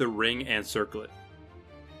take off the ring and circlet.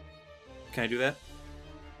 Can I do that?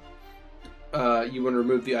 You want to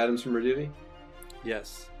remove the items from Reduvi?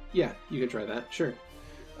 Yes. Yeah, you can try that. Sure.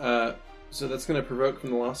 So that's going to provoke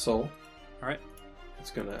from the Lost Soul. All right.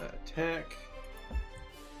 It's going to attack.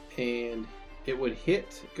 And it would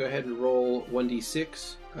hit. Go ahead and roll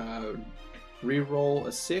 1d6. Reroll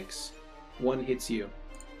a 6. 1 hits you.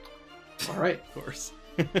 All right. Of course.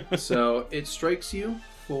 So it strikes you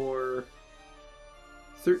for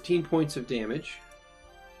 13 points of damage.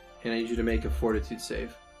 And I need you to make a fortitude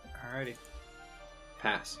save. Alrighty.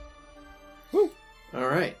 Pass. Woo!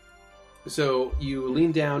 Alright. So you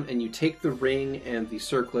lean down and you take the ring and the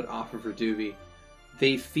circlet off of Reduvi.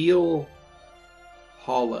 They feel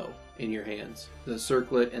hollow in your hands. The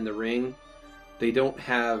circlet and the ring, they don't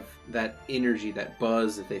have that energy, that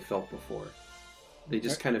buzz that they felt before. They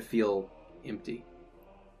just kind of feel empty.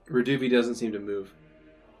 Reduvi doesn't seem to move.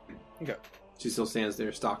 Okay. She still stands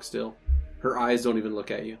there, stock still. Her eyes don't even look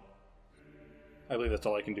at you. I believe that's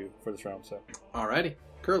all I can do for this round, so. Alrighty.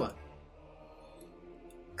 Kurla.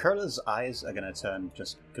 Kurla's eyes are going to turn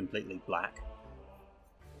just completely black.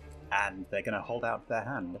 And they're going to hold out their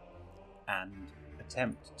hand and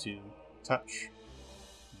attempt to touch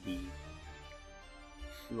the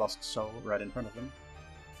Lost Soul right in front of them,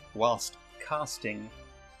 whilst casting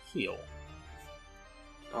Heal.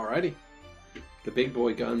 Alrighty. The big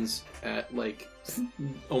boy gun's at like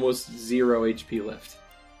almost 0 HP left.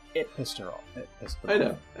 It pissed her off. I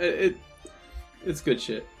know. It's good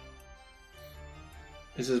shit.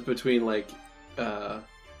 This is between like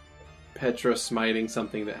Petra smiting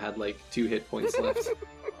something that had like 2 hit points left.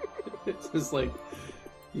 It's just like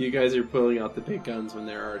you guys are pulling out the big guns when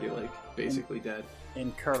they're already like basically dead.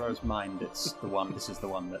 In Kurla's mind, this is the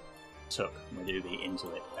one that took Reduvi into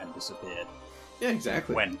it and disappeared. Yeah,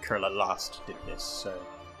 exactly. When Kurla last did this, so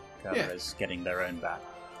Kurla is getting their own back.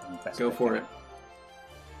 Go for it.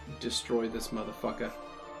 Destroy this motherfucker.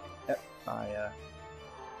 Yep,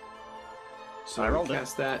 So I rolled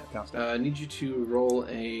cast it. that. Cast it. I need you to roll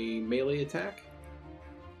a melee attack.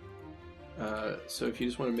 So if you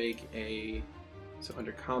just want to make so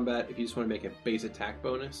under combat, if you just want to make a base attack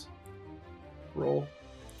bonus, roll.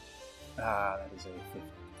 That is a 50.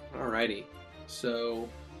 Alrighty. So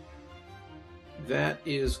that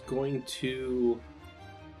is going to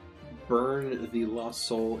burn the Lost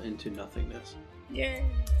Soul into nothingness. Yay!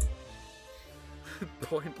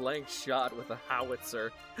 Point blank shot with a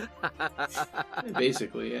howitzer.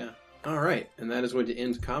 Basically, yeah. Alright, and that is going to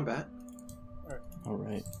end combat.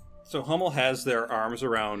 Alright. So Hummel has their arms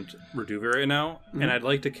around Reduvi right now, and I'd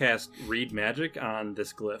like to cast Read Magic on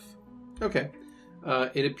this glyph. Okay.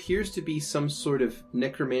 It appears to be some sort of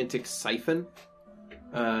necromantic siphon.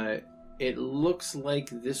 It looks like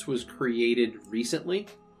this was created recently,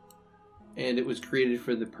 and it was created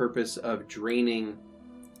for the purpose of draining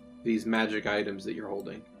these magic items that you're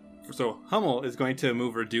holding. So Hummel is going to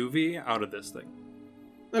move Reduvi out of this thing.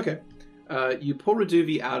 Okay. You pull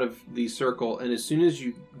Reduvi out of the circle, and as soon as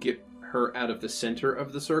you get her out of the center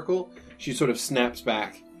of the circle, she sort of snaps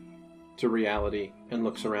back to reality and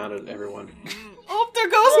looks around at everyone. Oh, there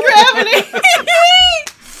goes gravity!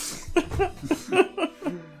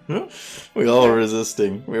 We all were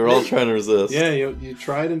resisting. We were all trying to resist. Yeah, you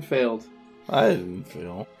tried and failed. I didn't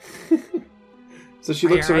fail. So she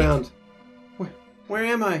looks around. Where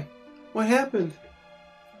am I? What happened?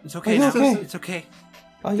 It's okay Are now. you okay? It's okay.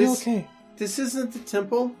 Are you This- okay? This isn't the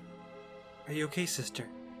temple. Are you okay, sister?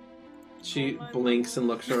 She blinks and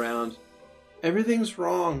looks around. Everything's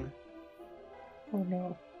wrong. Oh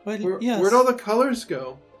no. Well, Where'd all the colors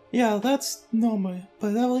go? Yeah, that's normal.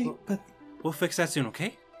 But We'll fix that soon,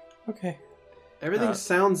 okay? okay. Everything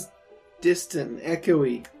sounds distant and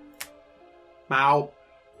echoey. Mow.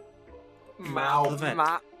 Mow.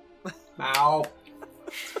 Levette. Mow.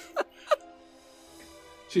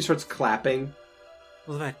 She starts clapping.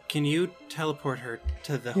 Levette, can you teleport her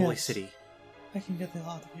to the Holy Yes. City? I can get the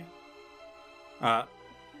lot of you.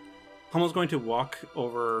 Hummel's going to walk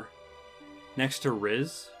over next to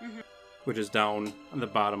Riz, which is down on the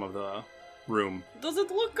bottom of the room. Does it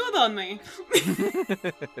look good on me?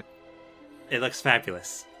 It looks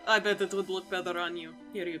fabulous. I bet it would look better on you.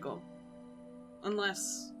 Here you go.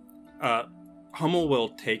 Unless... Hummel will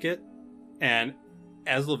take it, and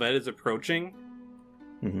as Levette is approaching,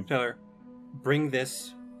 Mhm. tell her, bring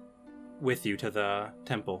this with you to the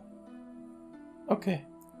temple. Okay.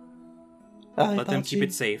 Let them keep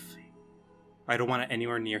it safe. I don't want it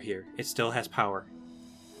anywhere near here. It still has power.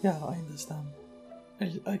 Yeah, I understand.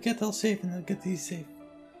 I'll get all safe and I'll get these safe.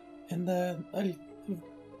 And I'll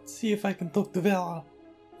see if I can talk to Vera.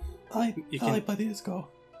 You can- Buddy, let's go.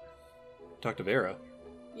 Talk to Vera.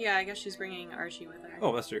 Yeah, I guess she's bringing Archie with her.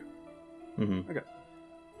 Oh, that's true. Mm-hmm.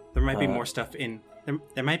 There might be Uh, more stuff in.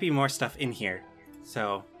 There might be more stuff in here,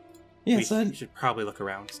 so Yes, we should probably look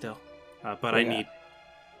around still. But I need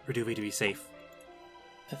Reduvi to be safe.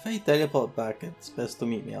 if I teleport back, it's best to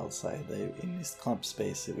meet me outside. In this camp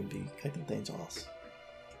space, it would be kind of dangerous.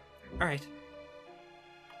 All right.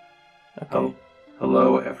 Okay.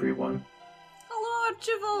 Hello, everyone. Hello,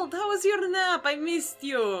 Archibald! How was your nap? I missed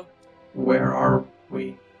you! Where are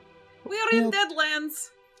we? We are in Well- Deadlands!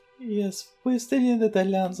 Yes, we're still in the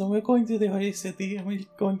Deadlands and we're going to the Holy City and we're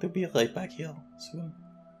going to be right back here soon.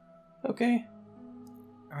 Okay?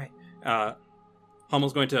 All right.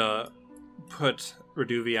 Hummel's going to put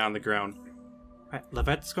Reduvi on the ground. All right,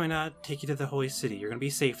 Levette's going to take you to the Holy City. You're going to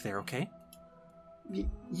be safe there, okay?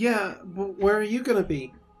 Yeah, but where are you gonna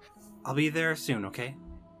be? I'll be there soon, okay?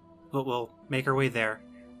 But we'll make our way there.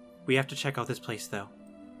 We have to check out this place, though.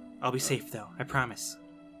 I'll be safe, though. I promise.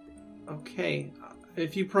 Okay,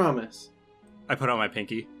 if you promise. I put out my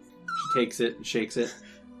pinky. She takes it and shakes it.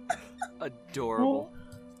 Adorable.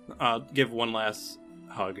 Give one last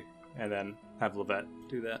hug, and then have Levette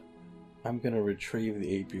do that. I'm gonna retrieve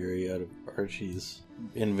the apiary out of Archie's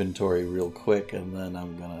inventory real quick and then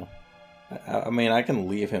I'm gonna... I mean, I can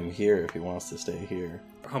leave him here if he wants to stay here.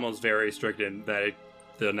 Hummel's very strict in that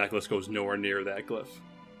the necklace goes nowhere near that glyph.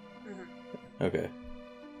 Okay.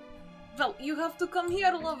 Well, you have to come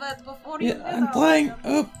here, Lovette, before you Yeah, get I'm out. flying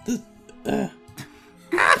up the...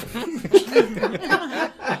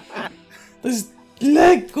 This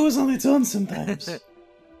leg goes on its own sometimes.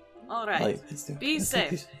 Alright. Like, let's do- Be let's do safe.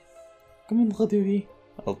 this. Come on, Raduvi.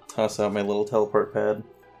 I'll toss out my little teleport pad.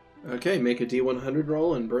 Okay, make a D100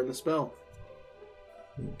 roll and burn the spell.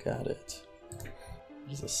 Got it.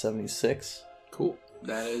 It's a 76. Cool.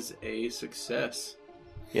 That is a success.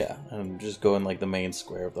 Yeah, I'm just going like the main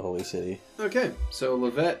square of the Holy City. Okay, so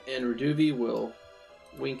Levette and Reduvi will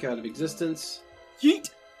wink out of existence. Yeet!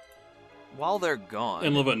 While they're gone,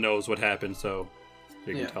 And Levette knows what happened, so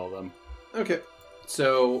you can Yeah. tell them. Okay,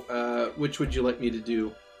 so which would you like me to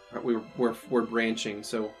do? We're branching,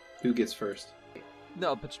 so who gets first?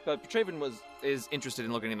 no, but Petraven is interested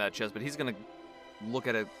in looking in that chest, but he's gonna look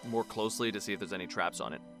at it more closely to see if there's any traps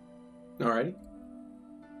on it. Alrighty.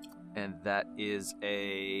 And that is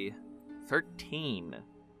a 13.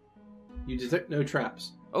 You detect no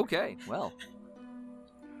traps. Okay, well,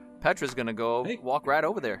 Petra's gonna go Hey. walk right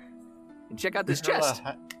over there and check out this chest.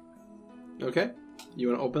 Okay, you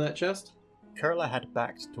want to open that chest? Kurla had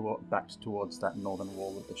backed towards that northern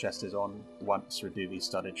wall that the chest is on once Reduvi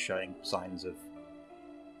started showing signs of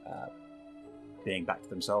being back to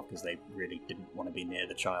themselves because they really didn't want to be near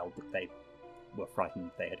the child that they were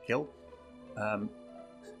frightened they had killed.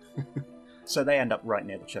 So they end up right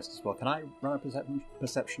near the chest as well. Can I run a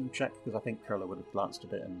perception check? Because I think Curler would have glanced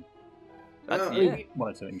at it and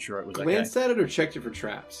wanted to ensure it was Glanced at it or checked it for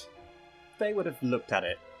traps? They would have looked at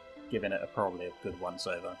it, given it probably a good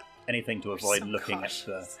once-over. Anything to avoid looking at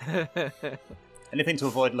the... Anything to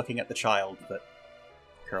avoid looking at the child that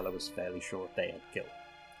Curler was fairly sure they had killed.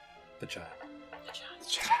 The child.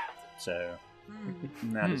 So,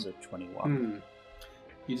 that is a 21.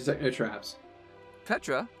 You detect no traps.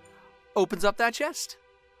 Petra opens up that chest.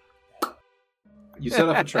 You set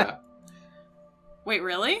up a trap. Wait,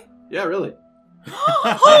 really? Yeah, really.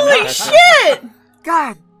 Holy shit!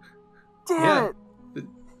 God damn Yeah. it.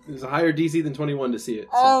 There's a higher DC than 21 to see it. So.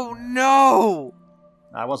 Oh no!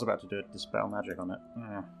 I was about to do a Dispel Magic on it.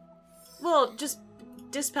 Yeah. Well, just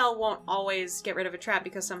Dispel won't always get rid of a trap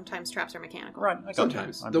because sometimes traps are mechanical. Right, I got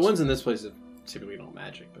Sometimes. you. The ones in this place are typically not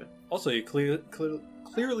magic, but... Also, you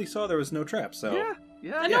clearly saw there was no trap, so...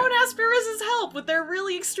 Yeah. And no one asked Firiz's help with their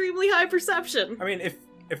really extremely high perception. I mean,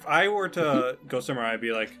 if I were to go somewhere, I'd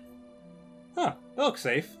be like, huh, that looks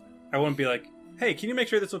safe. I wouldn't be like, hey, can you make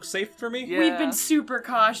sure this looks safe for me? Yeah. We've been super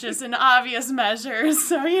cautious in obvious measures,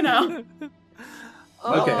 so you know.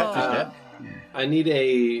 Okay, I need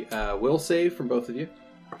a will save from both of you.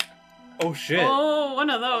 Oh, shit. Oh, one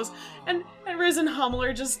of those. And Riz and Hummel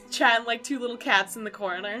are just chatting like two little cats in the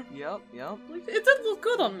corner. Yep. Like, it did look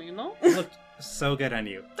good on me, no? It looked so good on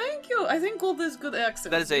you. Thank you. I think gold is good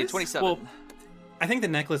accent. That is a 27. Well, I think the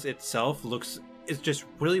necklace itself is just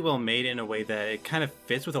really well made in a way that it kind of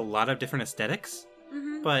fits with a lot of different aesthetics.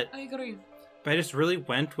 Mm-hmm. But I agree. I just really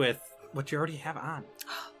went with what you already have on.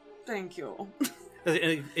 Thank you.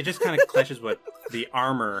 It just kind of clashes with the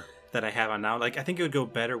armor that I have on now. Like, I think it would go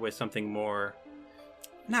better with something more,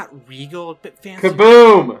 not regal, but fancy.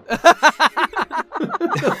 Kaboom!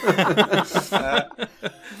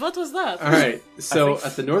 What was that? Alright, so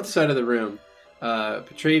at the north side of the room,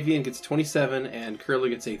 Petravian gets 27 and Curler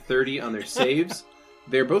gets a 30 on their saves.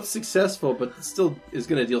 They're both successful, but it still is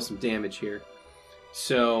going to deal some damage here.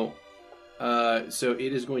 So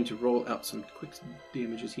it is going to roll out some quick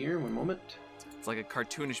damages here. One moment. It's like a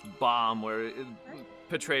cartoonish bomb where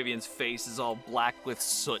Petravian's face is all black with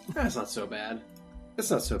soot. That's not so bad. That's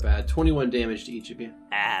not so bad. 21 damage to each of you.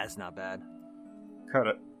 It's not bad.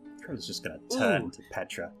 Curler's just going to turn to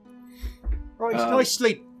Petra. Right, Um,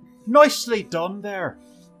 nicely done there.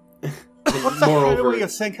 What the hell Moreover, were you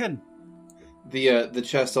thinking? the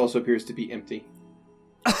chest also appears to be empty.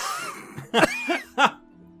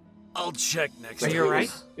 I'll check next Are time. you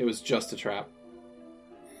alright? It was just a trap.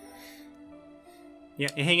 Yeah,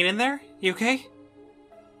 you hanging in there? You okay?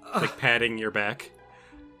 Like patting your back.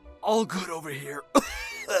 All good over here.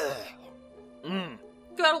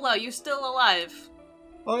 Gutlow, you still alive?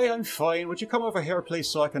 I'm fine. Would you come over here, please,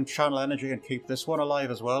 so I can channel energy and keep this one alive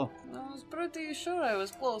as well? I was pretty sure I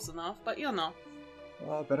was close enough, but you know.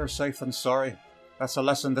 Well, better safe than sorry. That's a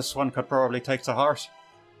lesson this one could probably take to heart.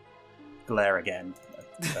 Glare again,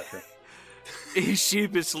 Petra. He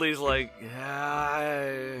sheepishly is like,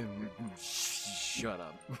 shut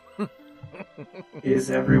up.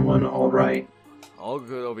 Is everyone alright? All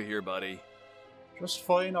good over here, buddy. Just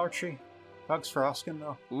fine, Archie. Thanks for asking,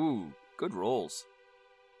 though. Ooh, good rolls.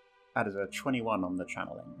 That is a 21 on the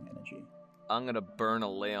channeling energy. I'm gonna burn a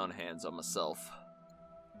lay on hands on myself.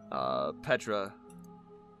 Petra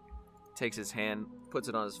takes his hand, puts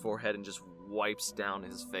it on his forehead, and just wipes down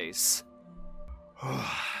his face.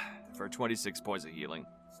 For 26 points of healing.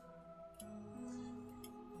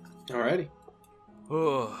 Alrighty.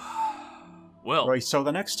 Well, Right, so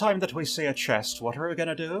the next time that we see a chest, what are we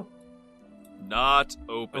gonna do? not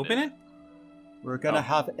open Open it? We're gonna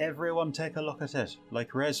have everyone take a look at it.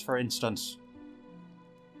 Like Rez, for instance.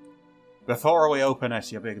 Before we open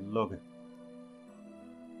it, you big lug.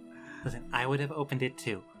 Listen, I would have opened it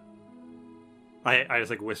too. I just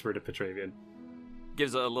like whisper to Petravian.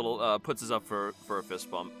 Gives a little, puts us up for a fist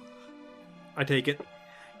bump. I take it.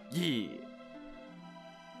 Yeah.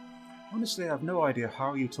 Honestly, I have no idea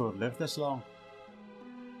how you two have lived this long.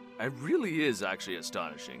 It really is actually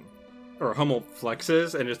astonishing. Or Hummel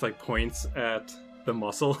flexes and just like points at the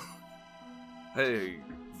muscle. Hey,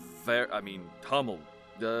 Hummel,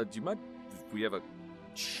 do you mind if we have a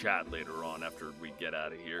chat later on after we get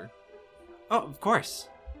out of here? Oh, of course.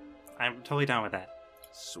 I'm totally down with that.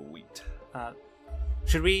 Sweet.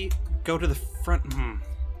 Should we go to the front?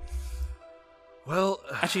 Well,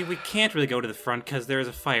 Actually, we can't really go to the front because there is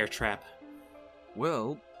a fire trap.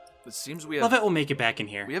 well, it seems we have Lovett will make it back in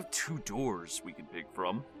here. we have 2 doors we can pick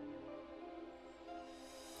from.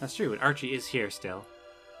 That's true, and Archie is here still.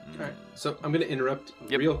 All right, so I'm going to interrupt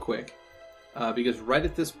real quick because right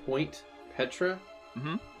at this point, Petra,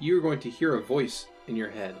 you're going to hear a voice in your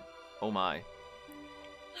head. Oh my.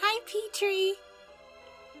 Hi, Petrie.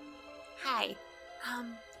 Hi.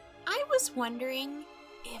 I was wondering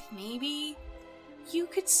if maybe you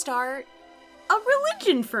could start a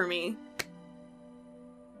religion for me.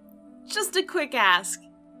 Just a quick ask.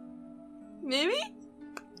 Maybe?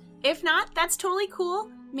 If not, that's totally cool.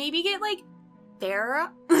 Maybe get, like,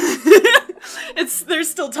 Vera? They're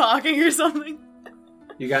still talking or something.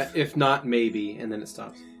 You got if not, maybe, and then it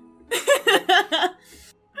stops.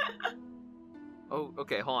 Oh,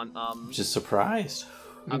 okay, hold on. Just surprised.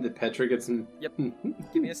 The Petra gets in. Yep.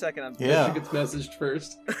 Give me a second. Petra gets messaged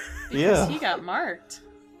first. Yeah. He got marked.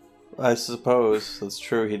 I suppose that's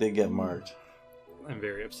true. He did get marked. I'm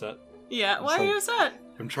very upset. Yeah, why are you upset?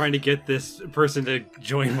 I'm trying to get this person to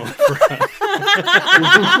join Wolfram.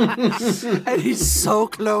 And he's so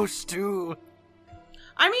close too.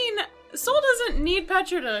 I mean, Soul doesn't need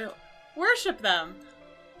Petra to worship them.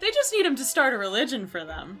 They just need him to start a religion for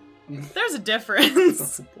them. There's a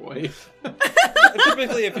difference. Oh boy.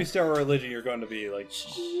 Typically, if you start a religion, you're going to be like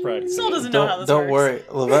practically. Soul doesn't know how this Don't works.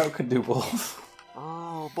 worry, Levette could do both.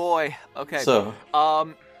 Oh boy. Okay. So, a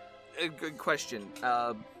good question.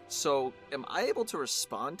 So am I able to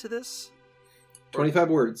respond to this? 25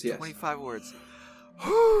 words, yes. 25 words.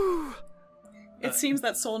 It seems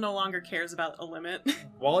that Soul no longer cares about a limit.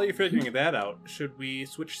 While you're figuring that out, should we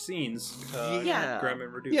switch scenes? Yeah. Graham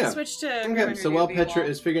and Reduce? Yeah. Switch to. Okay, so while Petra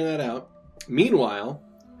is figuring that out, meanwhile,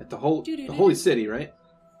 at the Holy City, right?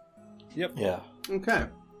 Yep. yeah. Okay.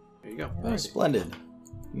 There you go. Oh, splendid.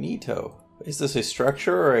 Neato. Is this a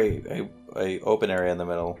structure or a open area in the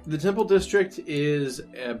middle? The Temple District is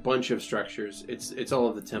a bunch of structures. It's all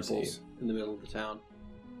of the temples in the middle of the town.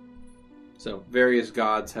 So various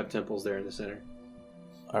gods have temples there in the center.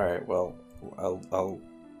 All right. Well, I'll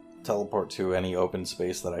teleport to any open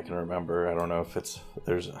space that I can remember. I don't know if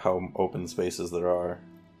there's how open spaces there are.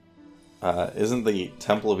 Isn't the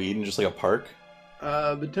Temple of Eden just like a park?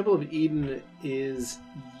 The Temple of Eden is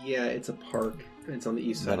it's a park. It's on the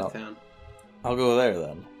east side of town. I'll go there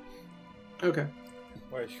then. Okay.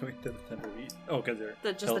 Why are you going to the Temple of Eden? Oh, because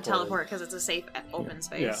they're Just the teleport, because it's a safe, open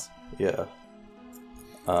space. Yeah.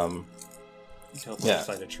 teleport Yeah.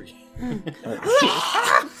 inside a tree.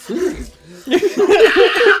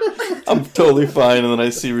 I'm totally fine, and then I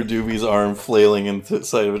see Redubi's arm flailing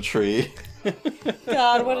inside of a tree.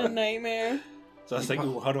 God, what a nightmare. So I was like,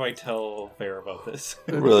 ooh, how do I tell Fair about this?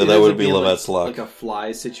 Really, It that ends would up be being Levette's luck. Like a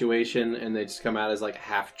fly situation, and they just come out as like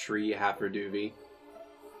half tree, half Reduvi.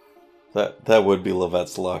 That would be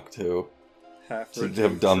Levette's luck, too. Half To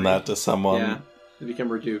have done that to someone. Yeah, they become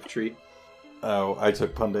Reduv tree. Oh, I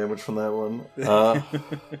took pun damage from that one.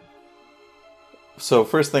 So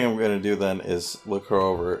first thing I'm going to do then is look her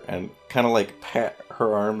over and kind of like pat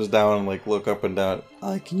her arms down and like look up and down.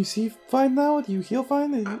 Can you see fine now? Do you heal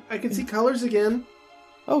fine? I can see colors again.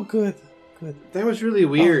 Oh, good. That was really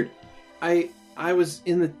weird. I was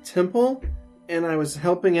in the temple and I was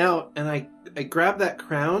helping out and I grabbed that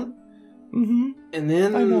crown. Mm-hmm. And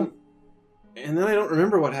then I know. And then I don't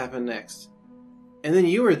remember what happened next. And then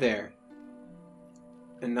you were there.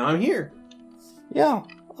 And now I'm here. Yeah.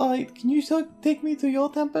 Can you still take me to your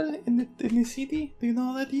temple in the city? Do you know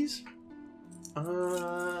how that is?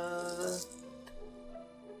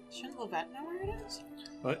 Shouldn't Levette know where it is?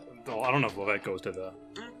 What? Oh, I don't know if Levette goes to the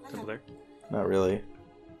temple there. Not really.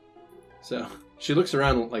 So she looks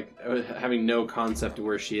around like having no concept of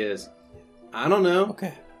where she is. I don't know.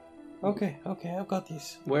 Okay, I've got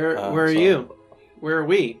this. Where are you? Where are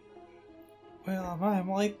we? Well, I'm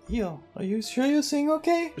right here. Are you sure you're saying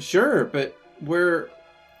okay? Sure, but what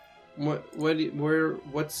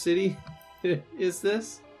city is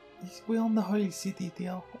this? We're in the Holy City,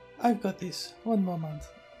 deal. I've got this. One moment.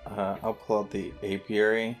 I'll pull out the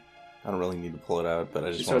apiary. I don't really need to pull it out, but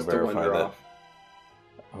I just want to verify that.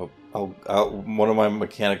 One of my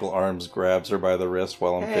mechanical arms grabs her by the wrist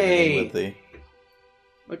while I'm fiddling with the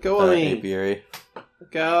let go of me. apiary.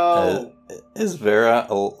 Let go. Is Vera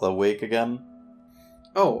awake again?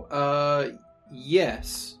 Oh,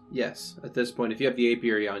 yes. At this point, if you have the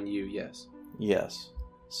apiary on you, yes. Yes.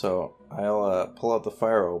 So I'll pull out the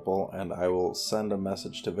fire opal and I will send a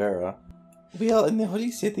message to Vera. We are in the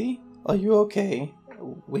Holy City. Are you okay?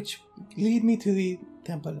 Which lead me to the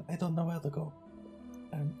temple. I don't know where to go.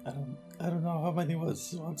 I don't know how many words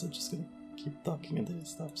she wants. I'm just gonna keep talking until it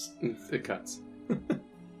stops. It cuts.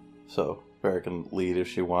 So Vera can lead if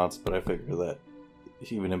she wants, but I figure that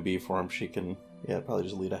even in B form she can probably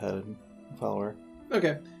just lead ahead and follow her.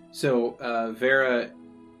 Okay. So Vera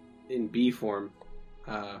in bee form,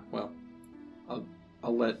 well,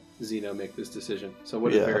 I'll let Zeno make this decision. So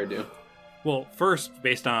what did Vera do? Well, first,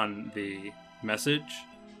 based on the message,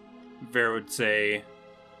 Vera would say,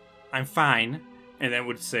 "I'm fine," and then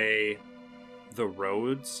would say, "The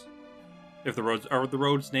roads." If the roads are the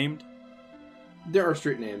roads named. There are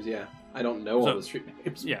street names, yeah. I don't know all the street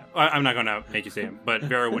names. Yeah, I'm not going to make you say them, but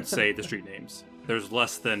Vera would say the street names. There's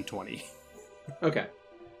less than 20. Okay.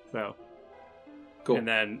 So. Cool. And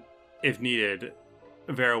then, if needed,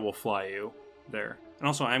 Vera will fly you there. And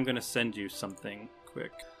also, I'm going to send you something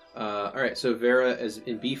quick. Alright, so Vera, as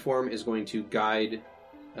in bee form, is going to guide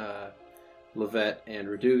Levette and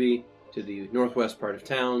Raduvi to the northwest part of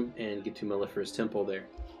town and get to Mellifera's temple there.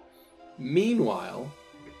 Meanwhile,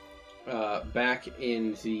 back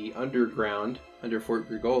in the underground, under Fort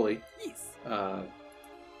Grigoli,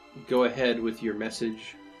 go ahead with your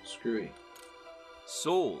message, Screwy.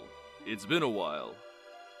 Soul, it's been a while.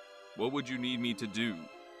 What would you need me to do?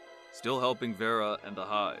 Still helping Vera and the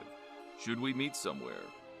Hive. Should we meet somewhere?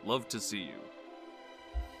 Love to see you.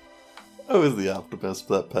 I was the optimist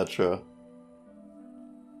for that Petra.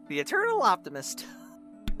 The eternal optimist.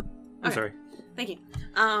 I'm Okay. sorry. Thank you.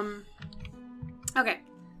 Okay.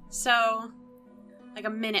 So, like a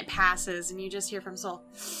minute passes and you just hear from Soul.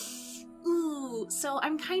 Ooh, so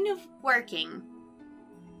I'm kind of working.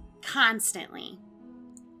 Constantly.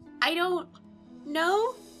 I don't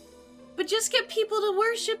know, but just get people to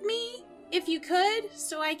worship me, if you could,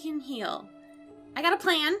 so I can heal. I got a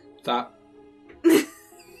plan. Stop.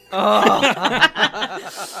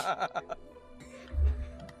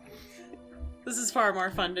 This is far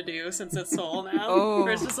more fun to do since it's Soul now. Oh.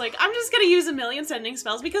 Where it's just like, I'm just gonna use a million sending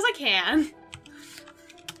spells because I can.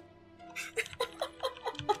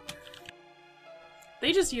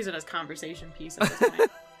 They just use it as conversation piece at this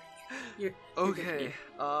point. You're Okay.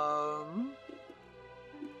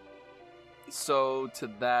 So to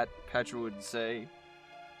that, Petra would say,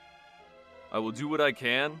 I will do what I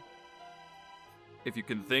can. If you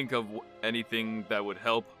can think of anything that would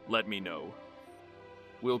help, let me know.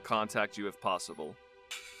 We'll contact you if possible.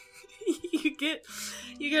 you get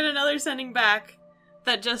another sending back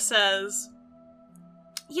that just says,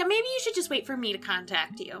 yeah, maybe you should just wait for me to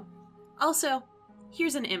contact you. Also,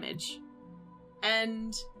 here's an image.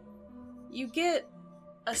 And you get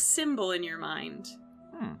a symbol in your mind.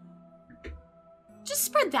 Just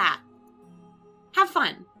spread that. Have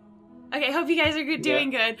fun. Okay, hope you guys are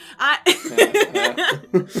doing good.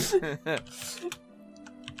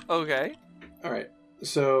 okay. Alright,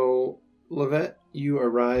 so Levette, you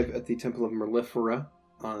arrive at the Temple of Mellifera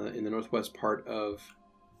in the northwest part of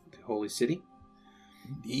the Holy City.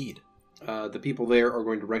 Indeed. The people there are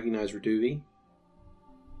going to recognize Raduvi.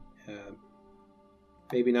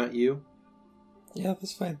 Maybe not you. Yeah,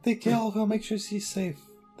 that's fine. Take care of her, make sure she's safe.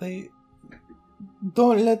 They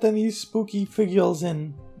don't let any spooky figures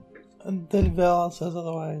in until Vera says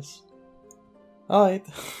otherwise. Alright.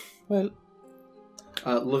 Well,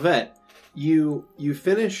 Levette, you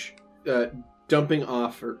finish dropping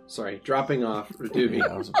off Raduvi.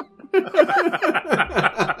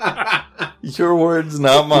 Your words,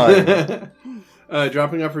 not mine.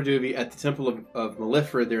 Dropping off Raduvi at the Temple of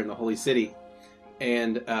Mellifera there in the Holy City.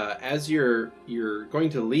 And as you're going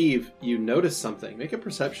to leave, you notice something. Make a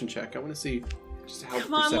perception check. I want to see just how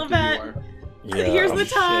perceptive you are. Yeah, Here's the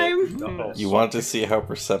time. No. You want to see how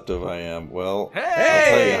perceptive I am? Well,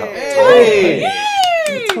 Hey!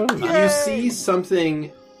 I'll tell you how. You see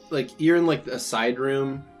something, like, you're in, like, a side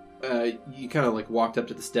room. You kind of, like, walked up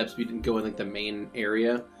to the steps, but you didn't go in, like, the main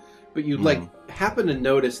area. But you, like, happen to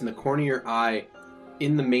notice in the corner of your eye,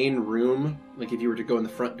 in the main room, like, if you were to go in the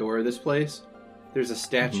front door of this place, there's a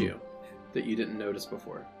statue that you didn't notice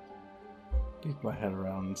before. Get my head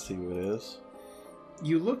around and see what it is.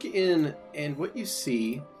 You look in, and what you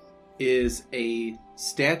see is a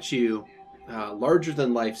statue,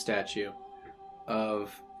 larger-than-life statue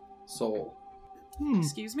of Soul.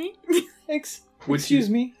 Excuse me? Excuse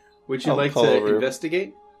me? Would you I'll like call to over.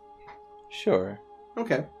 investigate? Sure.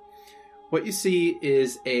 Okay. What you see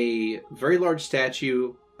is a very large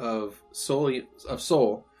statue of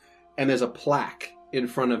Soul, and there's a plaque in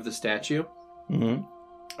front of the statue. Mm-hmm.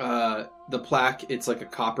 The plaque, it's like a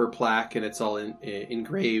copper plaque, and it's all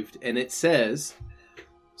engraved, and it says,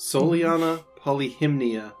 Soliana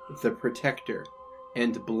Polyhymnia, the Protector,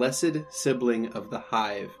 and blessed sibling of the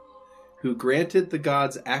Hive, who granted the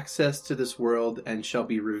gods access to this world and shall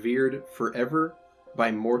be revered forever by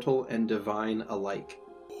mortal and divine alike.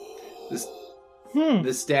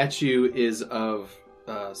 This statue is of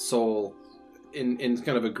Soul in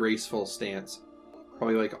kind of a graceful stance,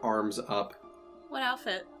 probably like arms up. What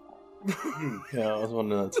outfit? Yeah, I was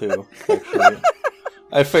wondering that too, actually.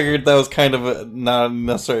 I figured that was kind of a not a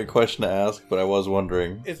necessary question to ask, but I was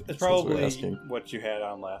wondering. It's since probably we're asking. what you had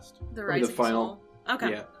on last. The Or rising the final. soul.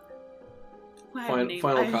 Okay. Yeah. I have,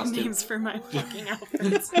 Final I have costume. names for my fucking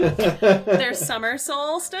outfits. There's summer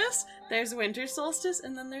solstice, there's winter solstice,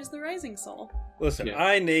 and then there's the rising soul. Listen, Yeah.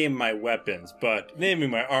 I name my weapons, but naming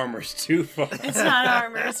my armor's too far. It's not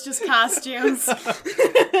armor, it's just costumes.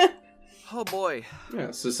 Oh boy.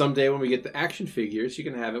 Yeah, so someday when we get the action figures, you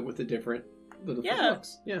can have it with the different little Yeah.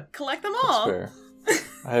 looks. Yeah. Collect them That's all. fair.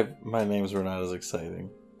 My names were not as exciting.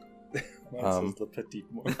 Mine says the petite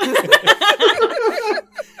more.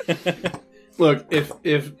 Look,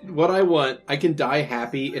 if what I want, I can die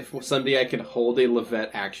happy if someday I can hold a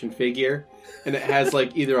Levette action figure, and it has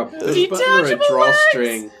like either a push button or a Detachable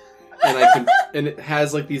drawstring, and it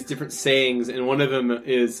has like these different sayings, and one of them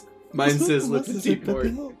is mine says Le Petit Port.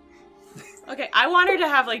 Okay, I want her to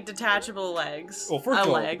have like detachable legs. Well, first a of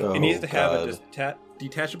all, leg. Oh, it needs to have God. a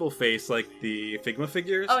detachable face like the Figma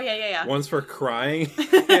figures. Oh yeah. One's for crying,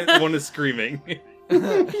 and one is screaming.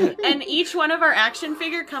 And each one of our action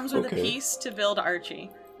figure comes with Okay. a piece to build Archie.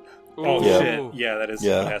 Oh Yeah. shit! Yeah, that is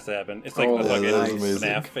Yeah. what has to happen. It's like Oh, a that fucking is amazing.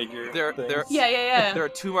 FNAF figure. There- thing. there- Yeah. There are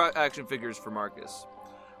two action figures for Marcus.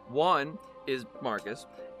 One is Marcus,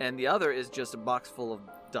 and the other is just a box full of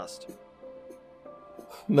dust.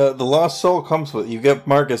 No, the Lost Soul comes with you get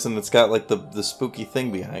Marcus, and it's got like the spooky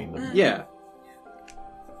thing behind him. Yeah.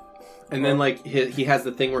 And then like he has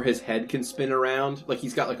the thing where his head can spin around, like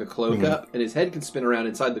he's got like a cloak Mhm. up, and his head can spin around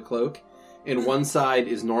inside the cloak. And one side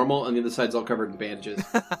is normal, and the other side's all covered in bandages.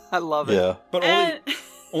 I love it. Yeah. But And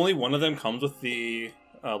only one of them comes with the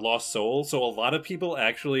Lost Soul, so a lot of people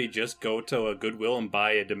actually just go to a Goodwill and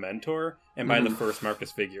buy a Dementor and buy the Mhm. first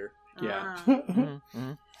Marcus figure. Yeah. Mhm,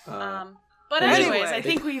 mhm. But And anyways, anyway. I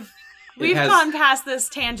think we've It has- gone past this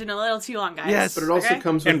tangent a little too long, guys. Yes. But it also Okay?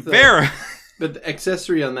 comes with And Vera! But the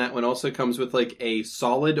accessory on that one also comes with like a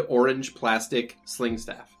solid orange plastic sling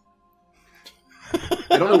staff.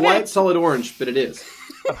 I don't know why Okay. it's solid orange, but it is.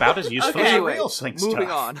 About as useful Okay. as a Anyway, real sling moving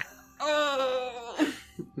staff. on.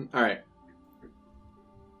 All right.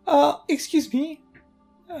 Excuse me.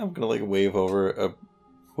 I'm gonna like wave over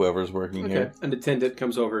whoever's working Okay. here. An attendant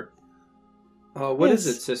comes over. What is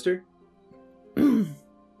Yes. it, sister?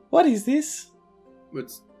 What is this?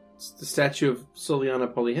 It's the statue of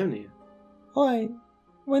Soliana Polyhemnia. Why?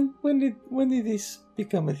 When did this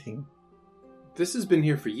become a thing? This has been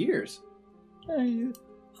here for years.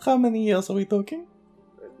 How many years are we talking?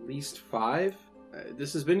 At least 5.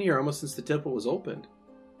 This has been here almost since the temple was opened.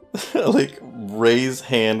 Like raise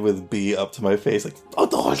hand with B up to my face, like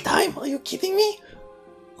the whole time. Are you kidding me?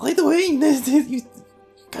 Right away, you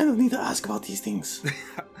kind of need to ask about these things.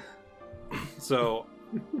 So,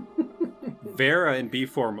 Vera in B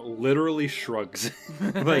form literally shrugs.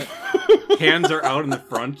 Like, hands are out in the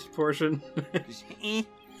front portion.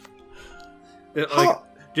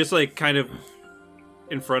 Just like kind of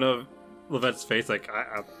in front of Levette's face, like,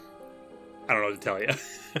 I don't know what to tell you.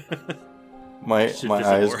 My Should my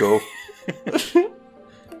visit eyes more. go.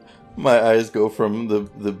 My eyes go from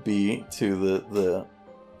the B to the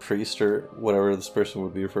priest or whatever this person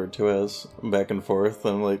would be referred to as, back and forth.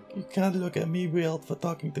 I'm like, you can't look at me weird for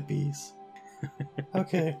talking to bees.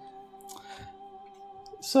 Okay.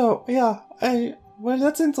 So yeah, well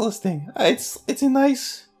that's interesting. It's a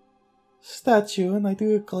nice statue, and I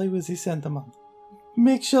do agree with the sentiment.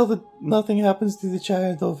 Make sure that nothing happens to the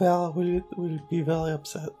child, or Vala will be very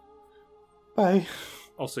upset. Bye.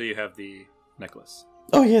 Also, you have the necklace.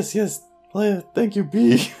 Oh yes. Thank you,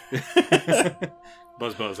 B.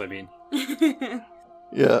 Buzz, I mean.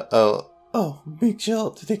 Yeah. Make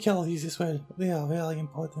sure to take care of these as well. They are very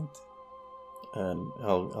important. And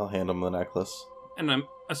I'll hand them the necklace. And I'm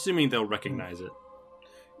assuming they'll recognize it.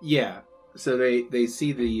 Yeah. So they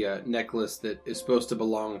see the necklace that is supposed to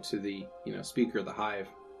belong to the speaker of the hive,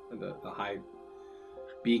 the hive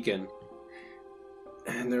beacon,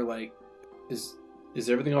 and they're like, "Is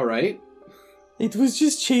everything all right?" It was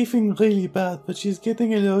just chafing really bad, but she's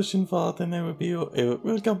getting a lotion for it, and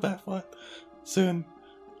we'll come back for it soon.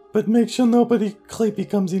 But make sure nobody creepy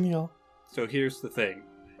comes in here. So here's the thing.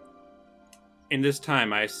 In this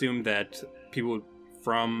time, I assume that people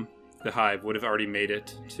from the hive would have already made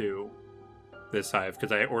it to this hive,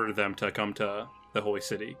 because I ordered them to come to the holy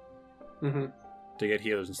city Mm-hmm. to get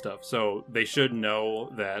healers and stuff. So they should know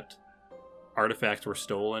that artifacts were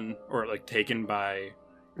stolen or like taken by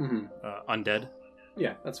Mm-hmm. undead.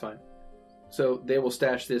 Yeah, that's fine. So they will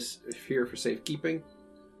stash this here for safekeeping.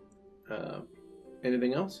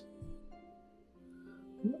 Anything else?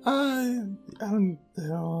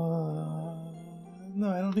 No,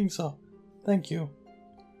 I don't think so. Thank you.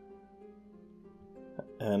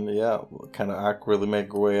 And yeah, we'll kind of awkwardly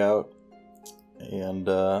make our way out. And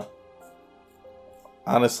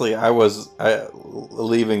honestly, I was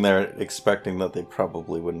leaving there expecting that they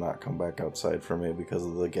probably would not come back outside for me because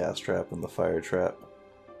of the gas trap and the fire trap.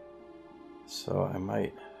 So I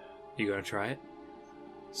might... You gonna try it?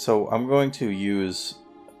 So I'm going to use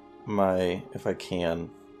my, if I can,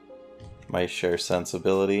 my share sense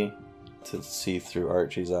ability to see through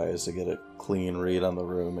Archie's eyes to get a clean read on the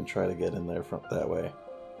room and try to get in there from that way.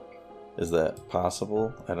 Is that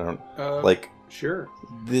possible? I don't... Sure.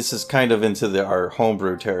 This is kind of into our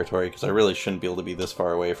homebrew territory, because I really shouldn't be able to be this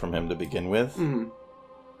far away from him to begin with. Mm-hmm.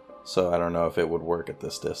 So I don't know if it would work at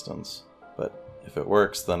this distance. But if it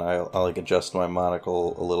works, then I'll like adjust my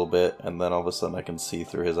monocle a little bit, and then all of a sudden I can see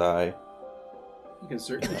through his eye. You can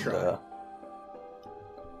certainly try.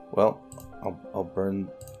 Well, I'll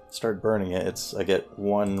start burning it. I get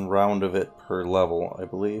 1 round of it per level, I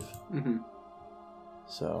believe. Mm-hmm.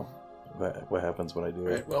 So... What happens when I do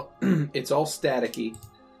it? Well, it's all staticky,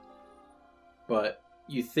 but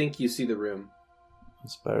you think you see the room.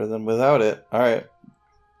 It's better than without it. Alright.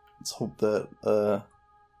 Let's hope that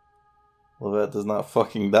Levette does not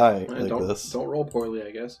fucking die this. Don't roll poorly,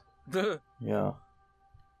 I guess. Yeah.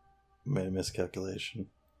 Made a miscalculation.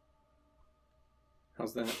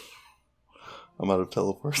 How's that? I'm out of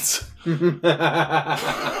teleports.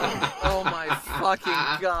 Oh my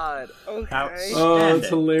fucking god. Okay. Oh, it's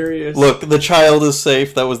hilarious. Look, the child is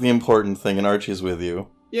safe. That was the important thing, and Archie's with you.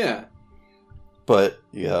 Yeah. But,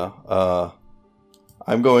 yeah,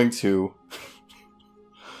 I'm going to...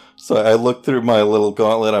 So I look through my little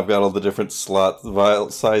gauntlet. I've got all the different vial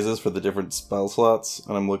sizes for the different spell slots,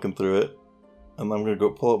 and I'm looking through it. And I'm going to go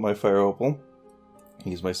pull up my fire opal.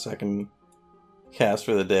 Use my second cast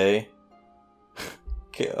for the day.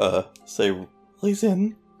 Say,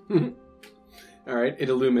 listen. Alright, it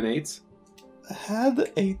illuminates. I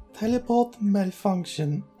had a teleport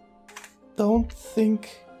malfunction. Don't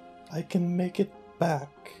think I can make it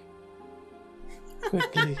back.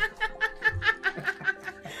 Quickly.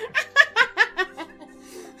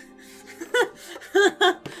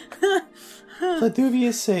 Laduvia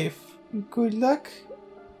is safe. Good luck.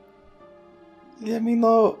 Let me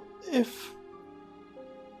know if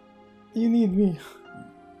you need me.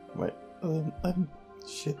 Wait,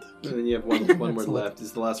 shit. And then you have one word left.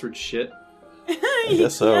 Is the last word shit? I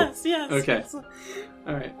guess so. Yes. Okay.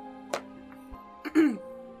 Alright.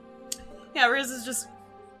 Yeah, Riz is just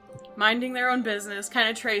minding their own business, kind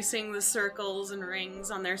of tracing the circles and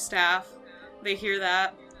rings on their staff. They hear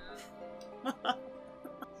that.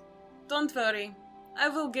 Don't worry. I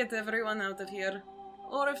will get everyone out of here.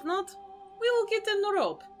 Or if not, we will get in the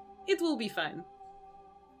rope. It will be fine.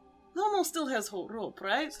 Homo still has whole rope,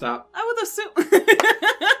 right? Stop. I would assume...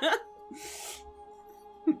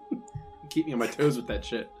 Keep me on my toes with that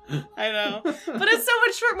shit. I know. But it's so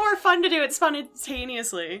much more fun to do it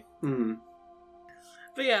spontaneously. Hmm.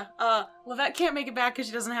 But yeah, Levette can't make it back because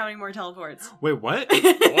she doesn't have any more teleports. Wait, what?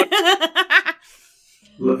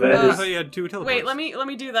 Levette I thought you had 2 teleports. Wait, let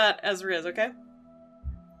me do that as Riz, okay?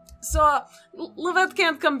 So, Levette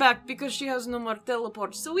can't come back because she has no more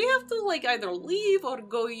teleports, so we have to, either leave or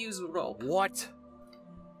go use rope. What?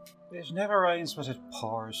 It never rains, but it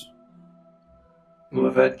pours.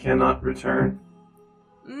 Levette cannot return.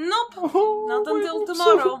 Nope, not until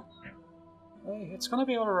tomorrow. Hey, it's gonna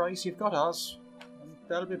be alright, you've got us. And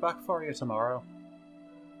they'll be back for you tomorrow.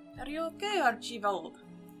 Are you okay, Archibald?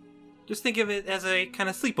 Just think of it as a kind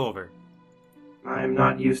of sleepover. I am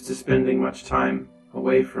not used to spending much time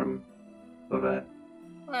away from Levette.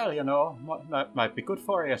 Well, you know, might be good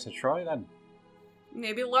for you to try then.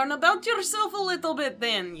 Maybe learn about yourself a little bit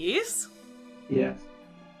then, yes? Yes.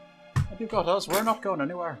 If you've got us, we're not going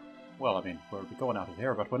anywhere. Well, I mean, we'll be going out of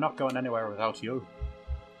here, but we're not going anywhere without you.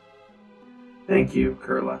 Thank you,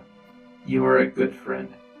 Kurla. You are a good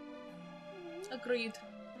friend. Agreed.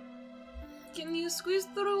 Can you squeeze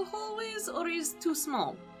through hallways, or is it too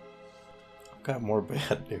small? I've got more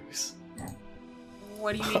bad news.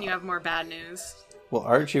 What do you mean you have more bad news? Well,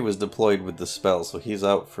 Archie was deployed with the spell, so he's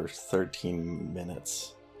out for 13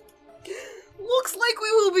 minutes. Looks like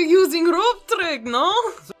we will be using rope trick, no?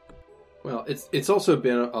 Well, it's also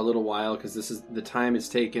been a little while because this is the time it's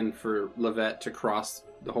taken for Levette to cross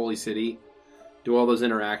the Holy City, do all those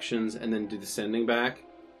interactions, and then do the sending back.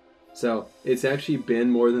 So it's actually been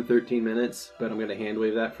more than 13 minutes, but I'm going to hand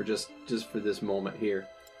wave that for just for this moment here.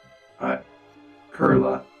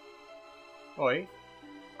 Kurla. Oi.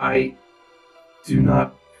 I do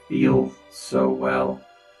not feel so well.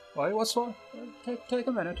 Oi, what's wrong? Take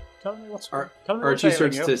a minute. Tell me what's wrong. Archie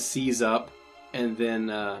starts to seize up and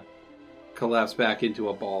then collapse back into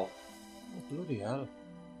a ball. Oh, bloody hell.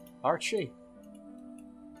 Archie.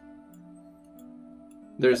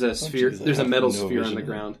 There's a sphere. Jesus, There's a I have metal no sphere on vision. the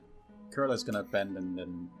ground. Kurla's gonna bend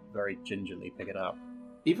and very gingerly pick it up.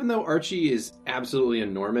 Even though Archie is absolutely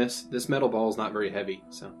enormous, this metal ball is not very heavy,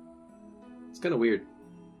 so it's kind of weird.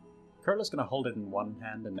 Kurla's gonna hold it in one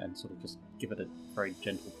hand and then sort of just give it a very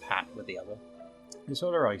gentle pat with the other. It's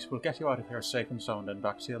alright, we'll get you out of here safe and sound and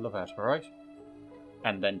back to your Levette, alright?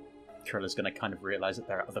 And then Kurla's gonna kind of realise that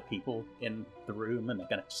there are other people in the room and they're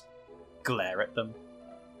gonna just glare at them.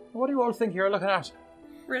 What do you all think you're looking at?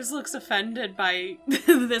 Riz looks offended by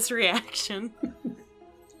this reaction.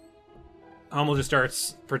 Hummel just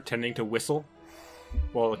starts pretending to whistle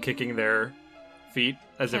while kicking their feet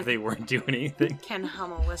as if they weren't doing anything. Can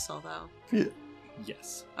Hummel whistle, though? Yeah.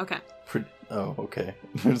 Yes. Okay. Oh, okay.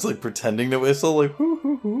 It's like pretending to whistle, like hoo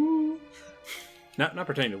hoo hoo. Not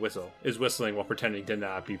pretending to whistle. Is whistling while pretending to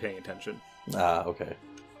not be paying attention. Ah, okay.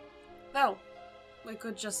 Well, we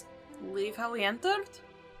could just leave how we entered.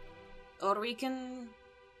 Or we can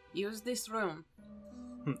use this room.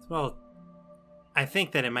 Well, I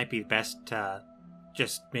think that it might be best to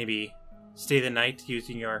just maybe stay the night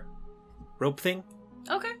using your rope thing.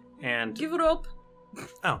 Okay. And Give it up.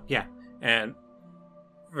 Oh, yeah. And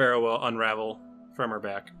Vera will unravel from her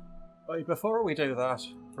back. Wait, before we do that,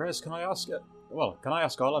 Riz, can I ask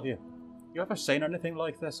all of you? You ever seen anything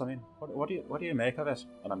like this? I mean, what do you make of it?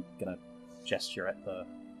 And I'm gonna gesture at the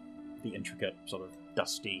intricate sort of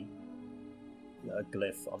dusty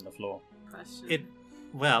glyph on the floor. Question.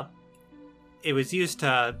 It was used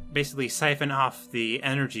to basically siphon off the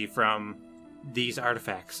energy from these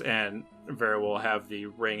artifacts, and Vera will have the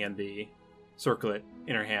ring and the circlet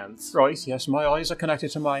in her hands. Right, yes, my eyes are connected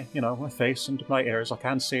to my face and my ears. I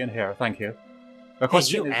can see and hear, thank you. The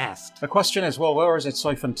question is, well, where is it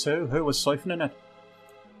siphoned to? Who was siphoning it?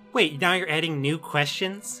 Wait, now you're adding new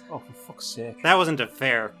questions? Oh, for fuck's sake. That wasn't a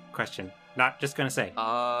fair question. Not just gonna say.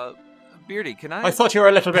 Beardy, can I... I thought you were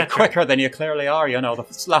a little bit Petra. quicker than you clearly are,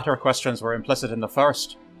 The latter questions were implicit in the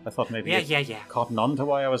first. I thought maybe Yeah. cotton on to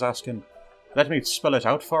why I was asking. Let me spell it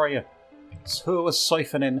out for you. It's who was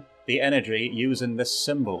siphoning the energy using this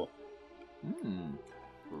symbol?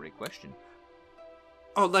 Great question.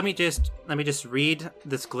 Oh, let me just read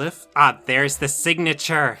this glyph. Ah, there's the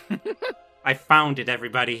signature. I found it,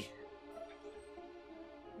 everybody.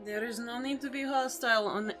 There is no need to be hostile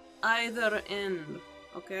on either end,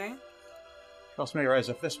 okay? Trust me, Riz,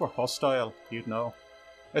 if this were hostile, you'd know.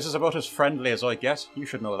 This is about as friendly as I get. You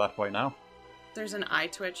should know that by now. There's an eye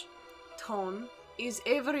twitch. Tone is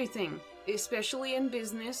everything, especially in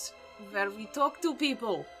business, where we talk to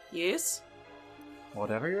people. Yes?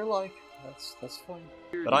 Whatever you're like, that's fine.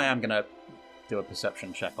 But I am gonna do a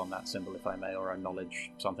perception check on that symbol, if I may, or a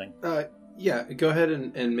knowledge something. Yeah, go ahead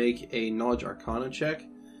and make a knowledge arcana check.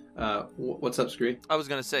 What's up, Scree? I was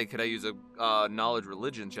gonna say, could I use a knowledge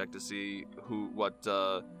religion check to see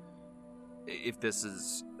if this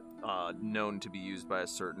is known to be used by a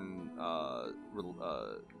certain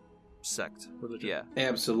sect? Religion. Yeah.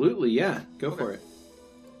 Absolutely, yeah. Go for it.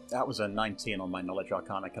 That was a 19 on my knowledge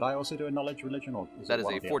arcana. Could I also do a knowledge religion, or is That it is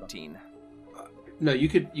one a or the 14. No, you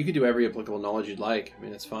could do every applicable knowledge you'd like. I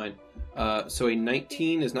mean, it's fine. So a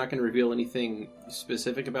 19 is not going to reveal anything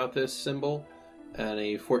specific about this symbol, and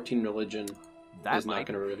a 14 religion is not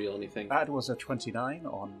going to reveal anything. That was a 29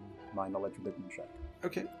 on my knowledge religion check.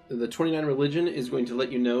 Okay. The 29 religion is going to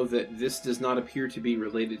let you know that this does not appear to be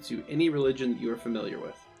related to any religion that you are familiar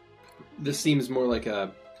with. This seems more like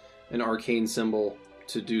an arcane symbol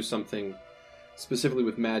to do something specifically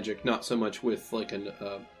with magic, not so much with like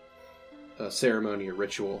a ceremony or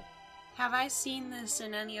ritual. Have I seen this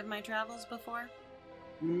in any of my travels before?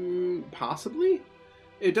 Possibly.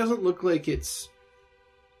 It doesn't look like it's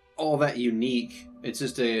all that unique. It's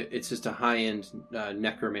just a high-end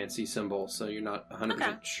necromancy symbol, so you're not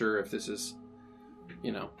 100% sure if this is, I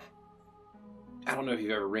don't know if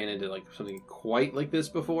you've ever ran into like something quite like this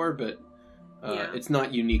before, but it's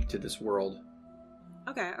not unique to this world.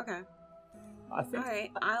 Okay. I think.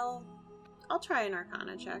 Alright, I'll try an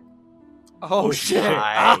arcana check. Oh shit!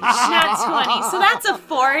 Not 20, so that's a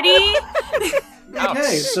 40.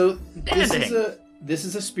 Okay, so this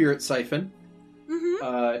is a spirit siphon.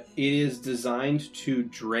 Mm-hmm. It is designed to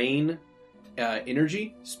drain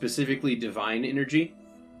energy, specifically divine energy,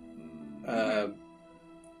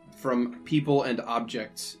 from people and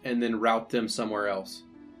objects, and then route them somewhere else.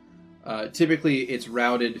 Typically, it's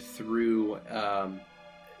routed through,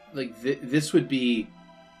 this would be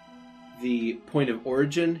the point of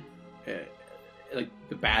origin, like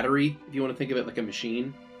the battery, if you want to think of it like a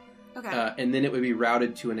machine. Okay. And then it would be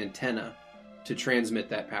routed to an antenna, to transmit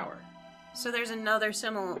that power. So there's another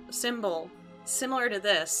symbol similar to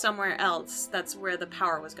this somewhere else. That's where the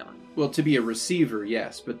power was going. Well, to be a receiver,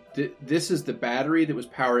 yes, but this is the battery that was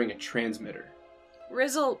powering a transmitter.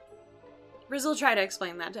 Rizzle, try to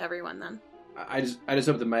explain that to everyone then. I just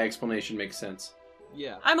hope that my explanation makes sense.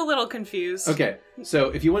 Yeah. I'm a little confused. Okay, so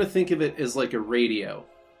if you want to think of it as like a radio,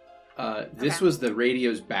 this Okay. was the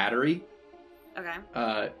radio's battery.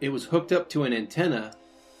 Okay. It was hooked up to an antenna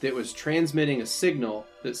that was transmitting a signal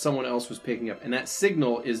that someone else was picking up, and that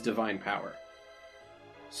signal is divine power.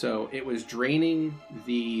 So it was draining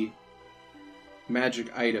the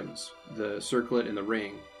magic items, the circlet and the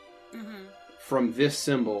ring, Mm-hmm. from this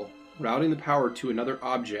symbol, routing the power to another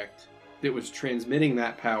object that was transmitting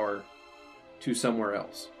that power to somewhere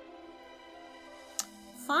else.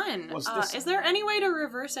 Fun. Was this- Is there any way to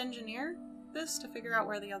reverse engineer this to figure out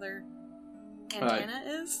where the other antenna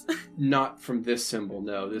is? Not from this symbol,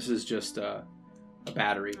 no. This is just a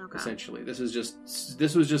battery, Okay. essentially. This was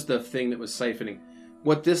just the thing that was siphoning.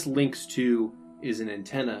 What this links to is an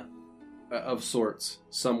antenna of sorts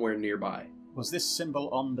somewhere nearby. Was this symbol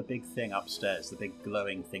on the big thing upstairs, the big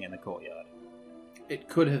glowing thing in the courtyard? It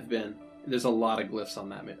could have been. There's a lot of glyphs on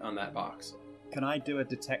that box. Can I do a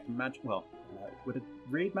detect magic? Well, would a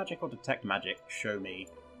read magic or detect magic show me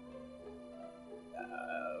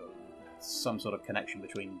some sort of connection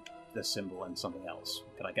between the symbol and something else?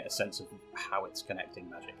 Can I get a sense of how it's connecting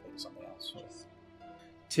magically to something else?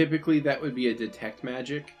 Typically, that would be a detect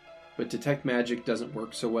magic, but detect magic doesn't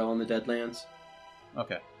work so well in the Deadlands.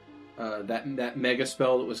 Okay. That mega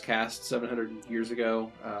spell that was cast 700 years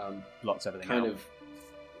ago Blocks everything kind out. of,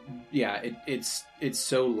 yeah, it's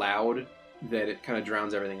so loud that it kind of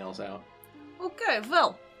drowns everything else out. Okay,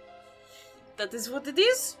 well, that is what it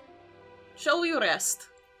is. Shall we rest?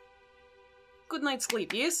 Good night's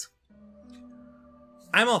sleep, yes?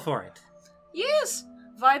 I'm all for it. Yes.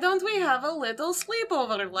 Why don't we have a little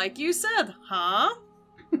sleepover like you said, huh?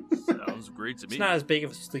 Sounds great to me. It's not as big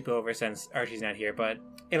of a sleepover since Archie's not here, but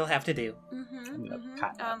it'll have to do. Mm-hmm. I'm gonna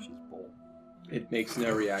pat Archie's ball. It makes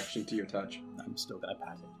no reaction to your touch. I'm still gonna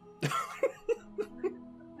pat it.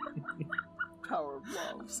 Power of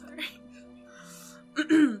love. Sorry.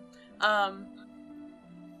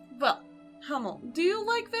 Well, Hamel, do you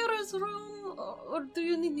like Vera's room, or do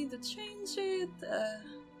you need me to change it?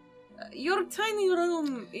 Your tiny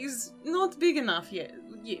room is not big enough yet.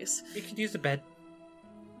 Yes. You could use the bed.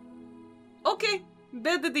 Okay,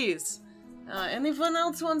 bed it is. Anyone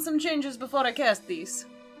else want some changes before I cast these?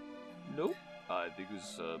 Nope. I think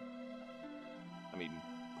it's,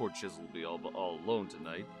 poor Chisel will be all alone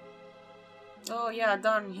tonight. Oh yeah,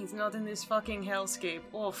 darn, he's not in this fucking hellscape.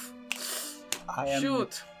 Oof. I am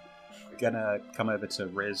Shoot. gonna come over to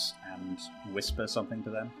Riz and whisper something to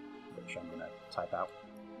them, which I'm gonna type out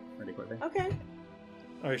really quickly. Okay.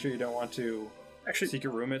 Are you sure you don't want to actually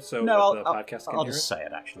secret room it so No, that the podcast can I'll hear just it? say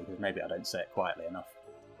it actually, because maybe I don't say it quietly enough.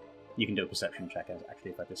 You can do a perception check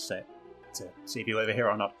actually if I just say it to see if you overhear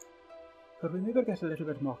or not. Could we maybe get a little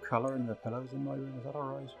bit more colour in the pillows in my room? Is that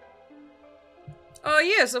alright? Oh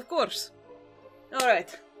yes, of course.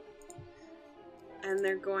 Alright. And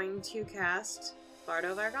they're going to cast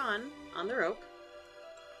Bardo Vargon on the rope.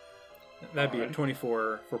 That'd be a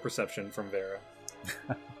 24 for perception from Vera.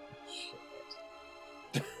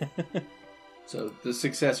 So the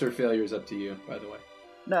success or failure is up to you, by the way.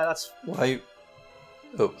 No, that's Why?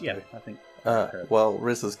 Oh, yeah. I think. while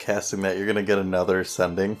Riz is casting that, you're gonna get another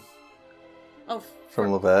sending Oh, from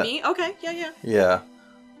Levette. me? Okay, yeah. Yeah.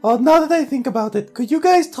 Oh, now that I think about it, could you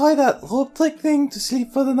guys try that rope trick thing to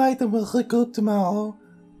sleep for the night and we'll regroup tomorrow?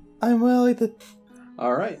 I'm worried that...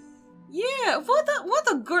 All right. Yeah,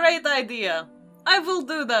 what a great idea. I will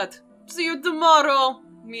do that. See you tomorrow.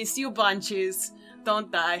 Miss you bunches.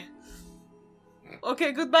 Don't die.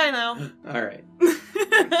 Okay, goodbye now. All right.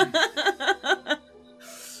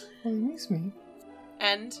 Oh, you miss me.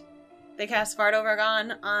 And they cast Bardo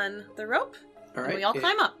Vargon on the rope, All right. and we all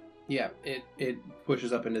climb up. Yeah, it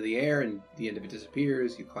pushes up into the air, and the end of it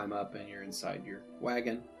disappears. You climb up, and you're inside your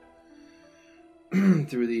wagon. In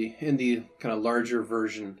the kind of larger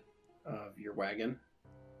version of your wagon.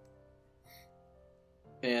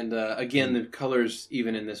 And again, the colors,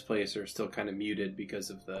 even in this place, are still kind of muted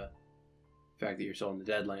because of the fact that you're still in the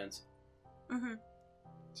Deadlands. Mm-hmm.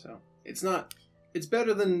 So it's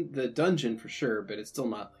better than the dungeon for sure, but it's still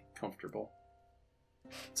not like comfortable.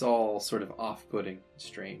 It's all sort of off-putting,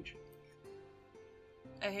 strange.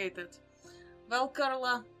 I hate it. Well,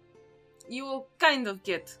 Carla, you will kind of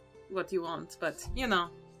get what you want, but, you know,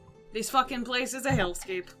 this fucking place is a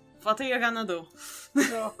hellscape. What are you gonna do?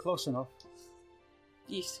 Oh, close enough.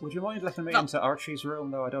 Yes. Would you mind letting me No. into Archie's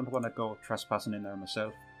room, though? I don't want to go trespassing in there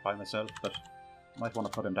by myself, but might want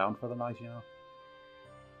to put him down for the night, you know?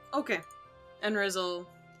 Okay. And Riz will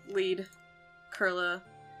lead Curla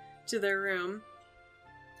to their room.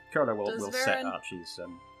 Curler will Does set Varen- Archie's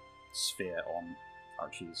sphere on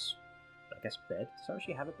Archie's, I guess, bed. Does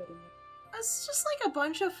Archie have a bed in there? It's just like a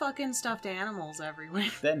bunch of fucking stuffed animals everywhere.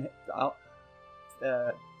 Then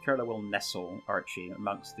Curler will nestle Archie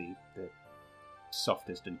amongst the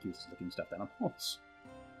softest and cutest looking stuffed animals.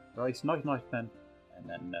 Right, night, then. And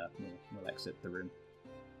then we'll exit the room.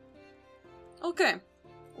 Okay.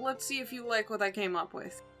 Let's see if you like what I came up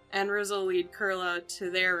with. And Riz will lead Curla to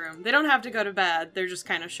their room. They don't have to go to bed, they're just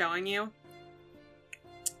kind of showing you.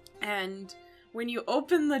 And when you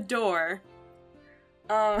open the door,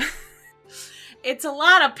 it's a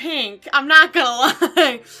lot of pink. I'm not gonna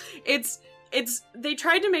lie. They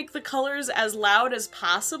tried to make the colors as loud as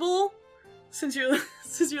possible, since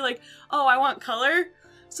you're like, oh, I want color.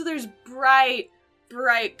 So there's bright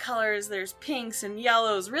colors. There's pinks and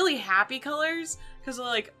yellows, really happy colors. Because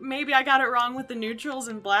like, maybe I got it wrong with the neutrals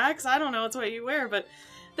and blacks. I don't know. It's what you wear, but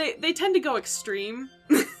they tend to go extreme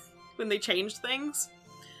when they change things.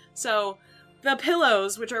 So the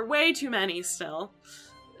pillows, which are way too many still,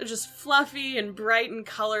 are just fluffy and bright and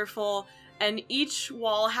colorful. And each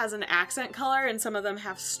wall has an accent color, and some of them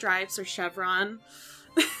have stripes or chevron.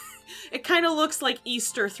 It kind of looks like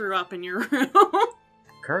Easter threw up in your room.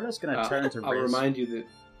 Curler's gonna turn to Riz. I'll remind you that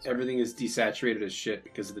everything is desaturated as shit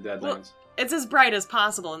because of the Deadlands. Well, it's as bright as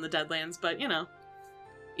possible in the Deadlands, but, you know,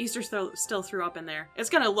 Easter still threw up in there. It's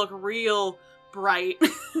gonna look real bright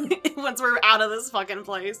once we're out of this fucking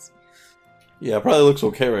place. Yeah, it probably looks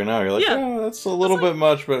okay right now. You're like, Yeah. oh, that's a little bit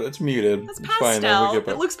much, but it's muted. It's It's fine. Then we pastel. get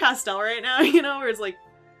back. It looks pastel right now, you know, where it's like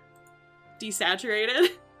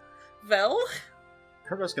desaturated. Vel?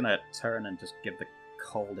 Curler's gonna turn and just give the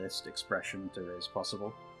coldest expression to Riz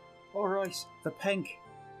possible. Alright, the pink.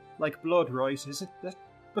 Like blood, right? Is it that?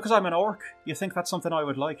 Because I'm an orc, you think that's something I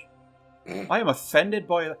would like? I am offended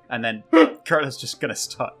by it. And then Curler's just gonna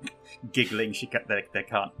start giggling. They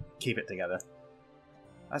can't keep it together.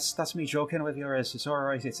 That's me joking with you, Riz. It's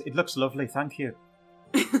alright. It looks lovely, thank you.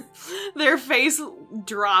 Their face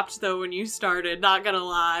dropped, though, when you started, not gonna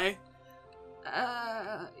lie.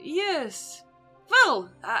 Yes. Well,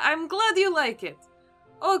 I'm glad you like it.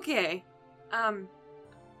 Okay.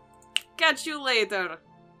 Catch you later.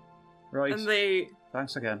 Right. And they...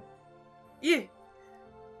 Thanks again. Yeah.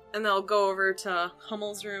 And they'll go over to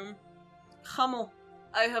Hummel's room. Hummel,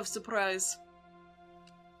 I have surprise.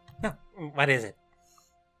 What is it?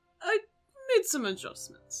 I made some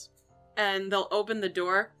adjustments. And they'll open the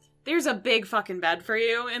door. There's a big fucking bed for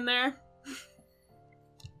you in there.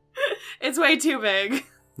 It's way too big.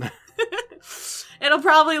 It'll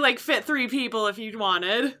probably, like, fit 3 people if you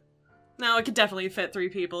wanted. No, it could definitely fit 3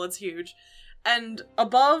 people. It's huge. And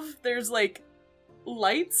above, there's, like,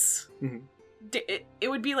 lights. Mhm. It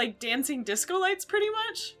would be, like, dancing disco lights, pretty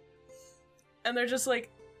much. And they're just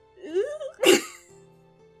like... It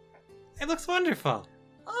looks wonderful.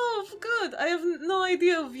 Oh, good. I have no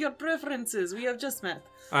idea of your preferences. We have just met.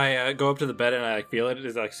 I go up to the bed and I feel it. It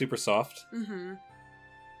is like super soft. Mm-hmm.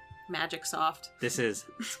 Magic soft. This is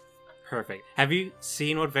perfect. Have you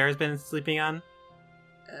seen what Vera's been sleeping on?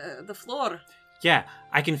 The floor. Yeah,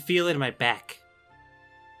 I can feel it in my back.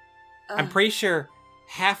 I'm pretty sure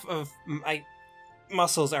half of my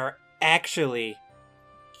muscles are actually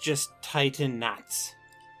just tighten knots.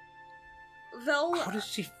 Well, How does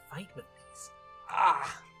she fight with these?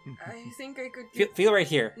 Ah, I think I could... feel right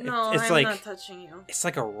here. No, it's I'm like not touching you. it's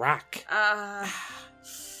like a rock.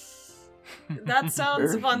 That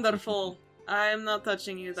sounds wonderful. I'm not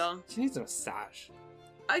touching you, though. She needs a massage.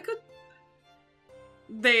 I could...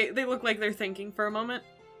 They look like they're thinking for a moment.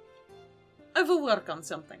 I will work on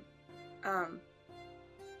something.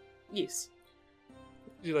 Yes.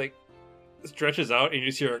 She like stretches out and you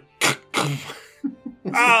just hear.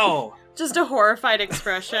 Ow! Just a horrified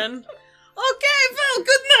expression. Okay, well,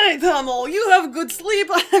 good night, Hummel. You have good sleep.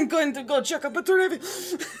 I'm going to go check up a Trevi.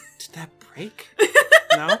 Did that break?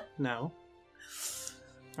 No.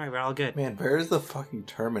 Alright, we're all good. Man, Vera's the fucking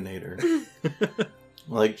Terminator.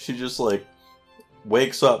 Like, she just, like,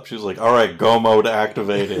 wakes up. She's like, alright, go mode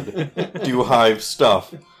activated. Do hive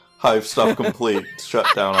stuff. Hive stuff complete. Shut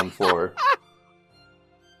down on floor.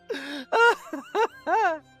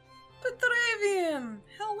 Petravian,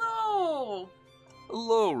 hello.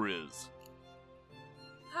 Hello, Riz.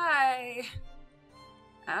 Hi.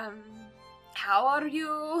 How are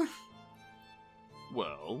you?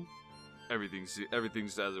 Well, everything's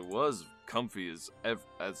as it was. Comfy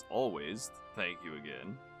as always. Thank you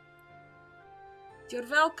again. You're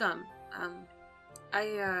welcome.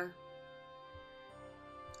 I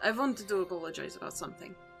wanted to apologize about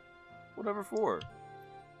something. Whatever for.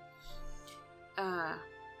 I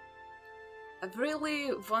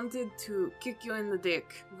really wanted to kick you in the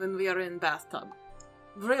dick when we are in bathtub.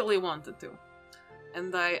 Really wanted to.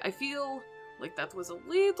 And I feel like that was a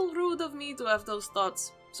little rude of me to have those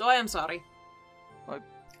thoughts, so I am sorry. Well,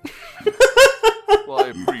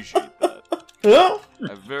 I appreciate that.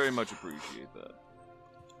 I very much appreciate that.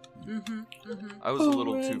 I was a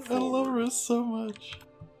little too I love forward. Riz so much.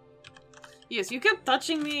 Yes, you kept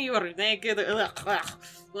touching me, you were naked,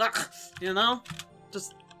 you know?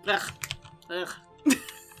 Just,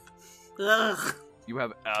 You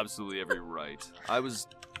have absolutely every right. I was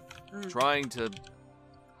trying to.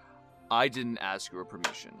 I didn't ask your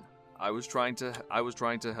permission. I was trying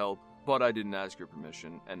to help, but I didn't ask your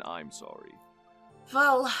permission, and I'm sorry.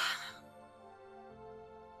 Well,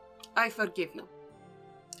 I forgive you.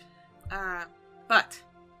 But,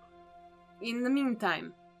 in the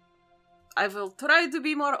meantime, I will try to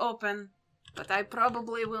be more open, but I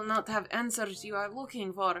probably will not have answers you are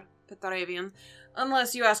looking for, Petravian,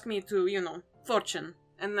 unless you ask me to, fortune.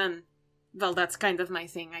 And then, well, that's kind of my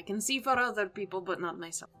thing. I can see for other people, but not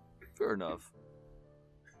myself. Fair enough.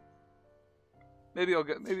 Maybe I'll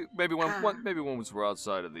get maybe once we're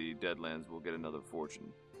outside of the Deadlands, we'll get another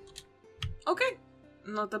fortune. Okay,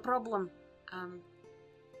 not a problem.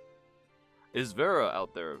 Is Vera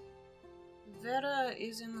out there? Vera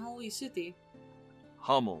is in Holy City.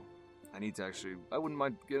 Hummel. I wouldn't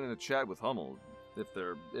mind getting a chat with Hummel if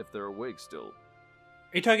they're awake still.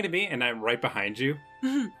 Are you talking to me? And I'm right behind you.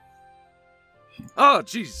 Oh,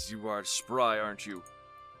 jeez, you are spry, aren't you?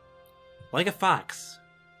 Like a fox.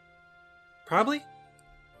 Probably?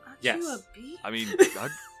 Aren't Yes. you a bee? I mean,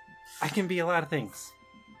 I can be a lot of things.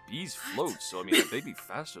 bees float, so I mean, they'd be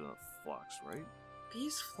faster than a fox, right?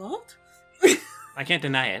 Bees float? I can't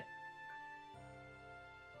deny it.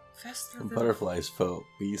 Faster When than... butterflies float,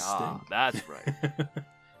 bees Ah, sting. that's right.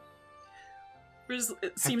 Riz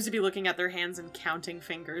seems to be looking at their hands and counting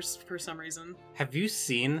fingers for some reason. Have you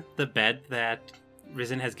seen the bed that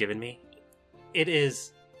Risen has given me? It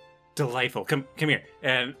is delightful. Come here.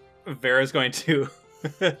 And Vera's going to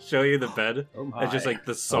show you the bed. Oh my. It's just like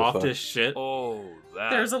the softest shit. Oh, that.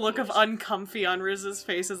 There's a look of looks- uncomfy on Riz's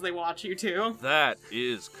face as they watch you two. That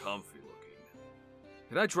is comfy looking.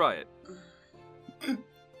 Can I try it?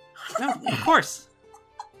 No, of course.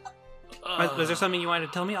 Was there something you wanted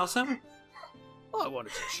to tell me also? Well, I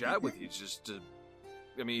wanted to chat with you just to.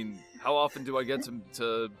 I mean, how often do I get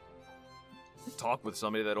to talk with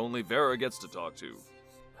somebody that only Vera gets to talk to?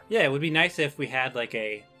 Yeah, it would be nice if we had like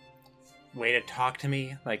a way to talk to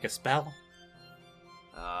me, like a spell.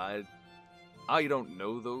 I don't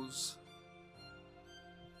know those.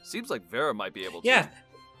 Seems like Vera might be able to. Yeah.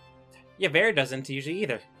 Yeah, Vera doesn't usually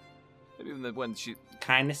either. Maybe when she.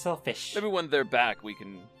 Kinda selfish. Maybe when they're back, we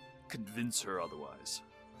can convince her otherwise.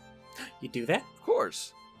 You do that? Of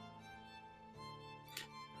course.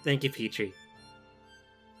 Thank you, Petrie.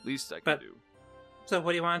 Least I can But- do. So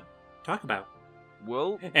what do you want to talk about?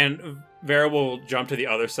 Well, And Vera will jump to the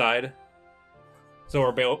other side. So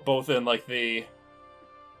we're both in like the...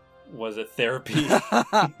 Was it therapy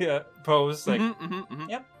yeah, pose? Like,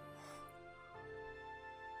 Yep.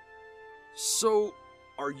 So,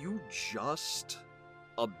 are you just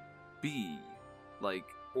a bee? Like,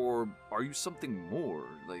 or are you something more?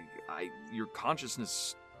 Like, your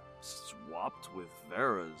consciousness swapped with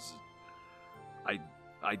Vera's.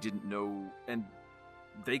 I didn't know, and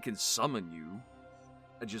they can summon you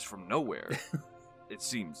just from nowhere. It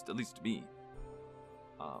seems, at least to me.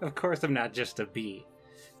 Of course I'm not just a bee.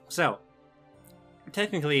 So,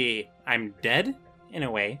 technically, I'm dead, in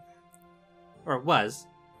a way. Or was.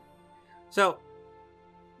 So,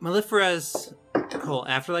 Mellifera's whole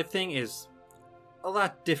afterlife thing is a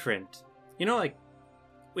lot different. You know, like,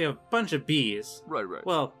 we have a bunch of bees. Right.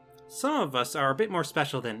 Well, some of us are a bit more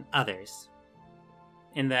special than others.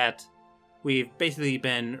 In that, we've basically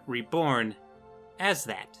been reborn as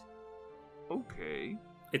that. Okay.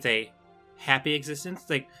 It's a happy existence.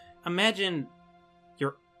 Like, imagine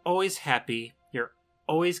you're always happy, you're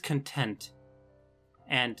always content,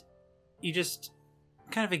 and you just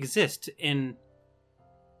kind of exist in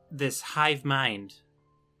this hive mind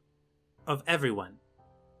of everyone.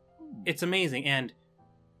 It's amazing,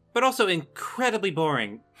 but also incredibly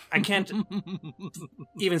boring. I can't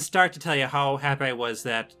even start to tell you how happy I was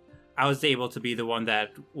that I was able to be the one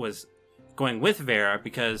that was going with Vera,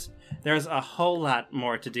 because there's a whole lot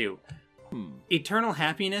more to do. Eternal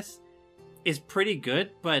happiness is pretty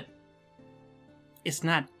good, but it's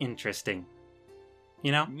not interesting.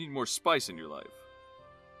 You know? You need more spice in your life.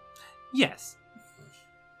 Yes.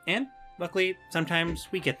 And luckily, sometimes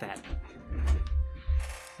we get that.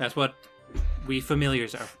 That's what we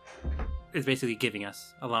familiars is basically giving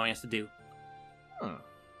us, allowing us to do. Huh.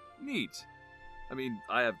 Neat. I mean,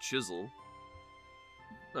 I have Chisel.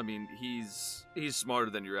 I mean, he's smarter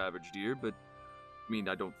than your average deer, but I mean,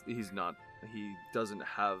 he doesn't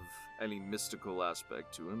have any mystical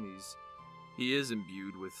aspect to him. He is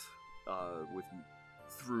imbued with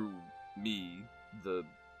through me,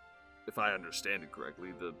 if I understand it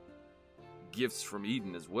correctly, the gifts from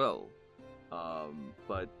Eden as well.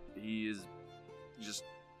 But he is just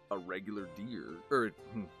a regular deer, or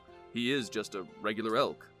he is just a regular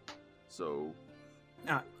elk. So,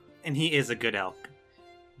 and he is a good elk.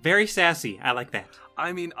 Very sassy. I like that.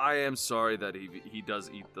 I mean, I am sorry that he does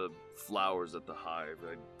eat the flowers at the hive.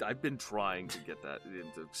 I've been trying to get that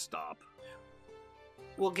to stop.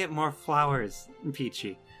 We'll get more flowers,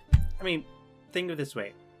 Peachy. I mean, think of it this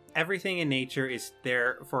way. Everything in nature is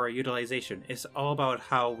there for our utilization. It's all about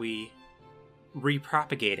how we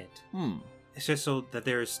repropagate it. It's just so that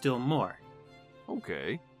there is still more.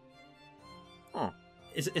 Okay. Huh.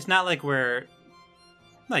 It's not like we're...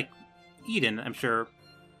 Like, Eden, I'm sure,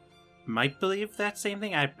 might believe that same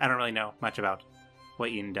thing. I don't really know much about what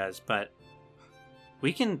Eden does, but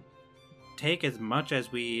we can take as much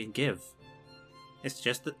as we give. It's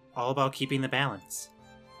just all about keeping the balance.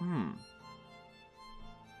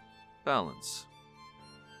 Balance.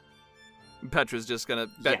 Petra's just gonna...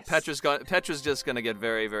 Yes. Petra's just gonna get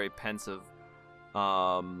very, very pensive.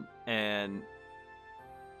 And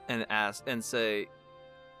ask and say,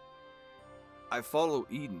 I follow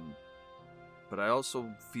Eden, but I also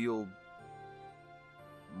feel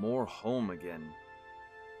more home again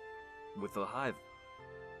with the hive.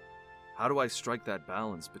 How do I strike that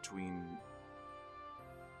balance between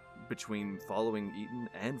following Eden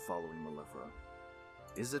and following Malifera?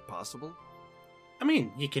 Is it possible? I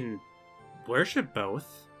mean, you can worship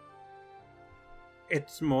both.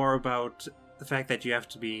 It's more about the fact that you have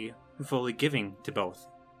to be fully giving to both.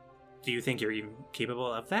 Do you think you're even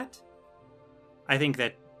capable of that? I think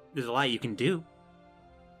that there's a lot you can do,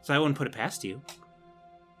 so I wouldn't put it past you.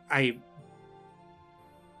 I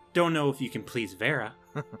don't know if you can please Vera.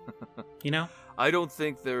 You know? I don't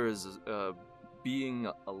think there is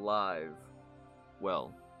being alive,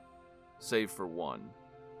 well, save for one,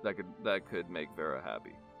 that could make Vera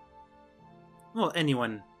happy. Well,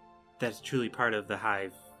 anyone that's truly part of the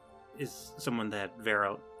hive is someone that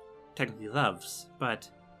Vera technically loves, but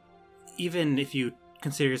even if you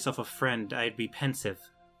consider yourself a friend, I'd be pensive,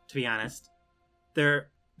 to be honest. Their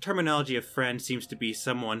terminology of friend seems to be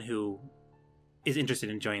someone who is interested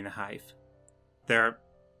in joining the hive. Their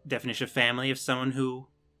definition of family is someone who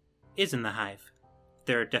is in the hive.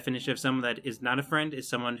 Their definition of someone that is not a friend is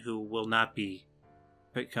someone who will not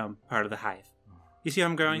become part of the hive. You see how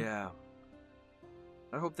I'm growing? Yeah.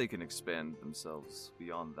 I hope they can expand themselves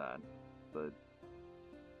beyond that, but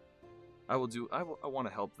I want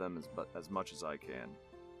to help them as much as I can.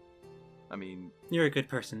 I mean... You're a good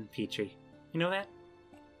person, Petrie. You know that?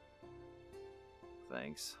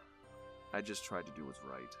 Thanks. I just tried to do what's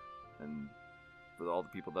right. And for all the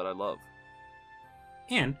people that I love.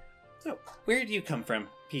 And, so, where do you come from,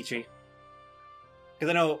 Petrie? Because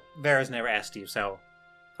I know Vera's never asked you, so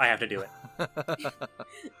I have to do it.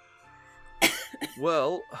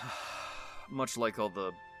 Well, much like all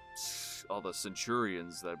the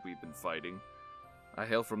Centurions that we've been fighting, I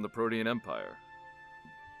hail from the Protean Empire.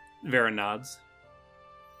 Vera nods.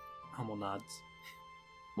 Humble nods.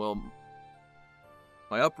 Well,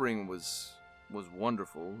 my upbringing was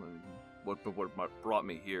wonderful. And what brought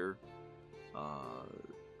me here,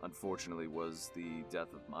 unfortunately, was the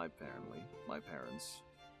death of my parents.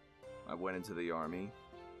 I went into the army,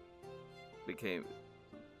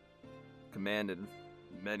 commanded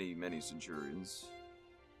many, many Centurions.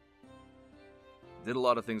 Did a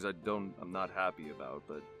lot of things I'm not happy about,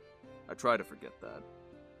 but I try to forget that.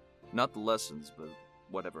 Not the lessons, but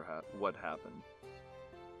what happened.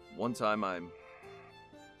 One time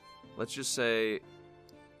let's just say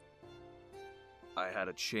I had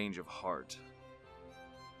a change of heart.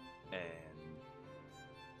 And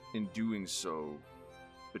in doing so,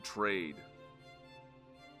 betrayed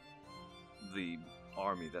the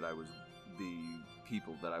army the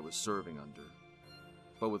people that I was serving under.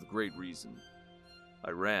 But with great reason. I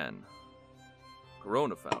ran.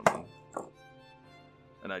 Corona found me.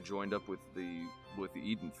 And I joined up with the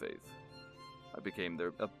Eden faith. I became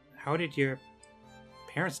their... How did your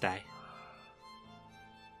parents die?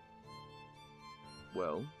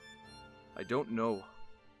 Well, I don't know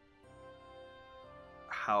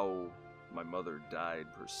how my mother died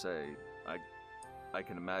per se. I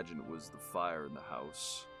can imagine it was the fire in the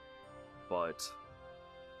house. But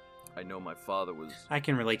I know my father was... I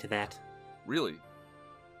can relate to that. Really?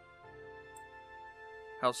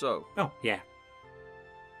 How so? Oh, yeah.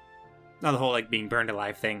 Not the whole, like, being burned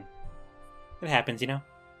alive thing. It happens, you know?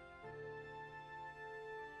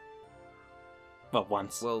 Well,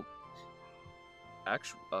 once. Well,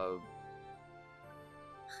 actually,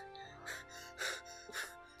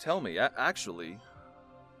 tell me, actually,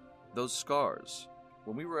 those scars,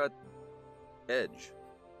 when we were at Edge,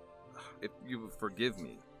 if you forgive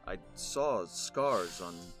me, I saw scars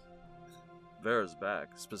on Vera's back,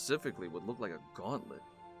 specifically what looked like a gauntlet.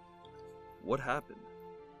 What happened?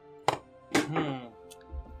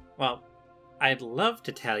 Well, I'd love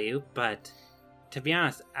to tell you, but to be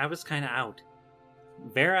honest, I was kind of out.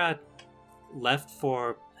 Vera left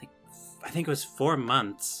for, like, I think it was 4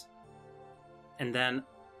 months. And then,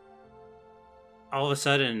 all of a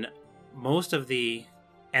sudden, most of the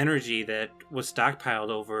energy that was stockpiled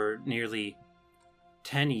over nearly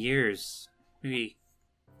 10 years, maybe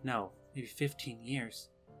 15 years,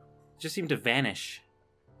 just seemed to vanish.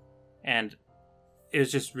 And it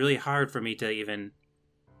was just really hard for me to even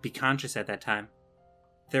be conscious at that time.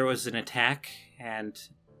 There was an attack, and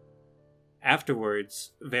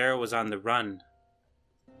afterwards, Vera was on the run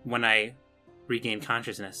when I regained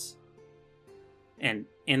consciousness. And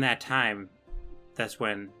in that time, that's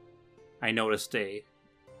when I noticed the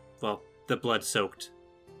blood-soaked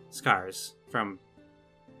scars from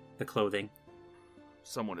the clothing.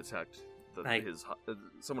 Someone attacked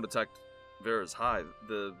someone attacked Vera's hive,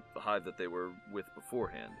 the hive that they were with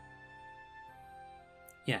beforehand.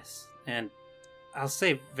 Yes, and I'll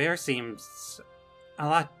say Vera seems a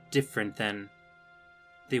lot different than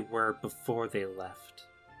they were before they left.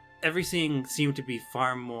 Everything seemed to be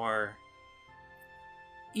far more,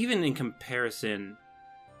 even in comparison,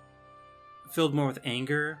 filled more with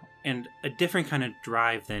anger and a different kind of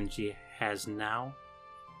drive than she has now.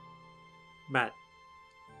 But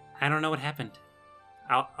I don't know what happened.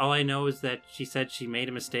 All I know is that she said she made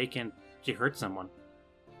a mistake and she hurt someone.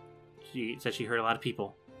 She said she hurt a lot of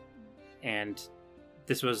people. And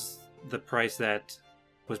this was the price that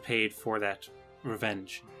was paid for that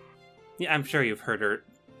revenge. Yeah, I'm sure you've heard her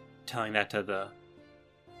telling that to the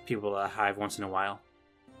people at Hive once in a while.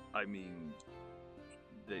 I mean,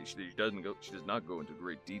 she does not go into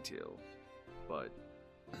great detail, but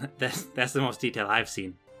that's the most detail I've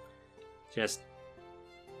seen. Just,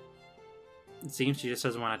 it seems she just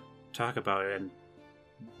doesn't want to talk about it, and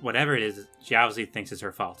whatever it is, she obviously thinks it's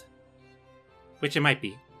her fault. Which it might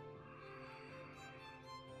be.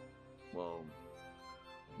 Well,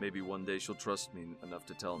 maybe one day she'll trust me enough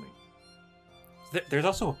to tell me. There's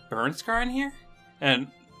also a burn scar in here? And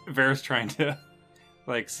Vera's trying to,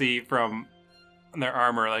 like, see from their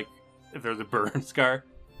armor, like, if there's a burn scar.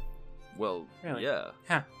 Well, Really? yeah.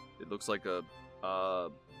 Huh. It looks like the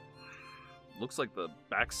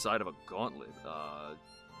backside of a gauntlet.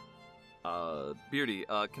 Beardy,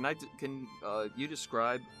 can you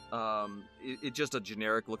describe, it's just a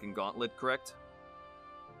generic looking gauntlet, correct?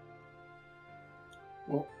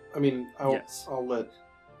 Well, I mean, Yes. I'll let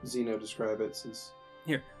Zeno describe it since...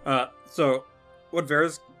 Here. So what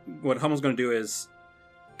Hummel's going to do is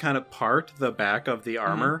kind of part the back of the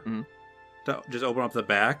armor to just open up the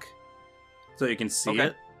back so you can see Okay.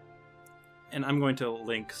 it. And I'm going to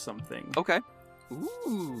link something. Okay.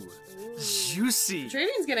 Ooh, juicy.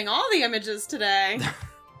 Travian's getting all the images today.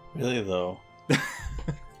 Really, though?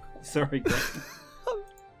 Sorry, Greg.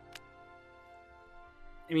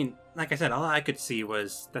 I mean, like I said, all I could see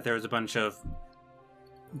was that there was a bunch of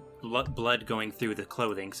blood going through the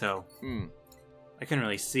clothing, so I couldn't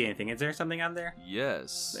really see anything. Is there something on there?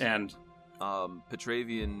 Yes. And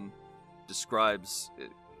Petravian describes.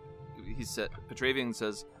 Petravian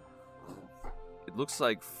says, it looks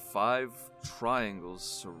like 5 triangles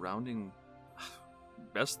surrounding.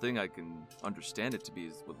 Best thing I can understand it to be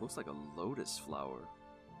is what looks like a lotus flower.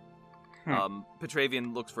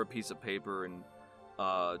 Petravian looks for a piece of paper and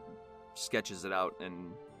sketches it out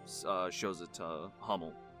and shows it to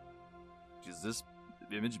Hummel. Does this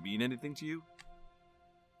image mean anything to you?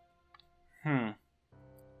 I'm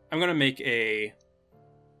going to make a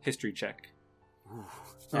history check.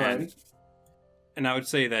 And I would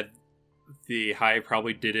say that the Hive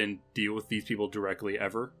probably didn't deal with these people directly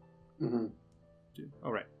ever. Mm-hmm.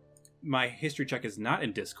 All right. My history check is not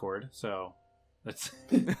in Discord, so let's...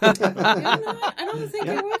 I don't think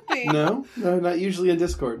it would be. No, not usually in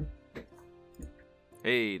Discord.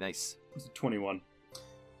 Hey, nice. It's a 21.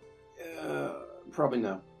 Probably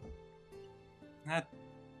no.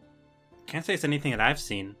 Can't say it's anything that I've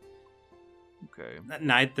seen. Okay.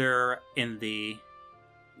 Neither in the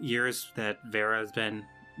years that Vera's been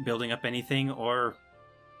building up anything, or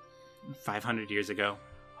 500 years ago.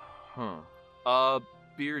 Huh.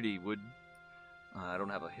 Beardy, would... I don't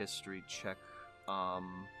have a history check. What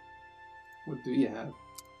do you have?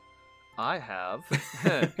 I have...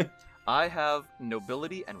 I have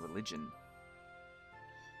nobility and religion.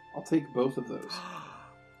 I'll take both of those.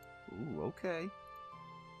 Ooh, okay.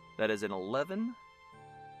 That is an 11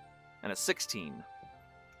 and a 16.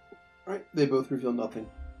 Alright, they both reveal nothing.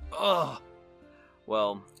 Ugh.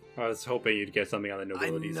 Well... I was hoping you'd get something on the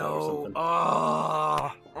nobility side or something.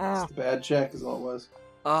 It's a bad check is all it was.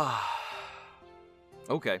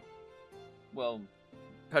 Okay. Well,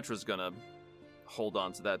 Petra's gonna hold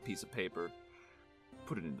on to that piece of paper,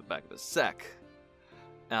 put it in the back of his sack.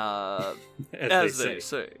 As they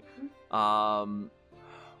say. Well,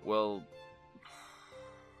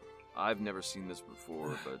 I've never seen this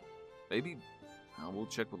before, but maybe we'll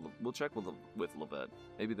check with Levette.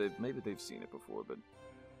 Maybe they've seen it before, but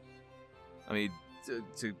I mean,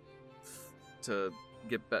 to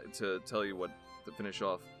get back to tell you what to finish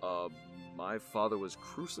off. My father was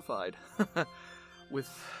crucified with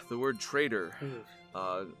the word traitor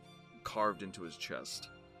carved into his chest.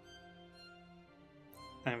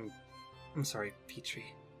 I'm sorry,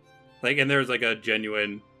 Petrie. Like, and there's like a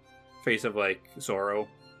genuine face of like sorrow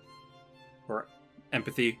or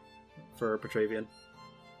empathy for Petravian.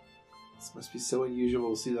 This must be so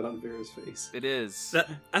unusual to see that on Vera's face. It is.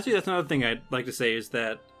 Actually, that's another thing I'd like to say is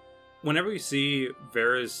that whenever you see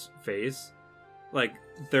Vera's face, like,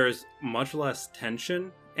 there's much less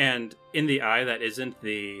tension, and in the eye that isn't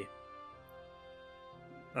the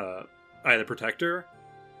eye of the protector,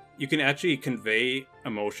 you can actually convey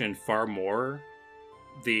emotion far more.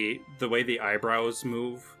 The way the eyebrows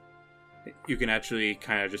move, you can actually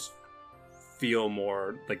kind of just feel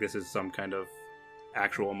more like this is some kind of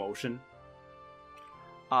actual emotion.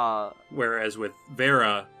 Whereas with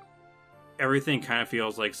Vera, everything kind of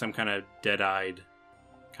feels like some kind of dead-eyed,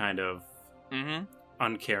 kind of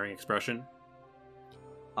uncaring expression.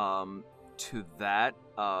 To that,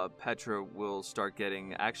 Petra will start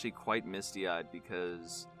getting actually quite misty-eyed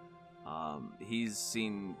because he's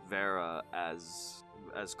seen Vera as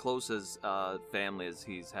close as family as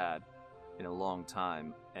he's had in a long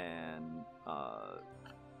time, and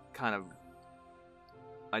kind of,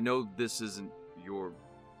 I know this isn't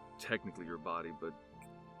technically your body, but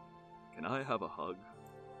can I have a hug?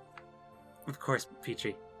 Of course,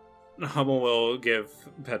 Peachy. Hummel will give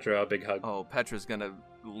Petra a big hug. Oh, Petra's gonna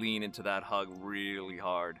lean into that hug really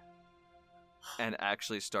hard and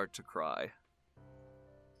actually start to cry.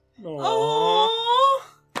 Oh,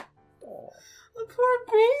 the poor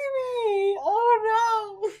baby!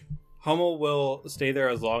 Oh no! Hummel will stay there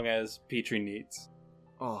as long as Petrie needs.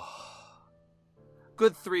 Oh,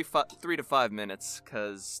 good 3 to 5 minutes,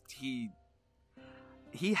 because he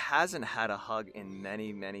hasn't had a hug in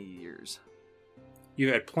many, many years.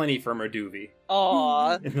 You had plenty from Verduvi.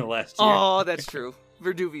 Aww. In the last year. Oh, that's true.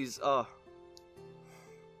 Verduvi's,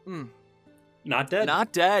 Not dead.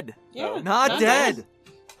 Not dead. Yeah, Not dead.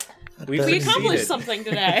 We accomplished something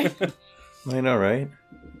today. I know, right?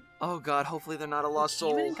 Oh god, hopefully they're not a lost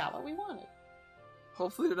soul. We even got what we wanted.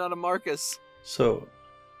 Hopefully they're not a Marcus. So,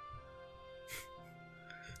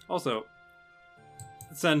 Also,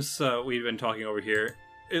 since we've been talking over here,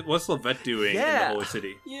 what's Levette doing in the Holy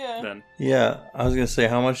City? Yeah. Then? yeah, I was gonna say,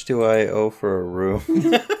 how much do I owe for a room?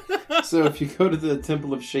 So if you go to the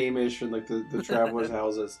Temple of Shamish and like the travelers'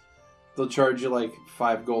 houses, they'll charge you like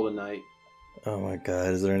 5 gold a night. Oh my god,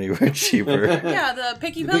 is there anywhere cheaper? Yeah, the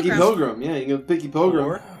Picky Pilgrim. Picky Pilgrim, yeah, you can go to Picky Pilgrim.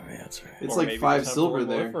 Or- Oh, yeah, that's right. It's Or like maybe 5 just have silver Lord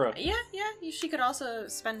there. Malifera. Yeah. She could also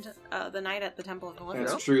spend the night at the Temple of Malifera.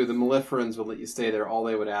 That's true. The Maleferans would let you stay there. All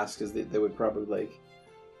they would ask is they would probably like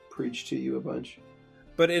preach to you a bunch.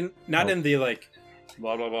 But not in the like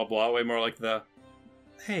blah blah blah blah way, more like the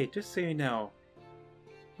hey, just so you know,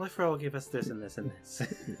 Malifera will give us this and this and this.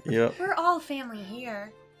 Yep. We're all family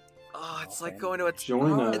here. Oh, it's like going to a...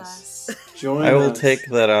 Join All of us. us. Join I will us. take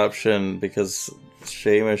that option because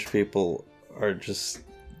Shamish people are just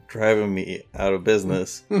driving me out of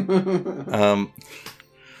business. But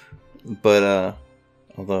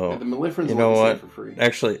although Yeah, the Maleferans you know will let what? you stay for free.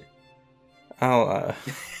 Actually, I'll.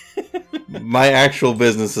 My actual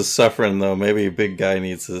business is suffering though. Maybe Big Guy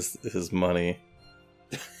needs his money.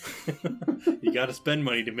 You gotta spend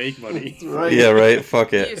money to make money. That's right. Yeah, right.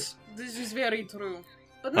 Fuck it. Yes, this is very true.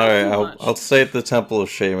 But All not right, too I'll much. stay at the Temple of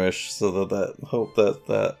Shamish so that hope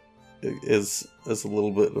that is a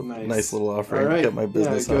little bit of Nice. nice little All offering right. to get my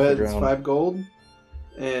business go off ahead. the It's ground. 5 gold,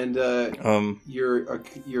 and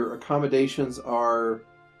your accommodations are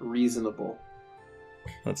reasonable.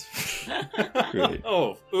 That's great.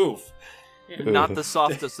 Oh, oof. Not the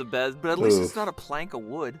softest of beds, but at least Oof. it's not a plank of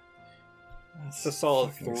wood. It's a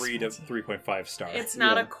solid Fucking 3 to expensive. 3.5 stars. It's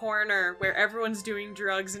not Yeah. a corner where everyone's doing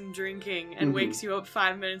drugs and drinking and Mhm. wakes you up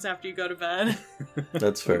 5 minutes after you go to bed.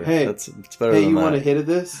 That's fair. Hey. It's better Hey, than you that. want a hit of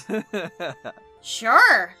this?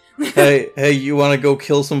 Sure. hey, you want to go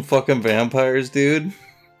kill some fucking vampires, dude?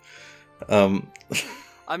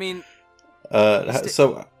 I mean,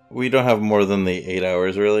 So we don't have more than the 8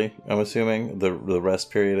 hours, really. I'm assuming the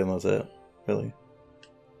rest period, and that's it, really.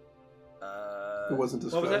 It wasn't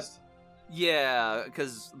What was that? discussed. yeah,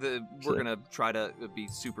 because we're So- gonna try to be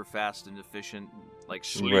super fast and efficient, like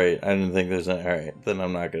sleep. Right. I didn't think there's an. All right, then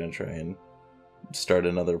I'm not gonna try and start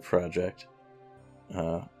another project.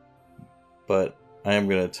 But I am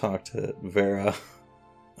gonna talk to Vera,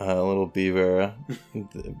 little B Vera.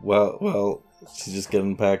 well, she's just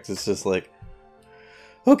getting packed. It's just like,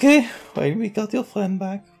 okay, well, we got your friend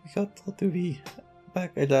back. We got to be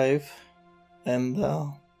back alive, and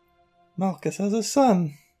Marcus has a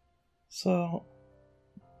son. So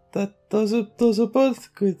those are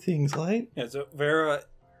both good things, right? Yeah, so Vera,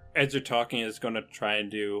 as you're talking, is going to try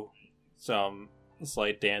and do some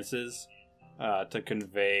slight dances to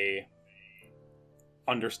convey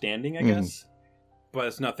understanding, I guess. But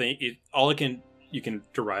it's nothing. All you can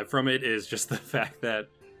derive from it is just the fact that,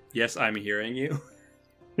 yes, I'm hearing you.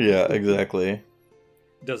 Yeah, exactly.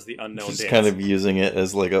 Does the unknown She's dance. kind of using it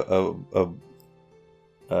as like a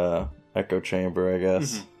echo chamber, I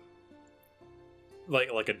guess. Mhm.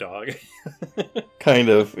 Like a dog. Kind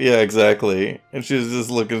of, yeah, exactly. And she was just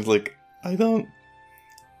looking like, I'm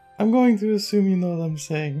going to assume you know what I'm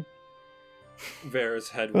saying. Vera's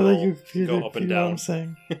head Whether will you feel, go up and feel what I'm down.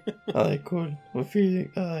 saying. Alright, cool. We're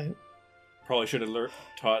feeling, alright. Probably should have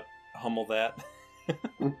taught Hummel that.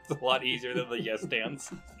 It's a lot easier than the yes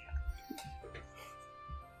dance.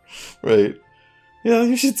 Right. Yeah,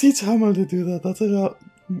 you should teach Hammer to do that. That's a lot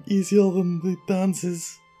easier than the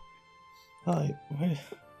dances. Alright, well,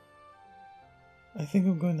 I think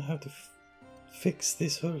I'm going to have to fix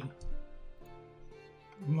this whole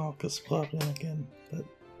Marcus problem again, but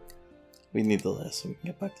we need the rest so we can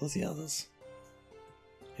get back to the others.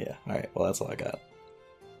 Yeah, alright, well that's all I got.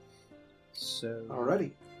 So,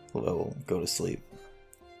 Alrighty. We'll go to sleep.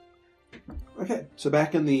 Okay, so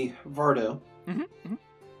back in the Vardo, Mm-hmm.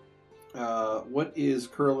 what is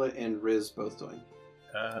Kurla and Riz both doing?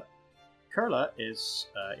 Kurla is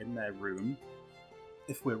in their room.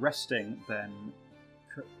 If we're resting, then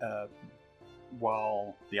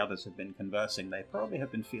while the others have been conversing, they probably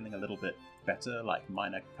have been feeling a little bit better, like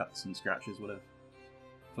minor cuts and scratches would have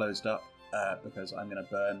closed up, because I'm going to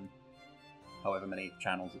burn however many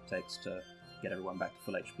channels it takes to get everyone back to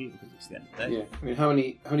full HP, because it's the end of the day. Yeah, I mean, how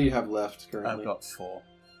many do you have left currently? I've got 4.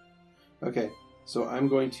 Okay, so I'm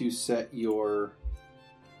going to set your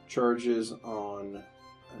charges on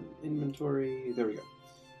an inventory. There we go.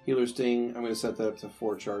 Healer Sting. I'm going to set that up to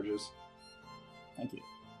 4 charges. Thank you.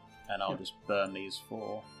 And I'll just burn these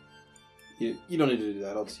 4. You don't need to do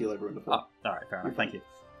that. I'll just heal everyone to 4. Ah, alright, fair enough. Thank you.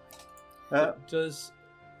 Does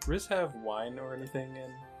Riz have wine or anything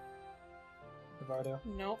in Vardo?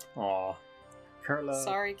 Nope. Aw, Kurla.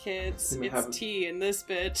 Sorry, kids. Anyone It's have- tea in this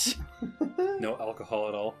bitch. no alcohol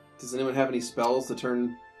at all. Does anyone have any spells to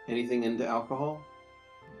turn anything into alcohol?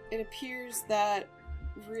 It appears that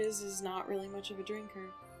Riz is not really much of a drinker.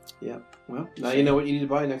 Yeah. Well, now you know what you need to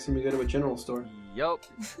buy next time you go to a general store. Yup.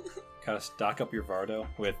 Kind of stock up your Vardo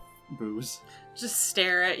with booze. Just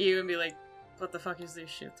stare at you and be like, what the fuck is this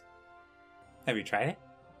shit? Have you tried it?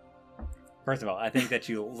 First of all, I think that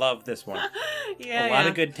you love this one. Yeah, a lot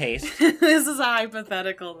of good taste. This is a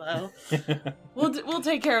hypothetical, though. We'll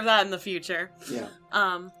take care of that in the future. Yeah.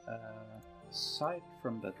 Aside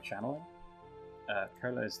from the channeling,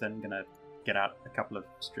 Kurla is then going to get out a couple of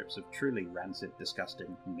strips of truly rancid,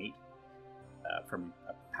 disgusting meat from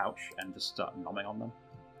a pouch and just start nomming on them.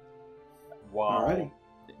 While, Alrighty.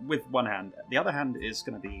 with one hand, the other hand is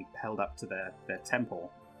going to be held up to their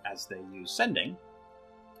temple as they use sending,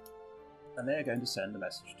 and they are going to send a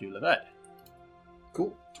message to Levette.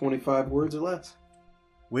 Cool. 25 words or less.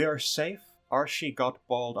 We are safe. Archie got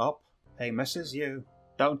balled up. Hey, Mrs. You,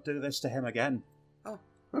 don't do this to him again.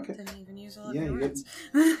 Okay. Didn't even use a lot Yeah, of you words.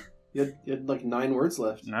 You had like 9 words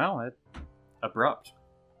left. No, abrupt.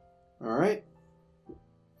 Alright.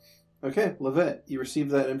 Okay, Levette, you received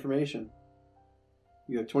that information.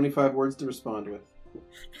 You have 25 words to respond with.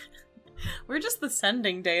 We're just the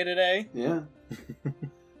sending day today. Yeah. So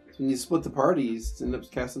when you split the party, you end up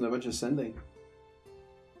casting a bunch of sending.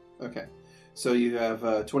 Okay. So you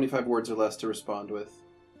have 25 words or less to respond with,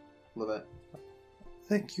 Levette.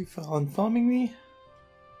 Thank you for informing me.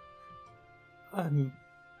 I'm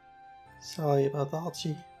sorry about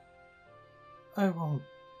Archie. I won't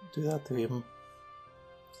do that to him.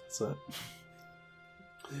 That's it.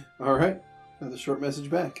 All right. Another short message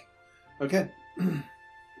back. Okay.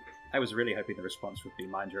 I was really hoping the response would be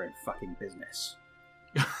mind your own fucking business.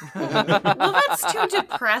 Well, that's too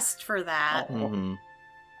depressed for that. Mm-hmm.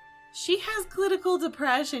 She has clinical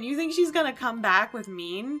depression. You think she's gonna come back with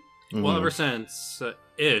mean? Well, ever since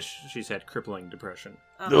Ish, she's had crippling depression.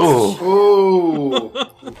 Oh. Oh.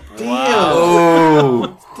 Damn.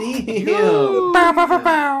 Oh. Damn.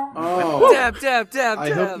 Oh. Dab. I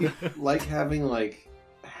hope you like having like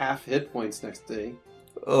half hit points next day.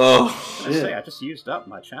 Oh. I Shit. say, I just used up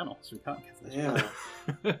my channel, so we can't get this. Yeah.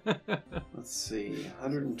 Let's see.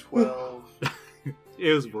 112.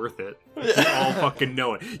 It was worth it. You all fucking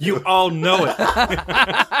know it. You all know it.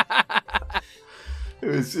 It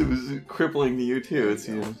was crippling to you too, it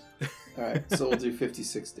seems. Alright, so we'll do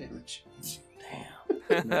 56 damage.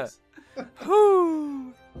 Damn. Nice.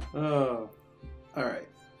 Whew. Oh. Alright.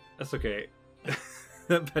 That's okay.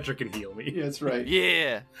 Petra can heal me. Yeah, that's right.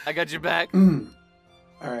 Yeah, I got your back.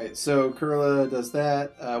 Alright, so Kurla does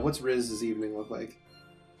that. What's Riz's evening look like?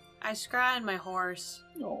 I scry on my horse.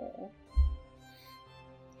 Oh.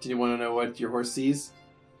 Do you want to know what your horse sees?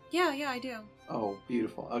 Yeah, I do. Oh,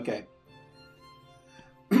 beautiful. Okay.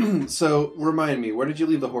 So, remind me, where did you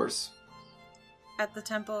leave the horse? At the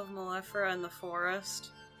Temple of Malefra in the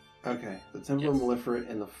forest. Okay, the Temple of Malefra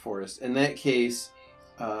in the forest. In that case,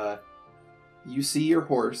 you see your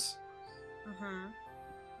horse. Mm-hmm.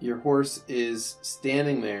 Your horse is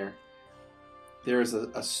standing there. There's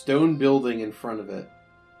a stone building in front of it.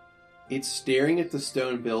 It's staring at the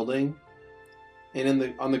stone building,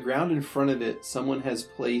 and on the ground in front of it, someone has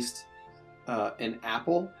placed an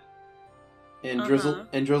apple and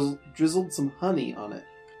drizzled some honey on it.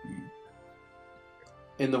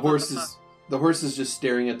 And the horse is just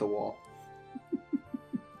staring at the wall.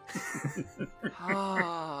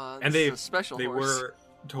 And this is a special they horse. were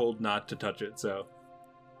told not to touch it, so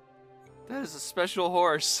That is a special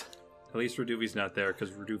horse. at least Raduvi's not there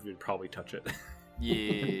because Raduvi would probably touch it.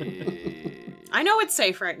 Yeah. I know it's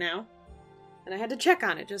safe right now. And I had to check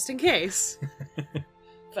on it just in case.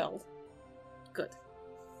 Filled. Good.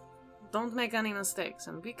 Don't make any mistakes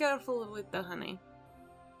and be careful with the honey.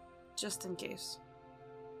 Just in case.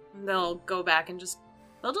 And they'll go back and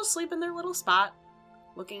they'll just sleep in their little spot,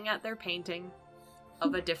 looking at their painting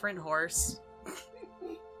of a different horse.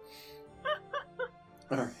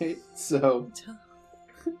 Alright, so...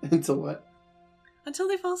 Until what? Until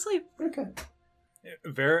they fall asleep. Okay.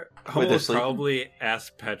 Hummel they're would sleeping? probably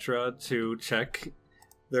ask Petra to check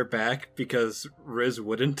their back because Riz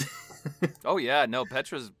wouldn't. Oh yeah, no,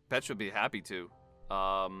 Petra would be happy to.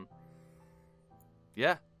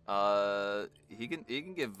 Yeah. He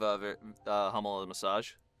can give Hummel a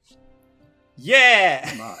massage.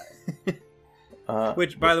 Yeah! My.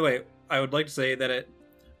 Which, by the way, I would like to say that it,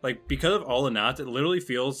 like, because of all the knots, it literally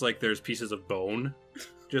feels like there's pieces of bone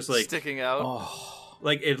just like Sticking out. Oh.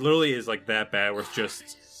 like it literally is like that bad where it's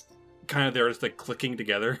just kind of there, just like clicking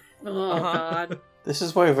together. Oh, God. This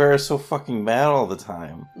is why Vera's so fucking mad all the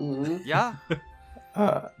time. Mm-hmm. Yeah.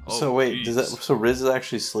 So wait, jeez. so Riz is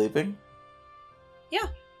actually sleeping? Yeah.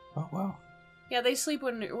 Oh wow. Yeah, they sleep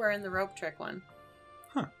when we're in the rope trick one.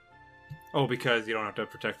 Oh, because you don't have to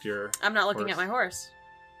protect your... I'm not looking Horse. at my horse.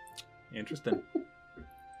 Interesting.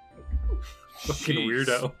 Fucking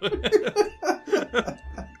Jeez. weirdo.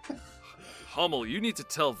 Hummel, you need to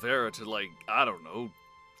tell Vera to, like, I don't know,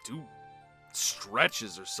 do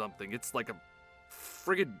stretches or something. It's like a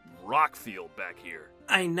friggin' rock field back here.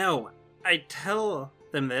 I know. I tell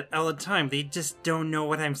them that all the time. They just don't know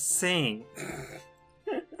what I'm saying.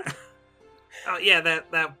 Oh, yeah,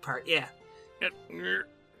 that part, yeah.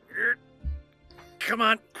 Come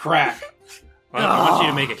on. Crack! I want you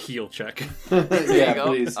to make a heal check. There Yeah, you go.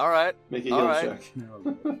 please. All right. Make a heal All right.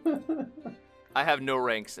 check. I have no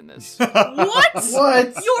ranks in this. What? What?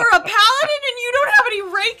 You're a paladin and you don't have any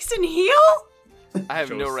ranks in heal? I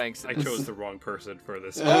have no Chose- ranks in I this. chose the wrong person for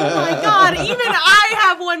this. Oh my god, even I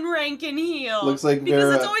have one rank in heal. Looks like because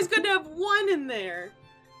Vera- it's always good to have one in there.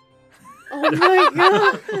 Oh my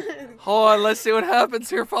god. Hold on, let's see what happens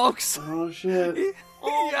here, folks. Oh shit.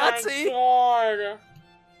 Oh Yahtzee. my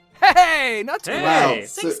god. Hey, not too Hey. bad. Wow.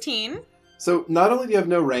 16. So not only do you have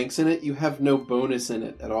no ranks in it, you have no bonus in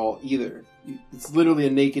it at all either. It's literally a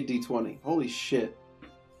naked D20. Holy shit.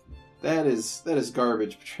 That is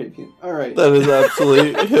garbage, Petravian. Alright. That is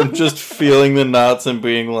absolutely him just feeling the knots and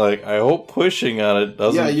being like, I hope pushing on it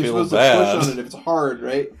doesn't Yeah, you're feel supposed bad. to push on it if it's hard,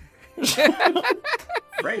 right?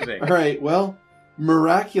 Phrasing. Alright, well,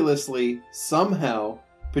 miraculously, somehow,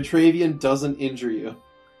 Petravian doesn't injure you. And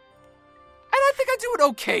I think I do an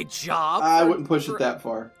okay job. I wouldn't push it that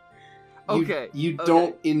far. Okay. You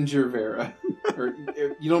don't injure Vera. Or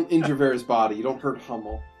you don't injure Vera's body. You don't hurt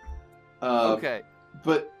Hummel. Okay.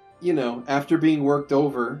 But, after being worked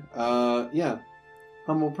over,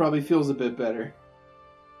 Hummel probably feels a bit better.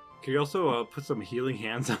 Can you also put some healing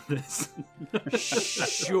hands on this?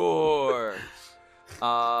 Sure.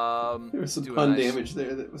 There was some pun damage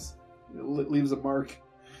there that leaves a mark.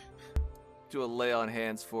 Do a lay on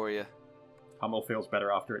hands for you. Hummel feels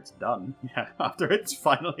better after it's done. Yeah, after it's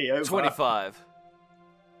finally over. 25.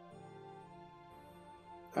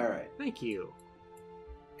 Alright. Thank you.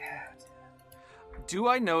 Do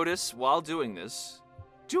I notice, while doing this,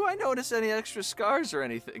 any extra scars or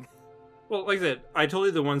anything? Well, like I said, I told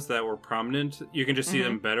you the ones that were prominent. You can just see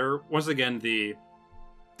them better. Once again, the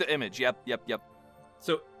image. Yep.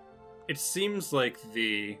 So, it seems like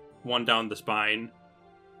the one down the spine,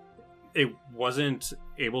 it wasn't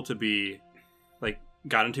able to be,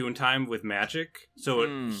 got into in time with magic. So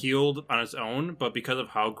it healed on its own, but because of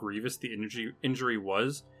how grievous the injury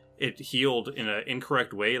was, it healed in an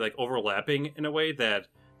incorrect way, overlapping in a way that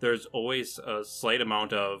there's always a slight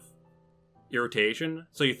amount of irritation.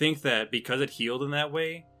 So you think that because it healed in that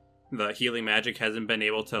way, the healing magic hasn't been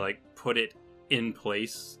able to, put it in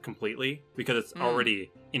place completely, because it's already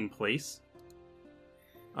in place.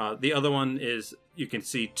 The other one is, you can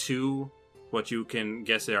see 2, what you can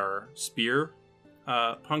guess are spear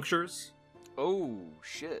punctures. Oh,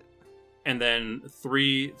 shit. And then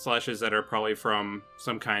 3 slashes that are probably from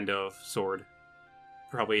some kind of sword.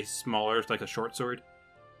 Probably smaller, like a short sword.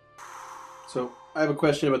 So, I have a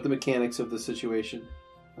question about the mechanics of the situation.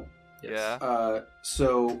 Yes. Yeah.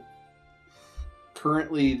 So,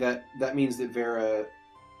 currently that means that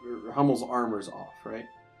Hummel's armor's off, right?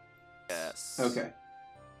 Yes. Okay.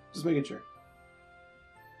 Just making sure.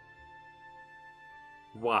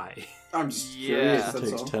 Why? I'm just curious,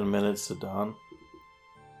 It takes 10 minutes to don.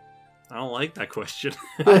 I don't like that question.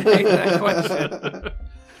 I hate that question.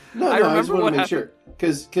 No, I just want to make sure.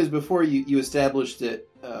 Because before you established that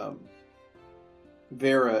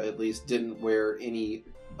Vera, at least, didn't wear any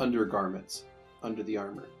undergarments under the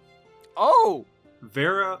armor. Oh!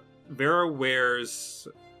 Vera wears,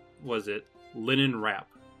 was it linen wrap?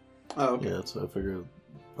 Oh, okay. Yeah, so I figured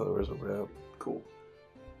probably wears a wrap. Cool.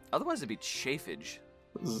 Otherwise it'd be chafage.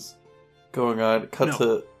 This is going on. Cut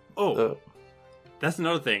to... That's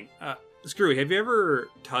another thing. Screwy, have you ever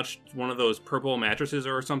touched one of those purple mattresses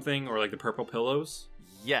or something? Or the purple pillows?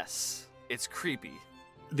 Yes. It's creepy.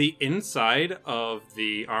 The inside of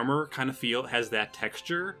the armor kind of has that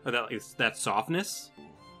texture, or that softness.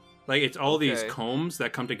 It's all these combs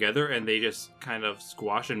that come together and they just kind of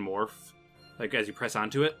squash and morph, as you press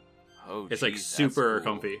onto it. Oh, it's geez, super that's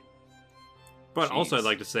cool. comfy. But also, I'd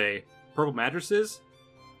like to say, purple mattresses,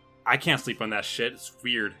 I can't sleep on that shit. It's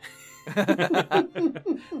weird.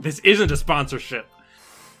 This isn't a sponsorship.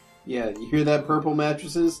 Yeah, you hear that, purple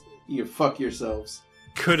mattresses? You fuck yourselves.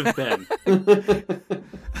 Could have been.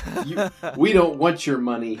 We don't want your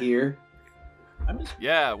money here.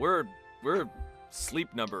 Yeah, we're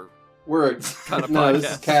sleep number. We're a kind of no. podcast.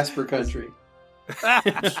 This is Casper Country.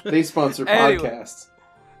 They sponsor podcasts.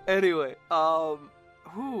 Anyway, oh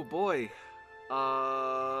boy,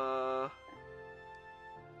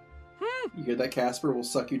 You hear that, Casper? We'll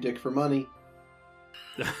suck your dick for money.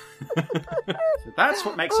 So that's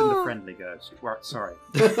what makes him the friendly ghost. Sorry.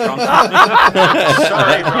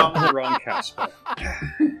 Wrong Casper.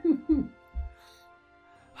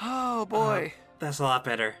 Oh boy. That's a lot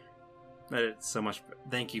better. That is so much.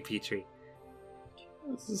 Thank you, Petrie.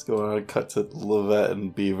 This is going on. Cut to Levette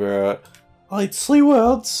and Beaver. It's 3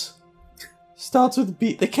 words. Starts with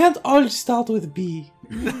B. They can't all start with B.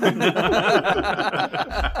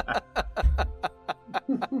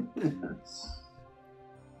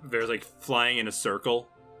 There's flying in a circle.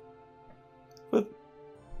 But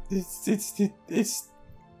it's just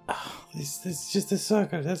a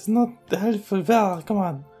circle. That's not helpful. Val, come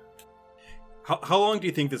on. How long do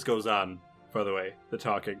you think this goes on, by the way, the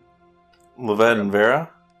talking? Levette and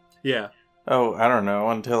Vera? Yeah. Oh, I don't know,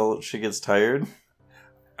 until she gets tired.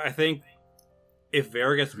 I think if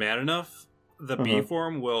Vera gets mad enough, the bee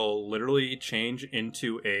form will literally change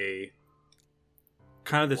into a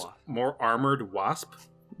kind of this more armored wasp.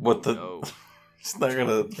 What the? No. It's not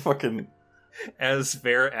gonna fucking... As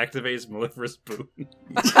Vera activates Mellifera's boon.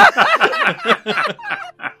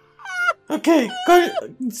 Okay, go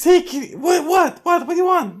take it. What do you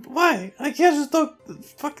want? Why? I can't just talk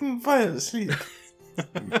fucking fire asleep.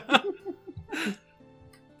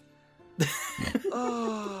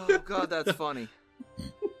 Oh god, that's funny.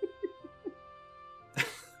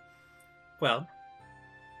 Well,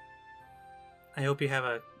 I hope you have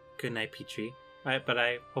a good night, Petrie. But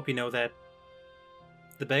I hope you know that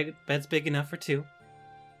the bed's big enough for two.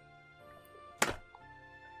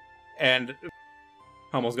 And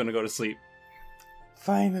Hummel's gonna go to sleep.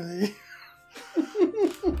 Finally.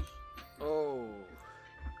 Oh.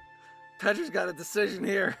 Petra's got a decision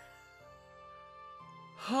here.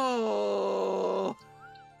 Oh.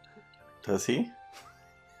 Does he?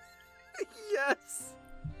 Yes.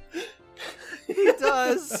 He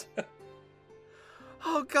does.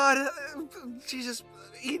 Oh, God. Jesus.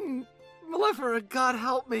 Eden Malefera, God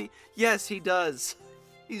help me. Yes, he does.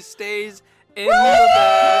 He stays in the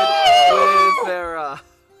bed with Vera.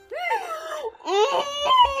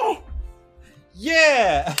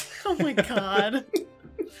 Yeah! Oh my god.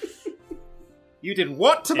 You did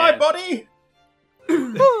what to my body?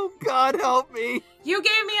 Oh, God help me. You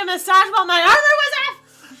gave me a massage while my armor was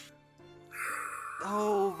off!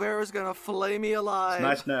 Oh, Vera's gonna fillet me alive. It's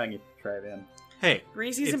nice knowing you, Travian. Hey,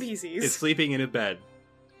 Reese's and Pieces. it's sleeping in a bed.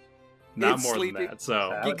 Not It's more sleeping- than that, so...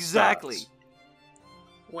 How it Exactly. starts.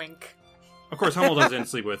 Wink. Of course, Hummel doesn't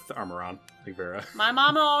sleep with armor on, like Vera. My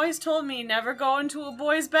mama always told me never go into a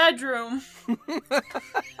boy's bedroom.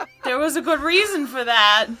 There was a good reason for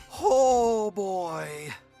that. Oh,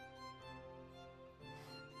 boy.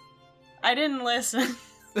 I didn't listen.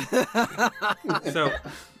 So,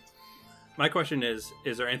 my question is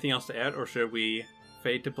there anything else to add, or should we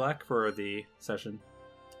fade to black for the session?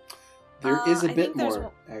 There is a I bit think there's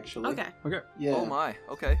more, actually. Okay. Okay. Yeah. Oh, my.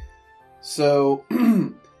 Okay. So,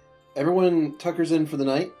 everyone tuckers in for the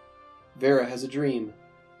night. Vera has a dream.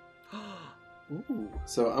 Ooh.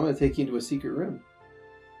 So, I'm going to take you into a secret room.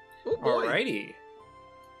 Oh, boy. Alrighty.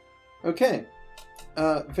 Okay.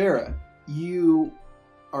 Vera, you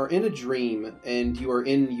are in a dream, and you are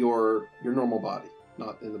in your normal body,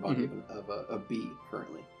 not in the body of a bee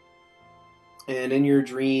currently. And in your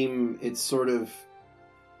dream, it's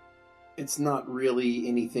not really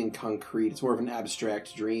anything concrete. It's more of an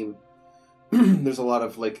abstract dream. There's a lot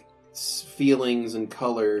of feelings and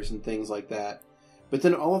colors and things like that. But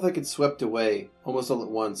then all of that gets swept away almost all at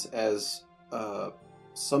once as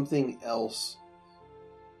something else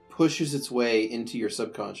pushes its way into your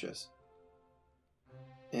subconscious.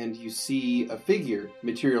 And you see a figure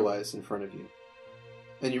materialize in front of you.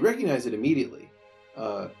 And you recognize it immediately.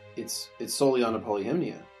 It's Soliana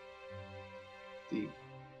Polyhymnia.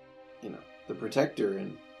 The protector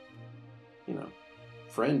and,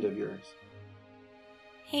 friend of yours.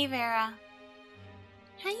 Hey, Vera.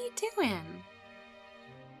 How you doing?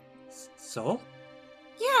 Soul?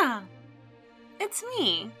 Yeah, it's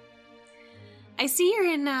me. I see you're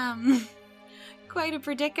in, quite a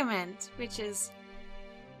predicament, which is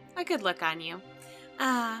a good look on you.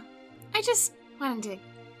 I just wanted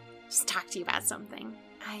to talk to you about something.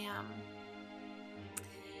 I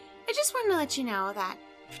just wanted to let you know that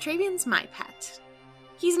Travian's my pet.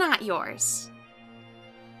 He's not yours.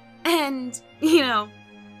 And,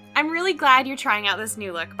 I'm really glad you're trying out this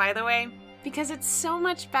new look, by the way, because it's so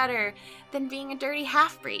much better than being a dirty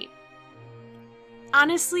half-breed.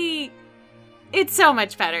 Honestly, it's so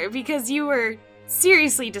much better because you were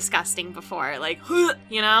seriously disgusting before,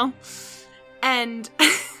 And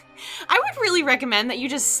I would really recommend that you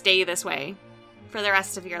just stay this way for the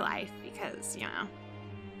rest of your life because,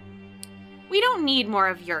 we don't need more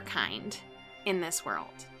of your kind in this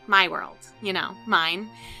world. My world, mine.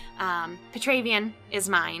 Petravian is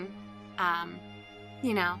mine.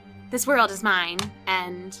 This world is mine,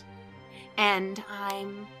 and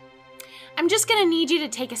I'm just gonna need you to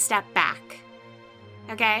take a step back,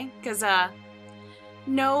 okay? Because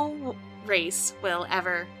no race will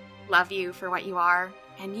ever love you for what you are,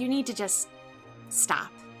 and you need to just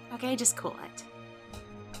stop, okay? Just cool it.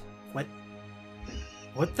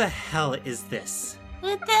 What the hell is this?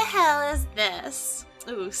 What the hell is this?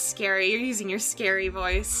 Ooh, scary. You're using your scary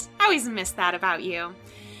voice. I always miss that about you.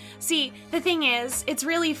 See, the thing is, it's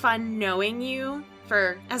really fun knowing you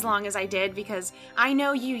for as long as I did because I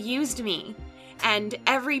know you used me. And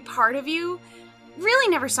every part of you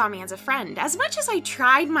really never saw me as a friend. As much as I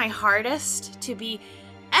tried my hardest to be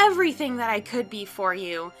everything that I could be for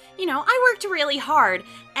you, I worked really hard,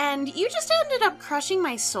 and you just ended up crushing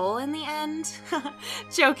my soul in the end.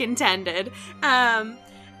 Joke intended. And,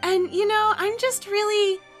 I'm just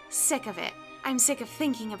really sick of it. I'm sick of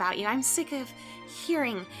thinking about you. I'm sick of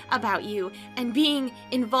hearing about you and being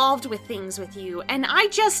involved with things with you, and I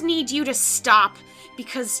just need you to stop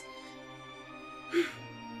because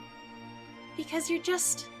you're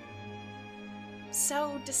just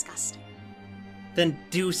so disgusting. Then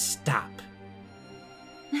do stop.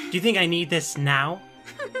 Do you think I need this now?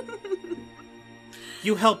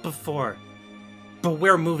 You helped before. But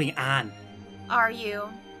we're moving on. Are you?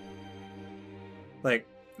 Like,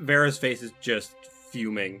 Vera's face is just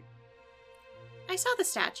fuming. I saw the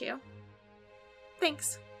statue.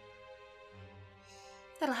 Thanks.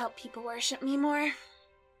 That'll help people worship me more.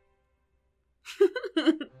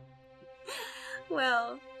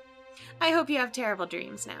 Well, I hope you have terrible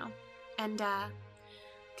dreams now. And,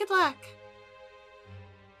 good luck.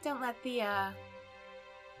 Don't let the,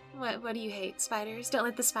 What do you hate? Spiders? Don't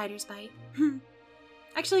let the spiders bite.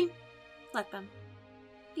 Actually, let them.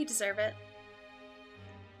 You deserve it.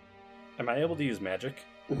 Am I able to use magic?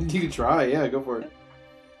 You can try, yeah, go for it.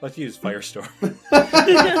 Let's use Firestorm.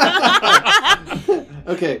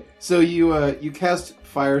 Okay, so you cast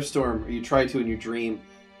Firestorm, or you try to in your dream,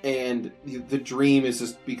 and the dream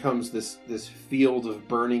becomes this field of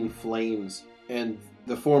burning flames, and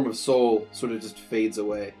the form of Soul sort of just fades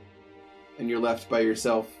away, and you're left by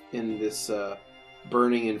yourself in this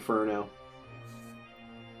burning inferno.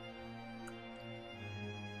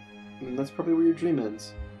 And that's probably where your dream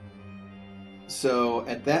ends. So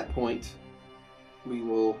at that point, we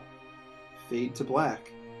will fade to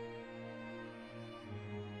black.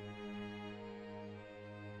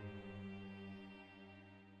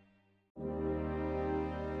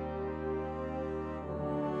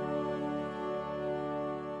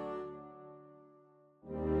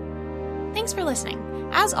 Thanks for listening.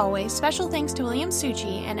 As always, special thanks to William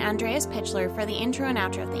Succi and Andreas Pitchler for the intro and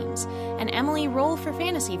outro themes, and Emily Roll for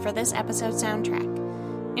Fantasy for this episode's soundtrack.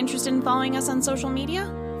 Interested in following us on social media?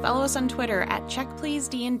 Follow us on Twitter at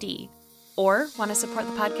CheckPleaseDND. Or want to support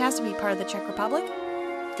the podcast and be part of the Czech Republic?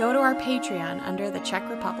 Go to our Patreon under the Czech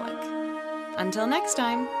Republic. Until next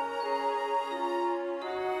time.